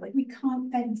large amount with. We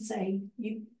can't then say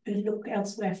you look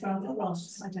elsewhere for other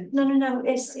grants. I don't. No.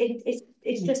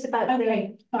 It's just about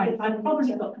Okay, fine. I've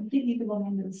probably got completely the wrong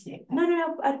end of the stick.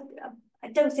 No. I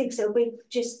don't think so. We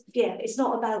just it's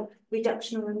not about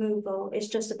reduction or removal. It's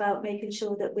just about making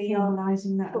sure that we are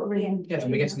Analysing that. Yeah,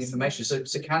 and we're getting the information. So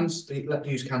let's use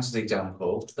Cannes as an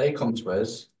example. They come to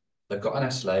us, they've got an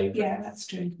SLA, Yeah, that's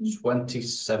true.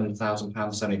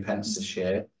 £27,000.70 this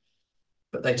year.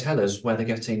 But they tell us where they're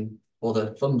getting all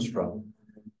the funds from.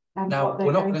 Now,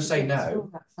 we're not going to say no.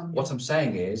 What I'm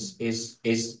saying is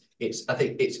I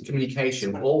think it's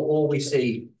communication. All we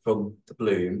see from the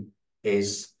Bloom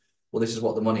is, well, this is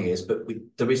what the money is, but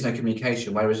there is no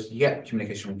communication. Whereas you get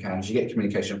communication from Cannes, you get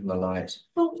communication from the lights,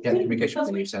 Well, you get communication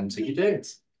from the youth centre. You do.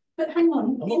 But hang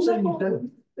on. I'm not saying you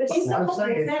don't.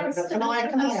 Can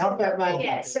I have that, mate?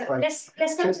 Yeah, so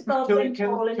let's go to Bob and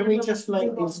Paul and Can then we we'll just make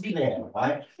move on. this clear,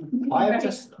 right? I have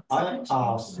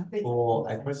asked for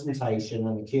a presentation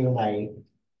and a Q&A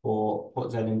for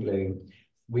Port Zen and Bloom.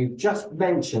 We've just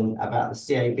mentioned about the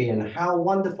CAB and how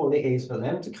wonderful it is for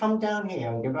them to come down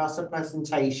here and give us a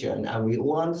presentation, and we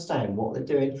all understand what they're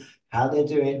doing, how they're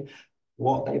doing,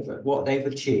 what they've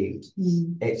achieved.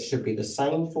 It should be the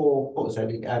same for Port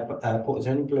Zen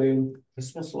and Bloom,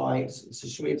 Christmas lights. So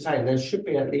should we say there should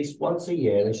be at least once a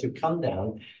year, they should come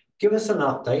down, give us an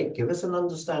update, give us an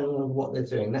understanding of what they're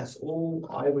doing. That's all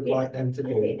I would like them to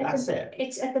do. That's it.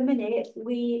 It's at the minute,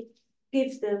 we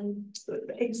give them,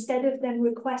 instead of them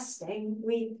requesting,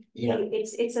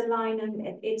 it's a line,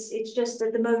 and it's just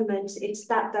at the moment, it's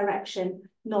that direction,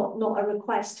 not a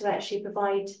request to actually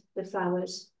provide the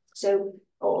flowers. So,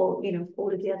 or you know,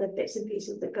 all of the other bits and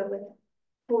pieces that go with it.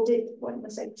 Or did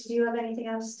you have anything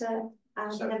else to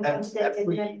add? So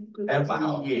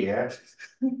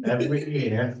Every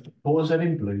year, Port Zen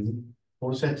in Bloom,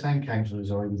 Port Zen Town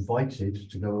councillors are invited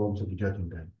to go on to the judging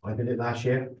day. I did it last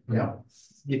year. Yeah.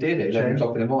 You did it 11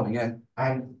 o'clock in the morning, yeah.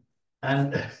 And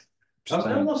I'm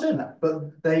not saying that,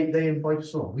 but they invite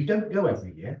us along. We don't go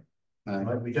every year. No.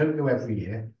 Right? We don't go every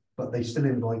year, but they still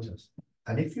invite us.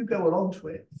 And if you go along to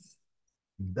it,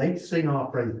 they sing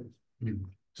our praises.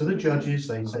 To the judges,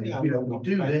 they say, you know, we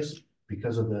do this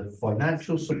because of the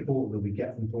financial support that we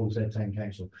get from Port Zen Town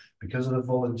Council, because of the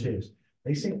volunteers.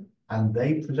 They sing and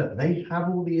they present, they have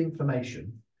all the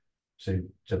information to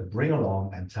bring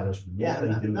along and tell us what they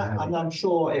do. And I'm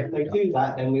sure if they do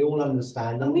that, then we all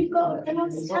understand. And we've got a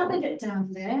glass cabinet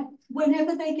down there.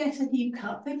 Whenever they get a new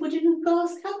cup, they put in a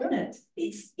glass cabinet.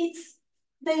 It's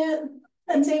there,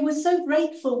 and they were so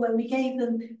grateful when we gave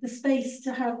them the space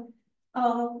to have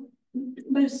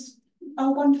our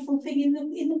wonderful thing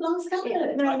in the glass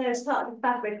cabinet. Yeah, no, it's part of the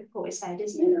fabric of Portishead,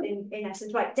 isn't it? In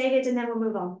essence, right, David, and then we'll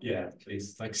move on. Yeah,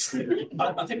 please, thanks.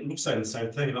 I think we're saying the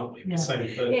same thing, aren't we? Yeah. We're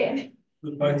saying that Yeah.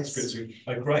 both experiences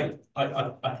are great.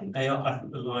 I think they are. I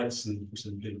think the lights and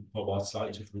are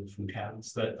slightly different from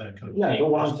cans. They're kind of. No,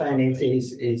 but what I'm saying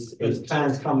is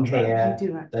plans come here,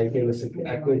 they give us a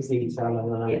good detail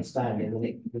and an understanding, and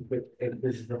it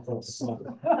this is the first.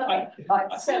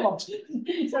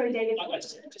 Sorry, David.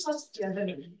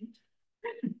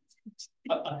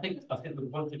 I think the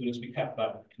one thing we need to be careful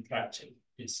about contracting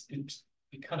is it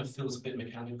kind of feels a bit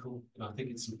mechanical, and I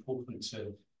think it's important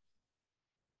to,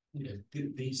 you know,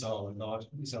 these are all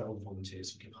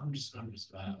volunteers who give hundreds and hundreds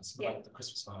of hours, like the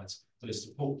Christmas lights. But it's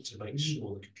important to make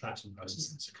sure the contracting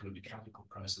process is a kind of mechanical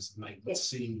process and make it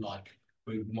seem like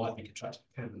we might be contracting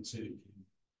accountants to,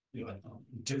 you know,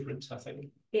 different, I think.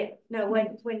 Yeah, no,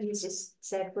 when you just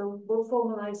said we'll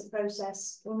formalise the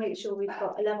process, we'll make sure we've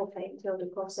got a level playing field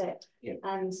across it. Yeah.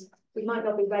 And we might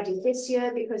not be ready this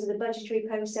year because of the budgetary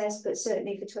process, but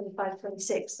certainly for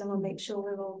 25-26, then we'll make sure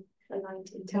we're all aligned.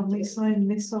 Can we sign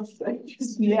this off?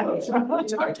 Yeah.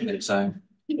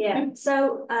 Yeah.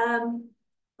 So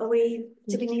do we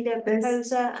need a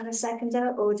proposer and a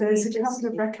seconder, or there's a couple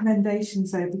of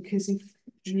recommendations though, because if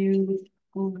you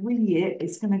read it,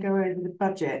 it's going to go over the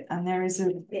budget, and there is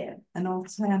an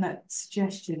alternate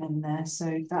suggestion in there,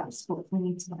 so that's what we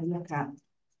need to have a look at.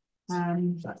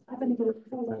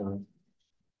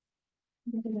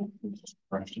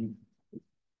 Question.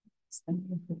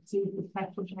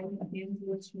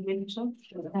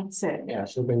 That's it. Yeah,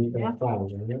 so when you get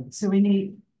flowers, so we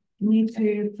need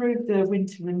to approve the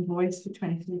winter invoice for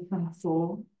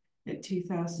 23-24 at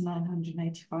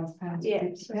 £2,985.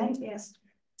 Yes.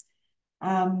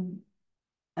 And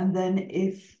then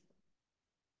if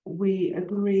we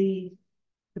agree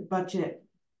the budget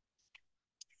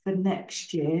for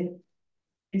next year,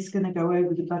 it's going to go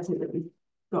over the budget that we've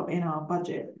got in our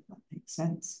budget, if that makes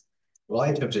sense. Well, I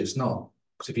interpret it's not,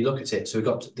 because if you look at it, so we've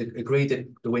got agreed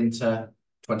the winter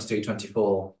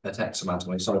 23-24 at X amount of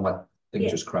money. Sorry, my thing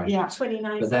just crashed. Yeah,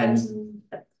 29,000.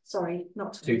 Sorry,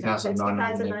 not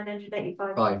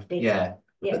 2,985. Yeah.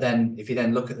 But then if you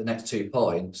then look at the next 2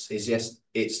 points, it's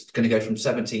going to go from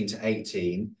 17 to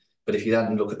 18. But if you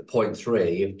then look at the point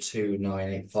 3 of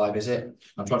 2,985, is it?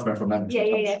 I'm trying to remember.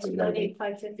 Yeah.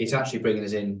 2,985. It's actually bringing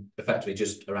us in effectively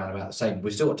just around about the same.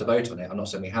 We've still got to vote on it. I'm not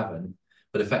saying we haven't,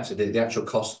 but effectively the actual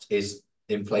cost is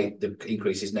the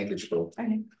increase is negligible.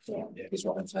 Yeah. Is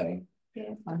what I'm saying.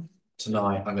 Yeah.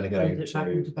 Tonight I'm going to go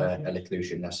to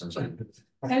elocution lessons.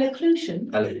 Elocution?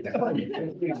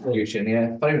 Elocution, yeah.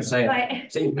 I don't even say it.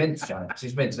 It's even mince, Janet.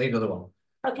 It's mince. Need another one.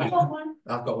 Okay. I've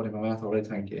got one in my mouth already.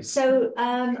 Thank you. So,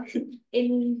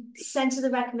 in sense of the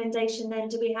recommendation, then,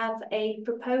 do we have a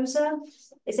proposer?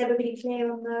 Is everybody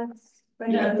clear on the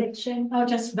Prediction. I'll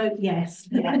just vote yes.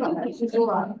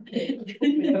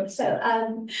 So,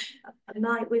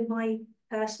 with my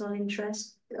personal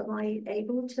interest, am I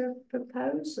able to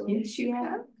propose? Or? Yes, you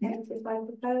can. If I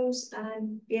propose,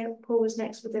 yeah, Paul was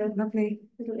next with a lovely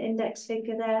little index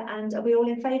figure there, and are we all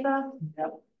in favour?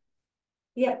 Yep.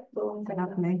 Yep, we're all in favour.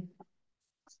 Lovely.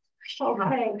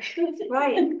 Okay,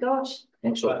 right, gosh.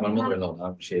 I'm sorry, my mother-in-law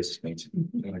now chairs this meeting.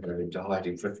 I'm gonna go into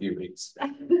hiding for a few weeks.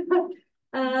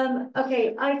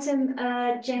 Okay, item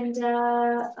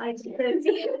agenda, item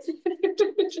 13.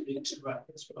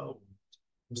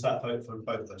 Was that vote for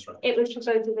both those? Right? It was for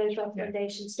both of those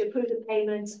recommendations to approve the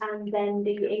payments and then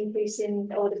the increase in,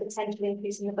 or the potential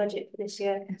increase in the budget for this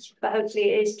year. But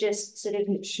hopefully it is just sort of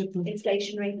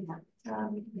inflationary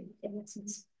in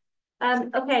essence.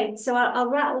 Okay, so I'll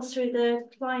rattle through the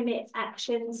climate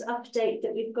actions update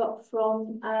that we've got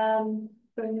from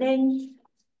Lynn.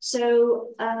 So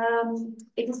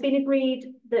it has been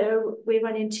agreed that we're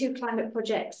running 2 climate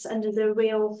projects under the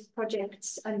real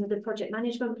projects under the project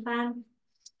management plan.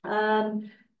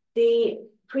 The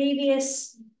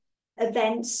previous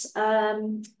events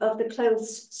of the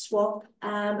clothes swap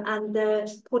and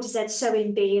the Portishead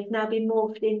Sewing Bee have now been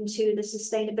morphed into the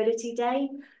Sustainability Day.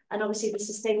 And obviously the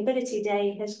Sustainability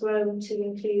Day has grown to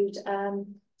include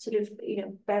sort of, you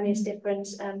know, various different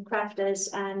crafters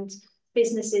and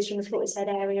businesses from the Portishead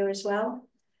area as well.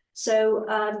 So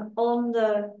on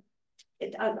the,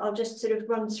 I'll just sort of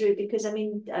run through because I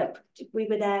mean, we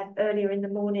were there earlier in the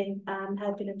morning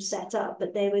helping them set up,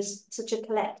 but there was such a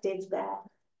collective there.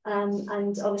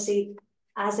 And obviously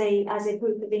as a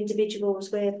group of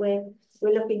individuals, we're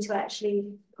looking to actually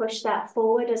push that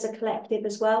forward as a collective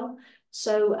as well.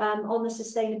 So on the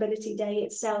Sustainability Day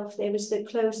itself, there was the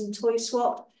clothes and toy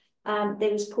swap.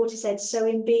 There was Portishead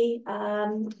Sewing Bee.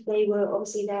 They were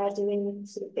obviously there doing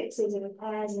sort of fixes and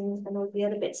repairs and all the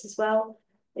other bits as well.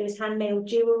 There was handmade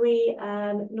jewellery.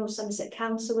 North Somerset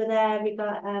Council were there. We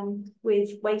got with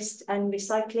waste and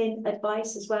recycling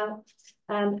advice as well.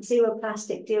 Zero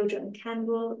plastic deodorant and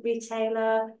candle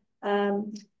retailer.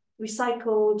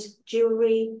 Recycled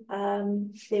jewellery.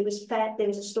 There was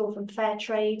a store from Fair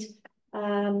Trade.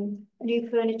 New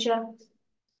furniture.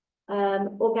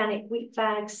 Organic wheat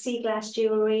bags, sea glass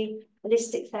jewellery,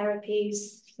 holistic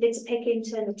therapies, Litter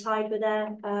Pickington, the Tide were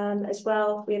there as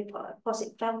well. We had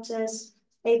Posset Felters,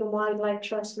 Avon Wildlife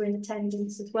Trust were in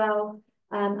attendance as well,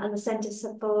 and the Centre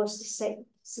for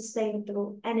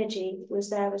Sustainable Energy was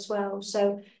there as well.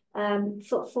 So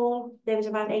footfall, there was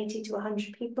around 80 to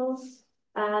 100 people,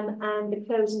 and the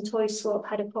clothes and toy swap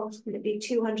had approximately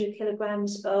 200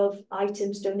 kilograms of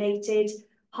items donated,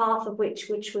 half of which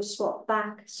was swapped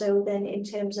back. So then in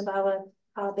terms of our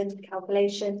carbon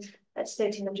calculation, that's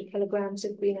 1,300 kilograms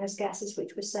of greenhouse gases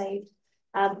which were saved,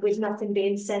 with nothing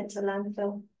being sent to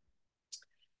landfill.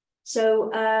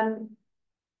 So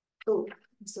oh,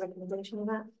 that's the recommendation on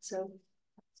that. So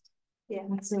yeah,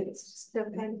 so it's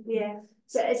okay. Yeah.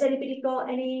 So has anybody got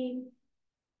any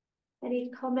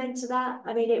comment to that?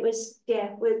 I mean, it was,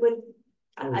 yeah,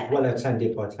 well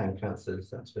attended by town councillors,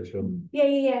 that's for sure.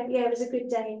 Yeah, it was a good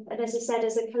day. And as I said,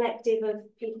 as a collective of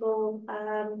people,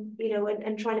 you know,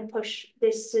 and trying to push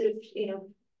this sort of, you know,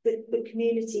 the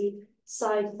community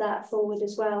side of that forward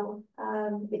as well.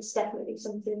 It's definitely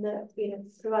something that, you know,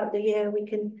 throughout the year we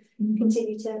can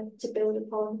continue to build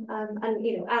upon, and,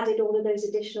 you know, added all of those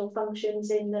additional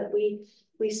functions in that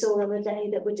we saw on the day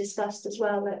that were discussed as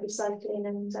well, like recycling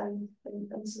and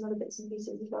some other bits and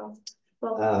pieces as well.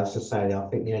 Well, I was just saying, I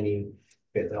think the only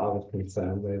bit that I was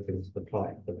concerned with is the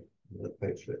plight of the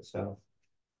poacher itself.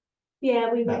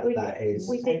 Yeah, we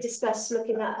did discuss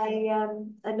looking at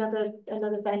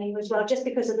another venue as well, just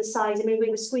because of the size. I mean,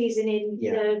 we were squeezing in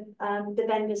the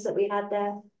vendors that we had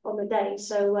there on the day.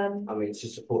 So I mean, to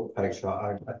support the poacher,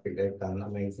 I think they've done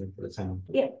amazing for the town.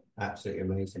 Yeah, absolutely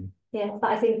amazing. Yeah,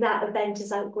 but I think that event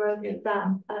has outgrown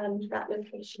that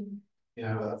location.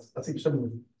 Yeah, I think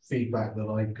some feedback that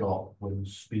I got when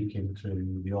speaking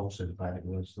to the officers about it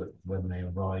was that when they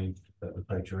arrived at the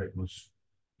poacher, it was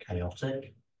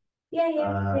chaotic.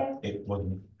 Yeah. It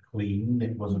wasn't clean,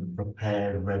 it wasn't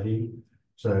prepared, ready.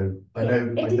 So I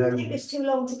know it didn't take us too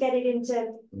long to get it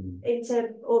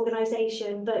into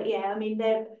organisation, but yeah, I mean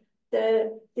the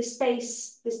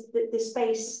space, the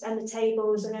space and the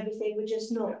tables and everything were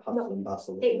just not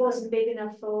it wasn't big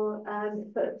enough for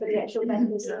the actual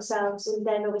vendors themselves. And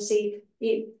then obviously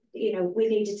you know, we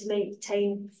needed to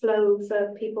maintain flow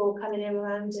for people coming in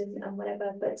around and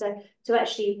whatever, but to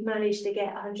actually manage to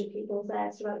get 100 people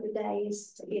there throughout the day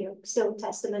is, you know, still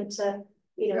testament to,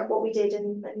 you know, what we did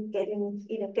and getting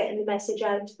the message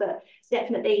out. But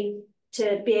definitely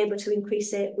to be able to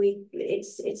increase it,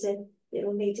 it's a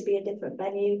it'll need to be a different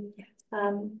venue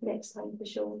next time for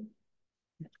sure.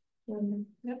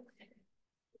 Yep.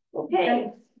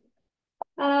 Okay.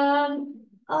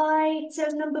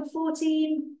 Item number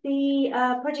 14, the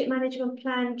project management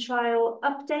plan trial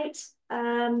update.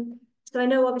 So I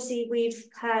know obviously we've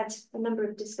had a number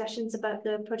of discussions about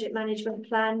the project management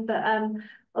plan, but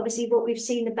obviously what we've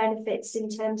seen the benefits in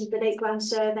terms of the Lake Ground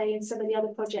survey and some of the other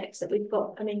projects that we've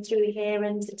got coming through here,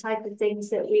 and the type of things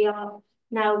that we are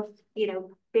now, you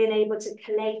know, being able to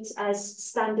collate as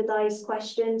standardized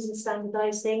questions and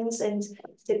standardized things, and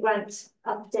the grant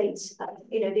update,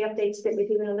 you know, the updates that we're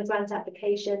doing on the grant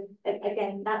application.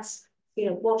 Again, that's, you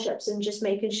know, wash-ups and just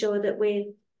making sure that we're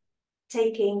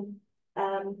taking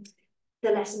the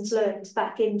lessons learned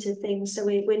back into things, so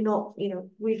we're not, you know,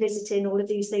 revisiting all of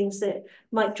these things that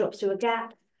might drop through a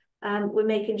gap. We're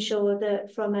making sure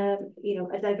that from a, you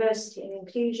know, a diversity and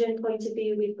inclusion point of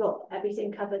view, we've got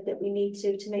everything covered that we need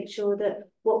to make sure that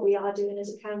what we are doing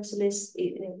as a council is,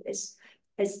 you know, is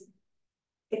as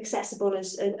accessible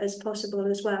as possible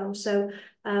as well. So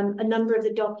a number of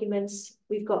the documents,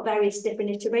 we've got various different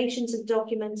iterations of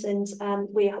documents, and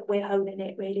we're honing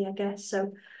it really, I guess.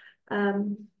 So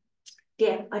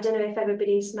yeah, I don't know if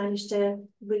everybody's managed to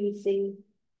read the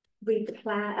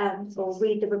plan or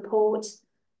read the report,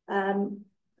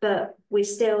 but we're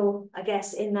still, I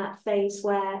guess, in that phase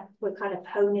where we're kind of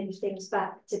honing things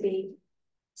back to be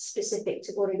specific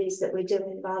to what it is that we're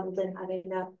doing, rather than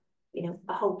having a, you know,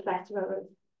 a whole plethora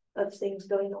of things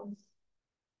going on.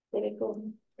 Very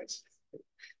cool.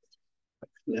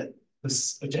 Yeah,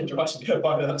 this agenda actually go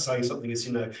by without saying something, as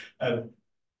you know. But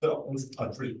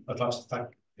I'd like to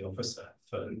thank the officer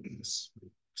for this,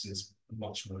 because it's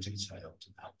much more detailed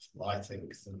and helpful, I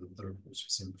think, than the reports we've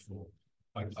seen before.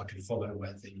 I can follow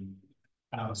where the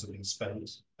hours are being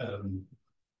spent, and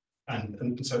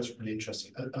so it's really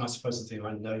interesting. And I suppose the thing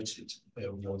I noted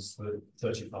there was the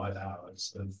 35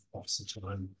 hours of officer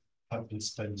time have been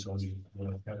spent on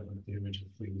work over the original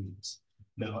 3 weeks.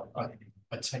 Now, I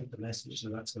take the message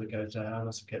that that's going to go down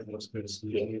as we get more experience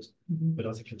in doing it, but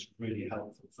I think it's really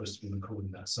helpful for us to be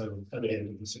recording that. So at the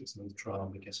end of the 6-month trial,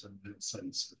 we get a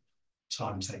sense of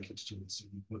time taken to do this.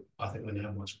 I think we're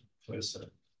now much closer to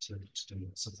doing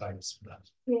it. So thanks for that.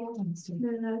 Yeah,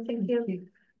 no, thank you.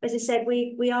 As I said,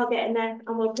 we are getting there,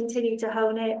 and we'll continue to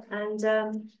hone it.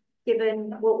 And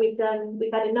given what we've done,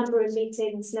 we've had a number of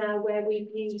meetings now where we've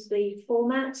used the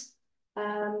format,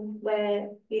 where,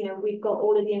 you know, we've got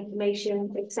all of the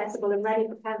information accessible and ready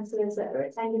for councillors that are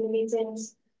attending the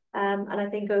meetings. And I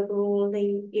think overall,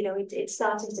 you know, it's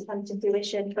starting to come to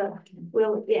fruition. But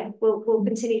we'll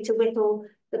continue to whittle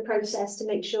the process to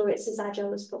make sure it's as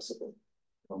agile as possible.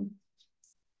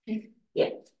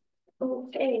 Yeah.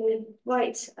 Okay,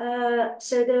 right.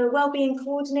 So the wellbeing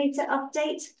coordinator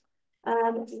update.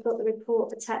 We've got the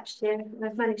report attached here, and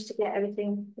I've managed to get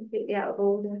everything completely out of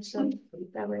order. So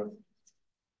there we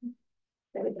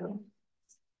go.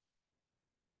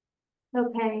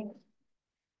 Okay.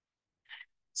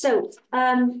 So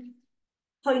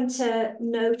point to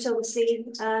note, obviously,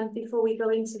 before we go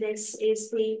into this,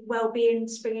 is the wellbeing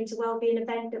Spring into Wellbeing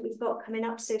event that we've got coming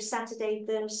up. So Saturday,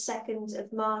 the 2nd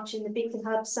of March, in the Beacon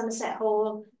Hub, Somerset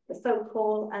Hall, the Folk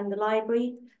Hall, and the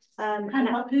library. And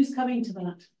who's coming to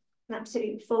that? An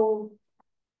absolute full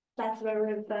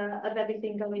plethora of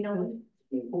everything going on.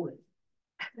 Well,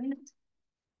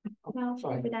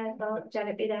 I'll be there. Well,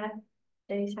 Janet be there.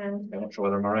 I'm not sure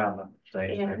whether I'm around that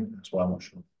day. Yeah. So that's why I'm not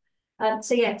sure.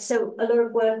 So yeah, so a lot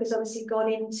of work has obviously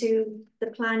gone into the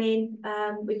planning.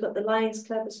 We've got the Lions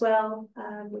Club as well.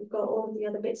 We've got all of the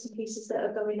other bits and pieces that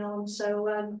are going on.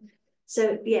 So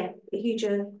so yeah, a huge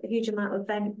amount of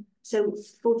event. So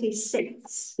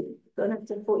 46, gone up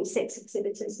to 46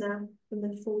 exhibitors now from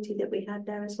the 40 that we had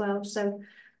there as well. So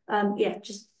yeah,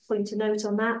 just point a note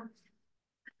on that.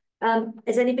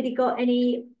 Has anybody got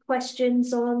any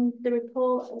questions on the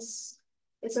report? It's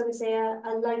obviously a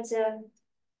lighter,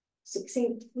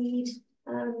 succinct read.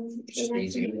 Just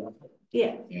easy.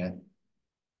 Yeah. Yeah.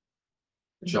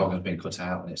 The jargon's been cut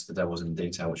out, and it's the devil's in the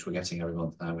detail, which we're getting every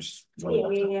month now, which is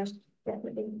yeah,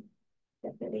 definitely.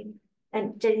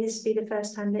 And Jenny, this will be the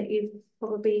first time that you've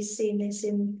probably seen this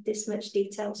in this much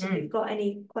detail. So if you've got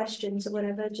any questions or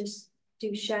whatever, just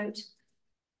do shout.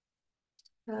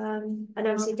 And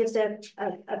obviously just a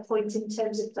point in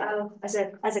terms of our, as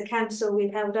a council, we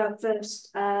held our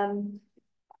first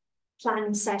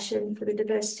plan session for the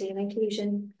diversity and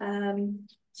inclusion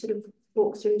sort of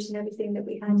walkthroughs and everything that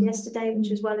we had yesterday, which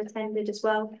was well attended as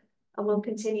well. And we'll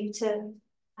continue to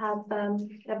have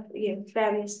you know,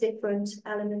 various different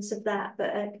elements of that.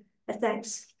 But a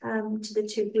thanks to the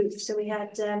two groups. So we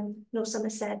had North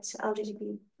Somerset,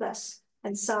 LGBT plus,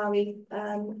 and SARI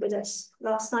with us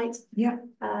last night. Yeah.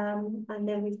 And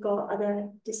then we've got other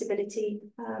disability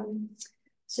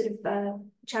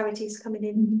charities coming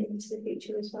in into the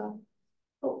future as well.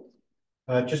 Oh.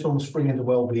 Just on the spring into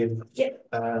wellbeing. Yeah.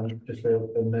 Just a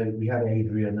note, we had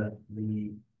Adrian at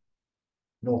the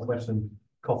Northwestern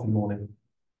Coffee Morning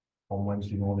on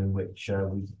Wednesday morning, which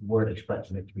we weren't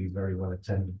expecting it to be very well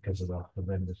attended because of the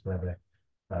horrendous weather.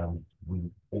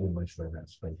 We almost ran out of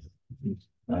space.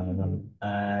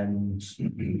 And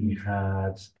we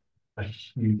had a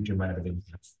huge amount of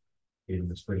interest in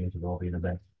the spring into wellbeing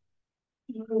event.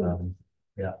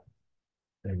 Yeah,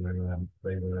 they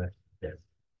were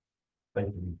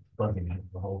basically bugging it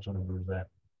the whole time we were there.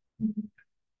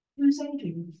 Who's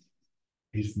Adrian?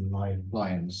 He's from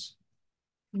Lions.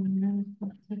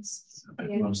 That's,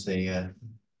 Runs the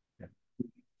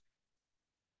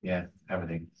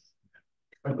everything.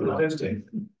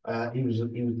 He was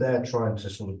there trying to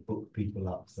sort of book people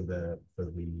up for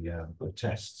the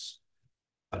tests.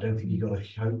 I don't think he got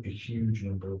a huge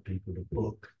number of people to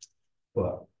book,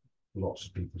 but lots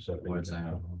of people certainly. Words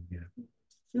out. Yeah.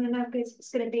 No,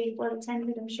 it's going to be well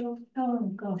attended, I'm sure.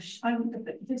 oh gosh,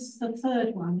 this is the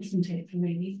third one, isn't it, for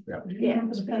me? Yeah. I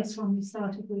remember the first one we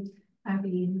started with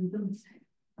Abby and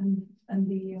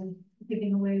the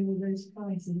giving away all those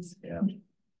prizes. Yeah.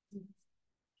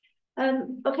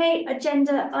 Okay,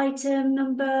 agenda item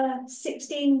number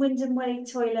 16, Wyndham Way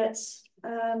toilets.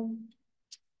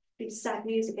 It's sad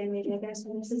news again, really, I guess,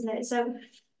 on this, isn't it? So,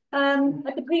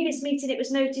 at the previous meeting, it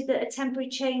was noted that a temporary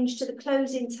change to the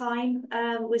closing time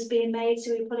was being made,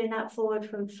 so we're pulling that forward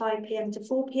from 5 PM to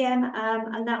 4 PM,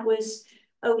 and that was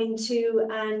owing to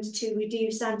and to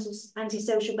reduce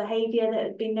antisocial behaviour that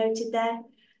had been noted there.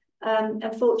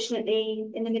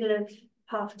 Unfortunately, in the middle of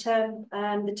half term,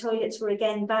 the toilets were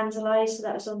again vandalised, so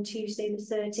that was on Tuesday the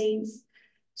 13th.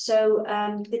 So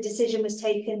the decision was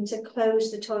taken to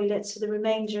close the toilets for the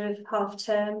remainder of half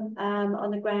term on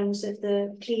the grounds of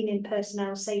the cleaning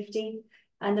personnel safety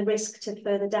and the risk to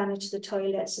further damage to the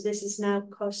toilet. So this has now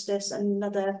cost us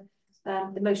another,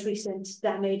 the most recent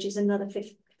damage is another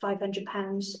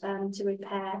 £500 to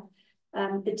repair.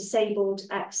 The disabled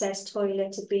access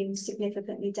toilet had been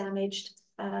significantly damaged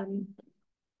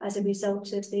as a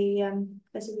result of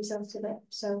it.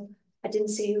 So I didn't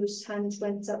see whose hands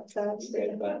went up first.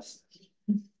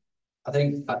 I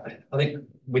think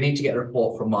we need to get a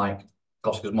report from Mike,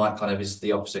 because Mike kind of is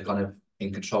the officer kind of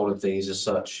in control of these as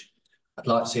such. I'd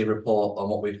like to see a report on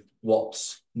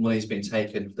what money's been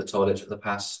taken for the toilets for the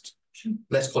past,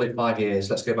 let's call it 5 years.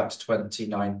 Let's go back to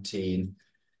 2019.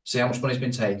 See how much money's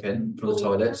been taken from the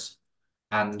toilets,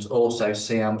 and also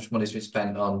see how much money's been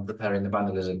spent on repairing the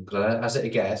vandalism. Because as it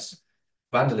gets,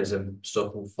 vandalism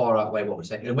stuff will far outweigh what we're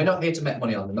taking. And we're not here to make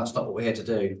money on them. That's not what we're here to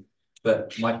do.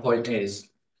 But my point is,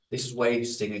 this is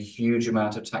wasting a huge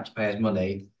amount of taxpayers'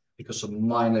 money because some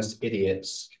mindless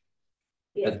idiots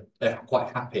are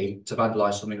quite happy to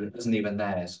vandalise something that isn't even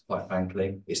theirs, quite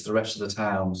frankly. It's the rest of the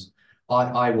towns.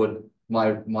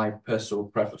 My personal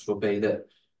preference would be that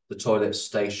the toilets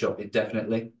stay shut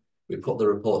indefinitely. We put the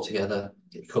report together,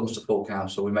 it comes to full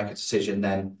council, we make a decision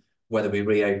then whether we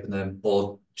reopen them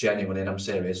or genuinely, and I'm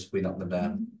serious, we knock them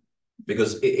down.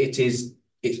 Because it's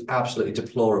absolutely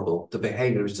deplorable. The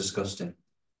behaviour is disgusting.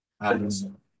 And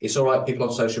it's all right, people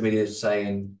on social media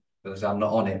saying, because I'm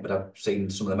not on it, but I've seen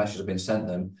some of the messages have been sent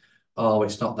them. Oh,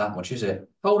 it's not that much, is it?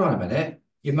 Hold on a minute.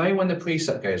 You moan when the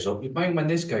precept goes up, you moan when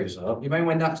this goes up, you moan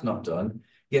when that's not done,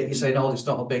 yet you're saying, oh, it's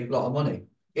not a big lot of money.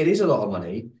 It is a lot of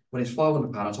money when it's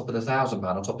 £500 on top of the £1,000,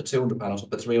 on top of £200, on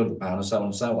top of £300, and so on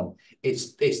and so on.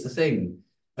 It's the thing.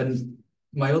 And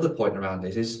my other point around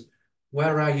this is,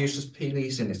 where are our useless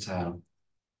police in this town?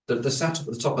 They're sat up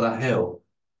at the top of that hill,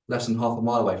 less than half a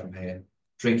mile away from here,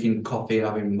 drinking coffee and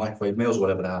having microwave meals or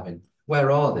whatever they're having.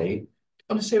 Where are they?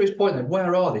 On a serious point then,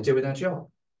 where are they doing their job?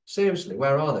 Seriously,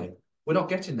 where are they? We're not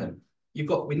getting them. We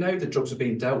know that drugs are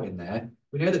being dealt in there.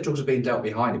 We know that drugs are being dealt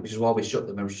behind it, which is why we shut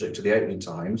them and restrict to the opening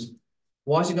times.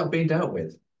 Why is it not being dealt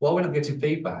with? Why are we not getting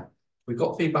feedback? We've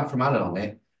got feedback from Alan on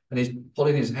it, and he's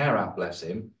pulling his hair out, bless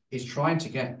him. He's trying to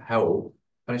get help,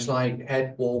 and it's like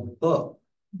head, wall, butt.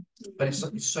 And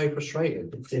it's so frustrating.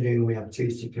 Considering we have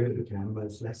 2 security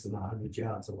cameras less than 100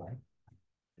 yards away.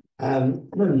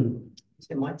 Is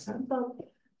it my turn?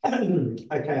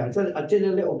 Okay, I did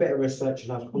a little bit of research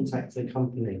and I've contacted the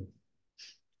company.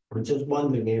 I'm just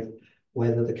wondering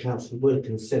whether the council would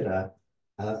consider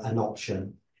an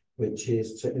option, which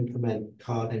is to implement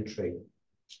card entry.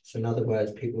 So in other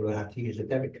words, people will have to use a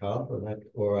debit card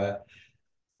or a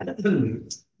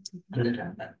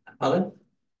pardon?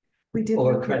 We did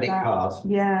or a look at credit that. card.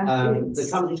 Yeah. The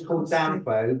company's called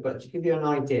Danfo, but to give you an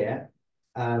idea,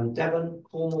 Devon,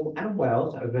 Cornwall and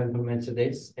Wales have implemented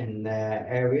this in their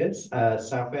areas,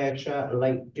 South Ayrshire,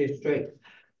 Lake District,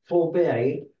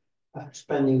 4BA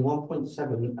spending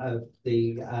 1.7 of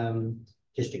the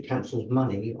district council's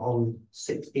money on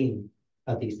 16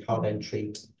 of these card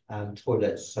entry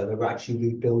toilets, so they're actually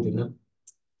rebuilding them.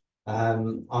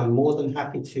 I'm more than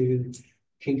happy to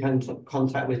keep in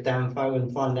contact with Danfo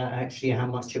and find out actually how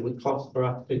much it would cost for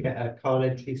us to get a card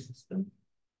entry system.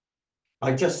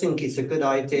 I just think it's a good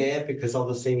idea because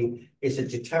obviously it's a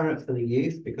deterrent for the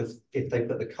youth, because if they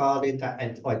put the card in, that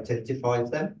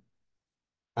identifies them.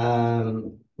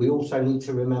 We also need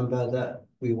to remember that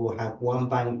we will have one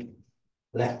bank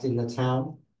left in the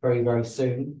town very, very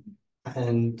soon.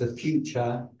 And the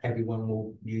future, everyone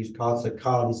will use cards. So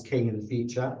card is king in the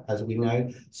future, as we know.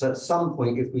 So at some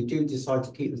point, if we do decide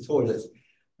to keep the toilets,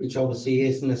 which obviously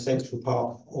is an essential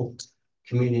part of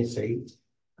community,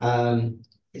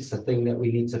 it's a thing that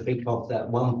we need to think of, that at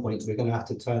one point we're going to have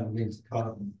to turn them into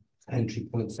card entry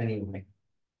points anyway.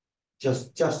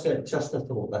 Just a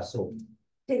thought, that's all.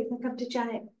 Did we come to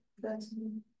Janet?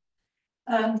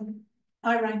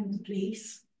 I rang the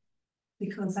police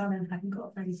because Alan hadn't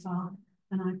got very far,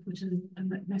 and I put a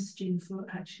message in for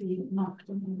actually Mark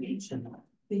Dunn,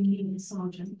 the new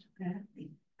sergeant there,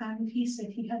 and he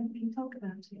said he hadn't been told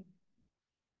about it.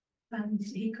 And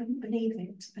he couldn't believe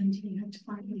it, and he had to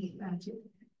find out about it.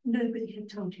 Nobody had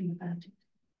told him about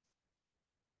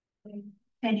it.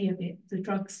 Any of it, the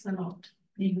drugs, the lot.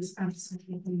 He was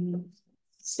absolutely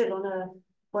Still on a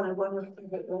one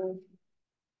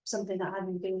something that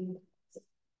hadn't been.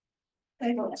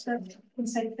 They said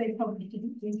they probably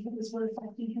didn't think it was worth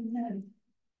letting him know.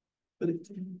 But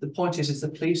the point is, it's the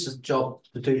police's job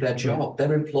to do their job.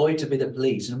 They're employed to be the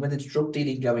police, and when there's drug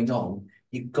dealing going on,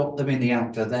 you've got them in the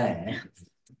act of there.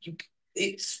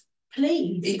 Please,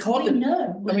 you can't.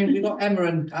 No. I mean, we've got Emma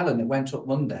and Alan that went up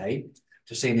Monday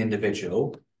to see an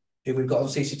individual who we've got on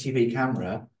CCTV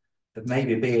camera of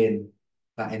maybe being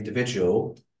that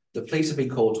individual. The police have been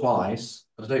called twice.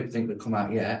 I don't think they've come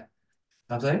out yet,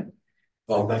 have they?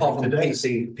 Well, apart from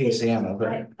PC Emma,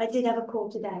 but I did have a call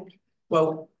today.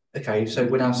 well, okay, so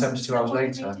we're now 72 hours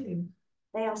later.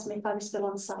 They asked me if I was still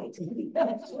on site.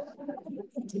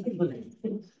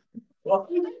 What?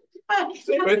 How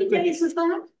many days was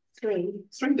that? 3.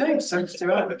 3 days, 72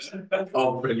 hours.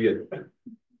 Oh, brilliant.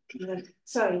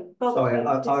 Sorry, Bob. Sorry,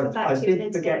 I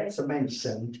did forget to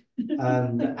mention,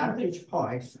 the average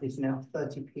price is now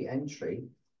 30p entry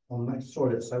on most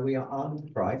toilets, so we are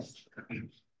underpriced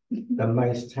than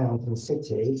most towns and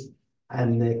cities,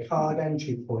 and the card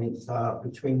entry points are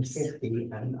between 50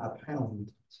 and £1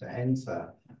 to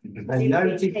enter. And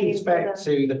no disrespect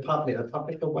to the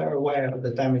public are aware of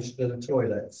the damage to the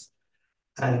toilets.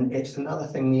 And it's another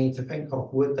thing we need to think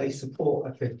of. Would they support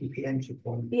a 50p entry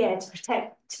point? Yeah, to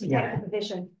protect the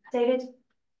provision. David?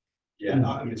 Yeah,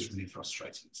 I mean, it's really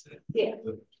frustrating, isn't it? Yeah.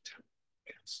 The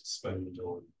spend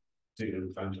or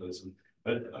doing vandalism.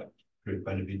 But I agree,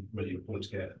 it'd be really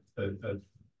important to get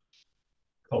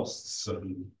costs of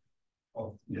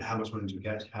how much money do we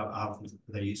get, how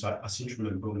they use. I seem to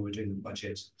remember when we were doing the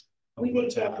budget. We did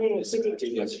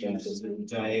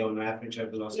day on average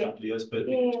over the last couple of years, but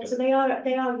so they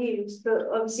are used, but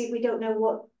obviously we don't know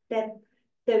what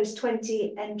those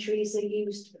 20 entries are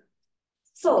used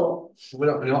for. We're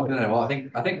not going to know. I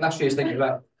think last year's thinking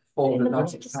about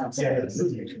 £490. Yeah,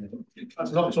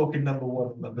 I'm not talking number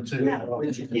 1, number 2. No.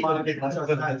 Obviously, with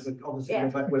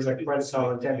a credit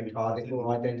card or debit card, it will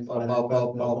identify.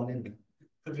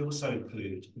 Could we also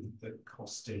include the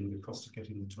cost of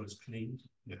getting the toilets cleaned?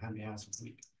 You know, how many hours a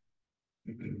week?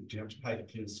 Do you have to pay the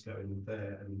cleaners to go in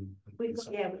there? And We've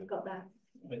got that.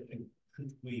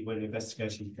 We, when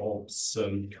investigating Bob's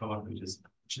card readers,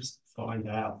 just find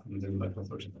out from the local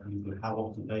authority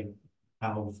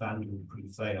how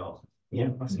vandal-proof they are. Yeah,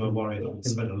 that's my worry. That we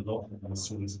spend a lot on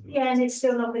sorts of. Yeah, and it's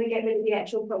still not going to get rid of the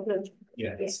actual problem.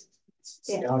 Yeah.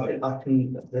 I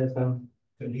can. There's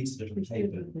It needs to be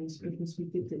because we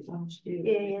did it last year.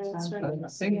 Yeah, that's right.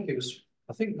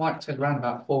 I think Mike said around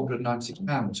about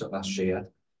 £496 last year,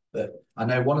 but I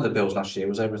know one of the bills last year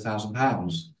was over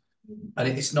 £1,000. And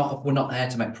it's not, we're not there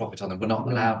to make profit on them. We're not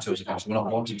allowed to as a council. We're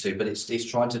not wanting to, but it's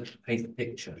trying to paint the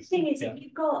picture. The thing is, if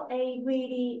you've got a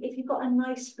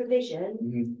nice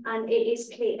provision and it is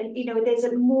clean, and there's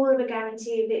more of a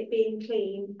guarantee of it being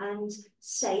clean and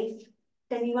safe,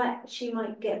 then you actually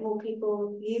might get more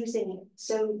people using it.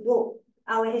 So what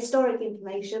our historic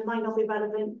information might not be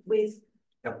relevant with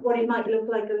what it might look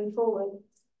like going forward.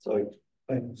 Sorry,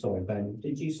 Ben,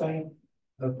 did you say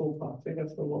a ballpark figure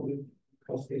for what we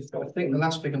cost this? I think the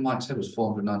last figure Mike said was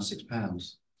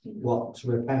 £496. What, to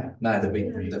repair? No, that we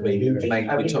Have made, you we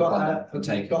took got on a- the have you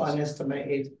takings. got an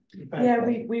estimated? repair Yeah,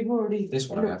 cost? we've already This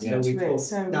one, looked yeah. No, into it,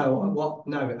 so. no, what,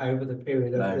 no, over the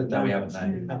period No, of the no, we damage.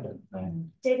 haven't, You no. haven't. No.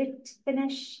 David, to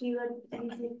finish, you had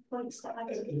any points that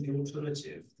I did? The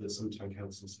alternative that some town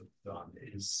councils have done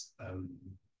is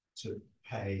to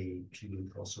pay cleaning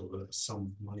costs or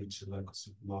some money to local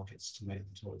supermarkets to make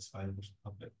the toilets available to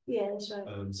the public. Yeah, that's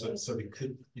right. So we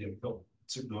could, we've got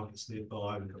supermarkets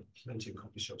nearby, we've got plenty of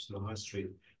coffee shops in the high street.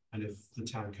 And if the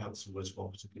town council was to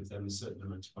offer to give them a certain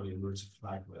amount of money in order to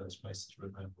flag where those places are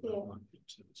available, that might be an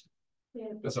alternative.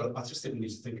 Yeah. So I just think we need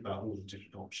to think about all the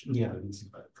different options. Yeah. We need to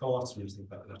think about costs, we need to think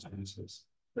about the alternatives.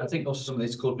 I think also some of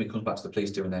this comes back to the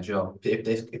police doing their job.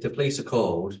 If the police are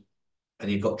called and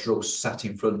you've got drugs sat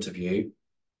in front of you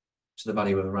to the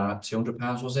value of around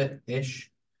 £200, was it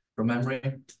ish, from memory?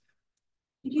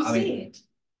 Did you I see mean- it?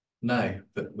 No,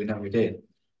 but we know we did.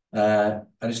 And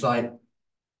it's like,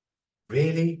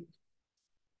 really?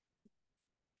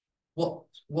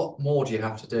 What more do you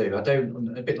have to do? I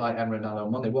don't, a bit like Emma and Alan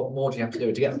on Monday, what more do you have to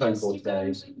do to get a phone call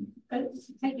today?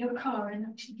 Take your car and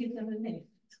actually give them a lift.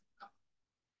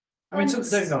 I mean,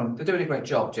 they're doing a great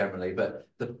job generally, but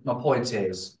my point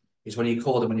is when you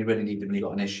call them when you really need them and you've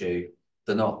got an issue,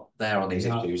 they're not there on these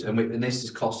issues. And this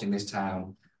is costing this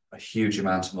town a huge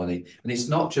amount of money. And it's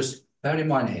not just, bear in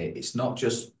mind here, it's not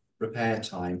just repair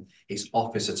time, it's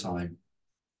officer time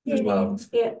as well.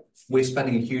 Yeah. We're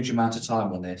spending a huge amount of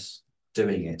time on this,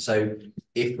 doing it. So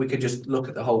if we could just look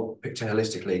at the whole picture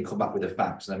holistically and come back with the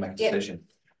facts and then make a decision.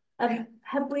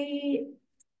 Have we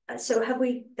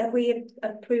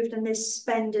approved and this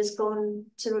spend has gone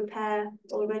to repair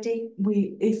already?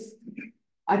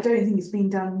 I don't think it's been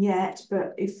done yet,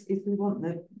 but if we want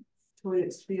the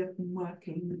toilets to be up and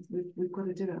working, we've got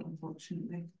to do it,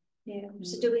 unfortunately. Yeah,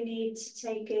 so do we need to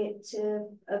take it to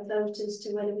a vote as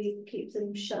to whether we keep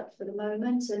them shut for the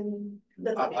moment and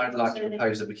look at I'd like to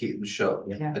propose that we keep them shut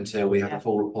Yeah. until we have a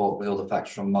full report with all the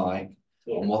facts from Mike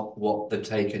Yeah. on what they've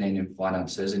taken in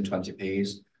finances in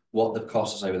 20p's, what they've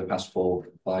cost us over the past 4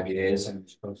 or 5 years, and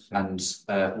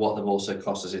what they've also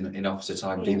cost us in officer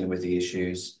time dealing with the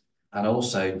issues. And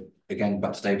also, again,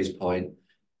 back to David's point,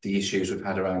 the issues we've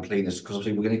had around cleaners, because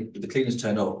obviously if the cleaners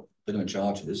turn up, they're going to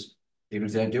charge us, even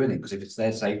if they don't do anything, because if it's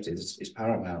their safety, it's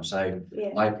paramount. So Yeah.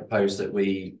 I propose that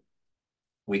we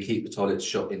keep the toilets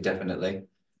shut indefinitely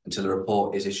until a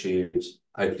report is issued,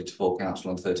 hopefully to full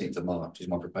council on 13th of March is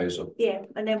my proposal Yeah,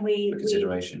 and then for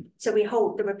consideration. so we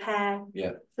hold the repair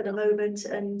Yeah. for the moment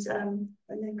and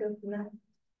then go from there.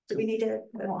 Do we need a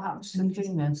What happens to the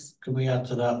cleaners? Can we add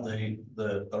to that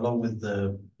the along with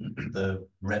the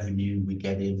revenue we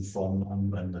get in from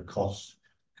them and the costs,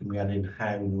 can we add in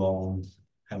how long,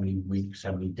 how many weeks,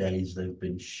 how many days they've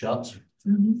been shut?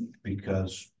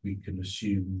 Because we can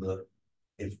assume that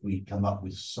if we come up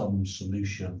with some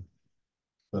solution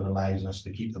that allows us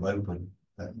to keep them open,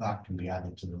 that can be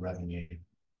added to the revenue.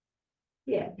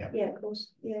 Yeah, of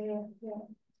course. Yeah.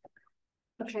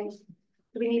 Okay.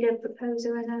 Do we need a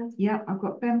proposer and a? Yeah, I've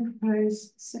got Ben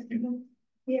proposed, second.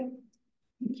 Yeah.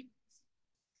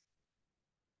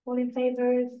 All in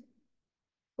favour of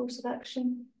course of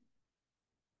action?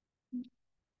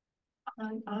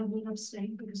 I will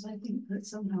abstain because I think that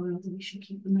somehow or other we should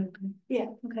keep them open. Yeah,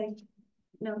 okay.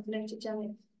 No, noted,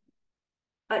 Janet.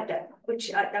 I'm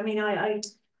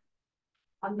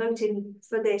voting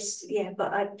for this, yeah,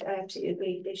 but I absolutely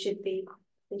agree, they should be,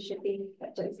 I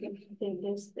don't think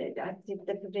there's, I think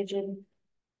the provision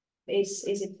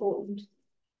is important.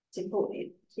 It's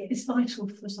important, yeah. It's vital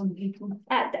for some people.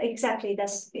 Exactly,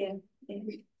 that's, yeah.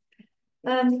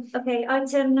 Okay,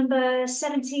 item number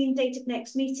 17, date of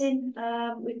next meeting.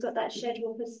 We've got that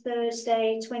scheduled for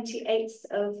Thursday, 28th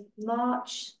of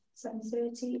March,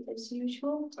 7:30 as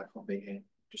usual. I can't be here.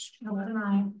 Just And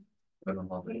I.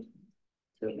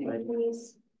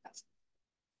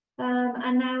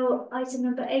 And now item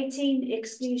number 18,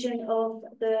 exclusion of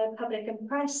the public and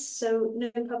press. So no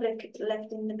public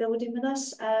left in the building with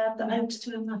us. But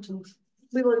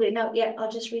we will do. No, yeah, I'll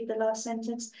just read the last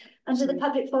sentence. Under the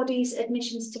Public Bodies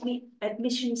Admissions to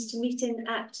Meeting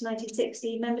Act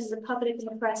 1960, members of the public and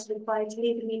the press are required to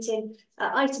leave the meeting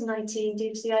at item 19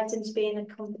 due to the items being a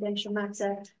confidential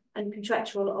matter and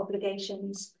contractual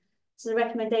obligations. So the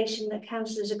recommendation that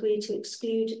councillors agree to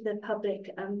exclude the public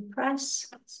and press.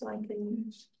 So I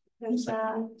can press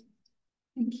that.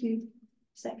 Thank you.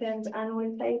 Second, and all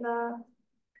in favour?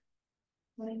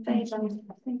 All in favour,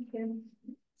 thank you.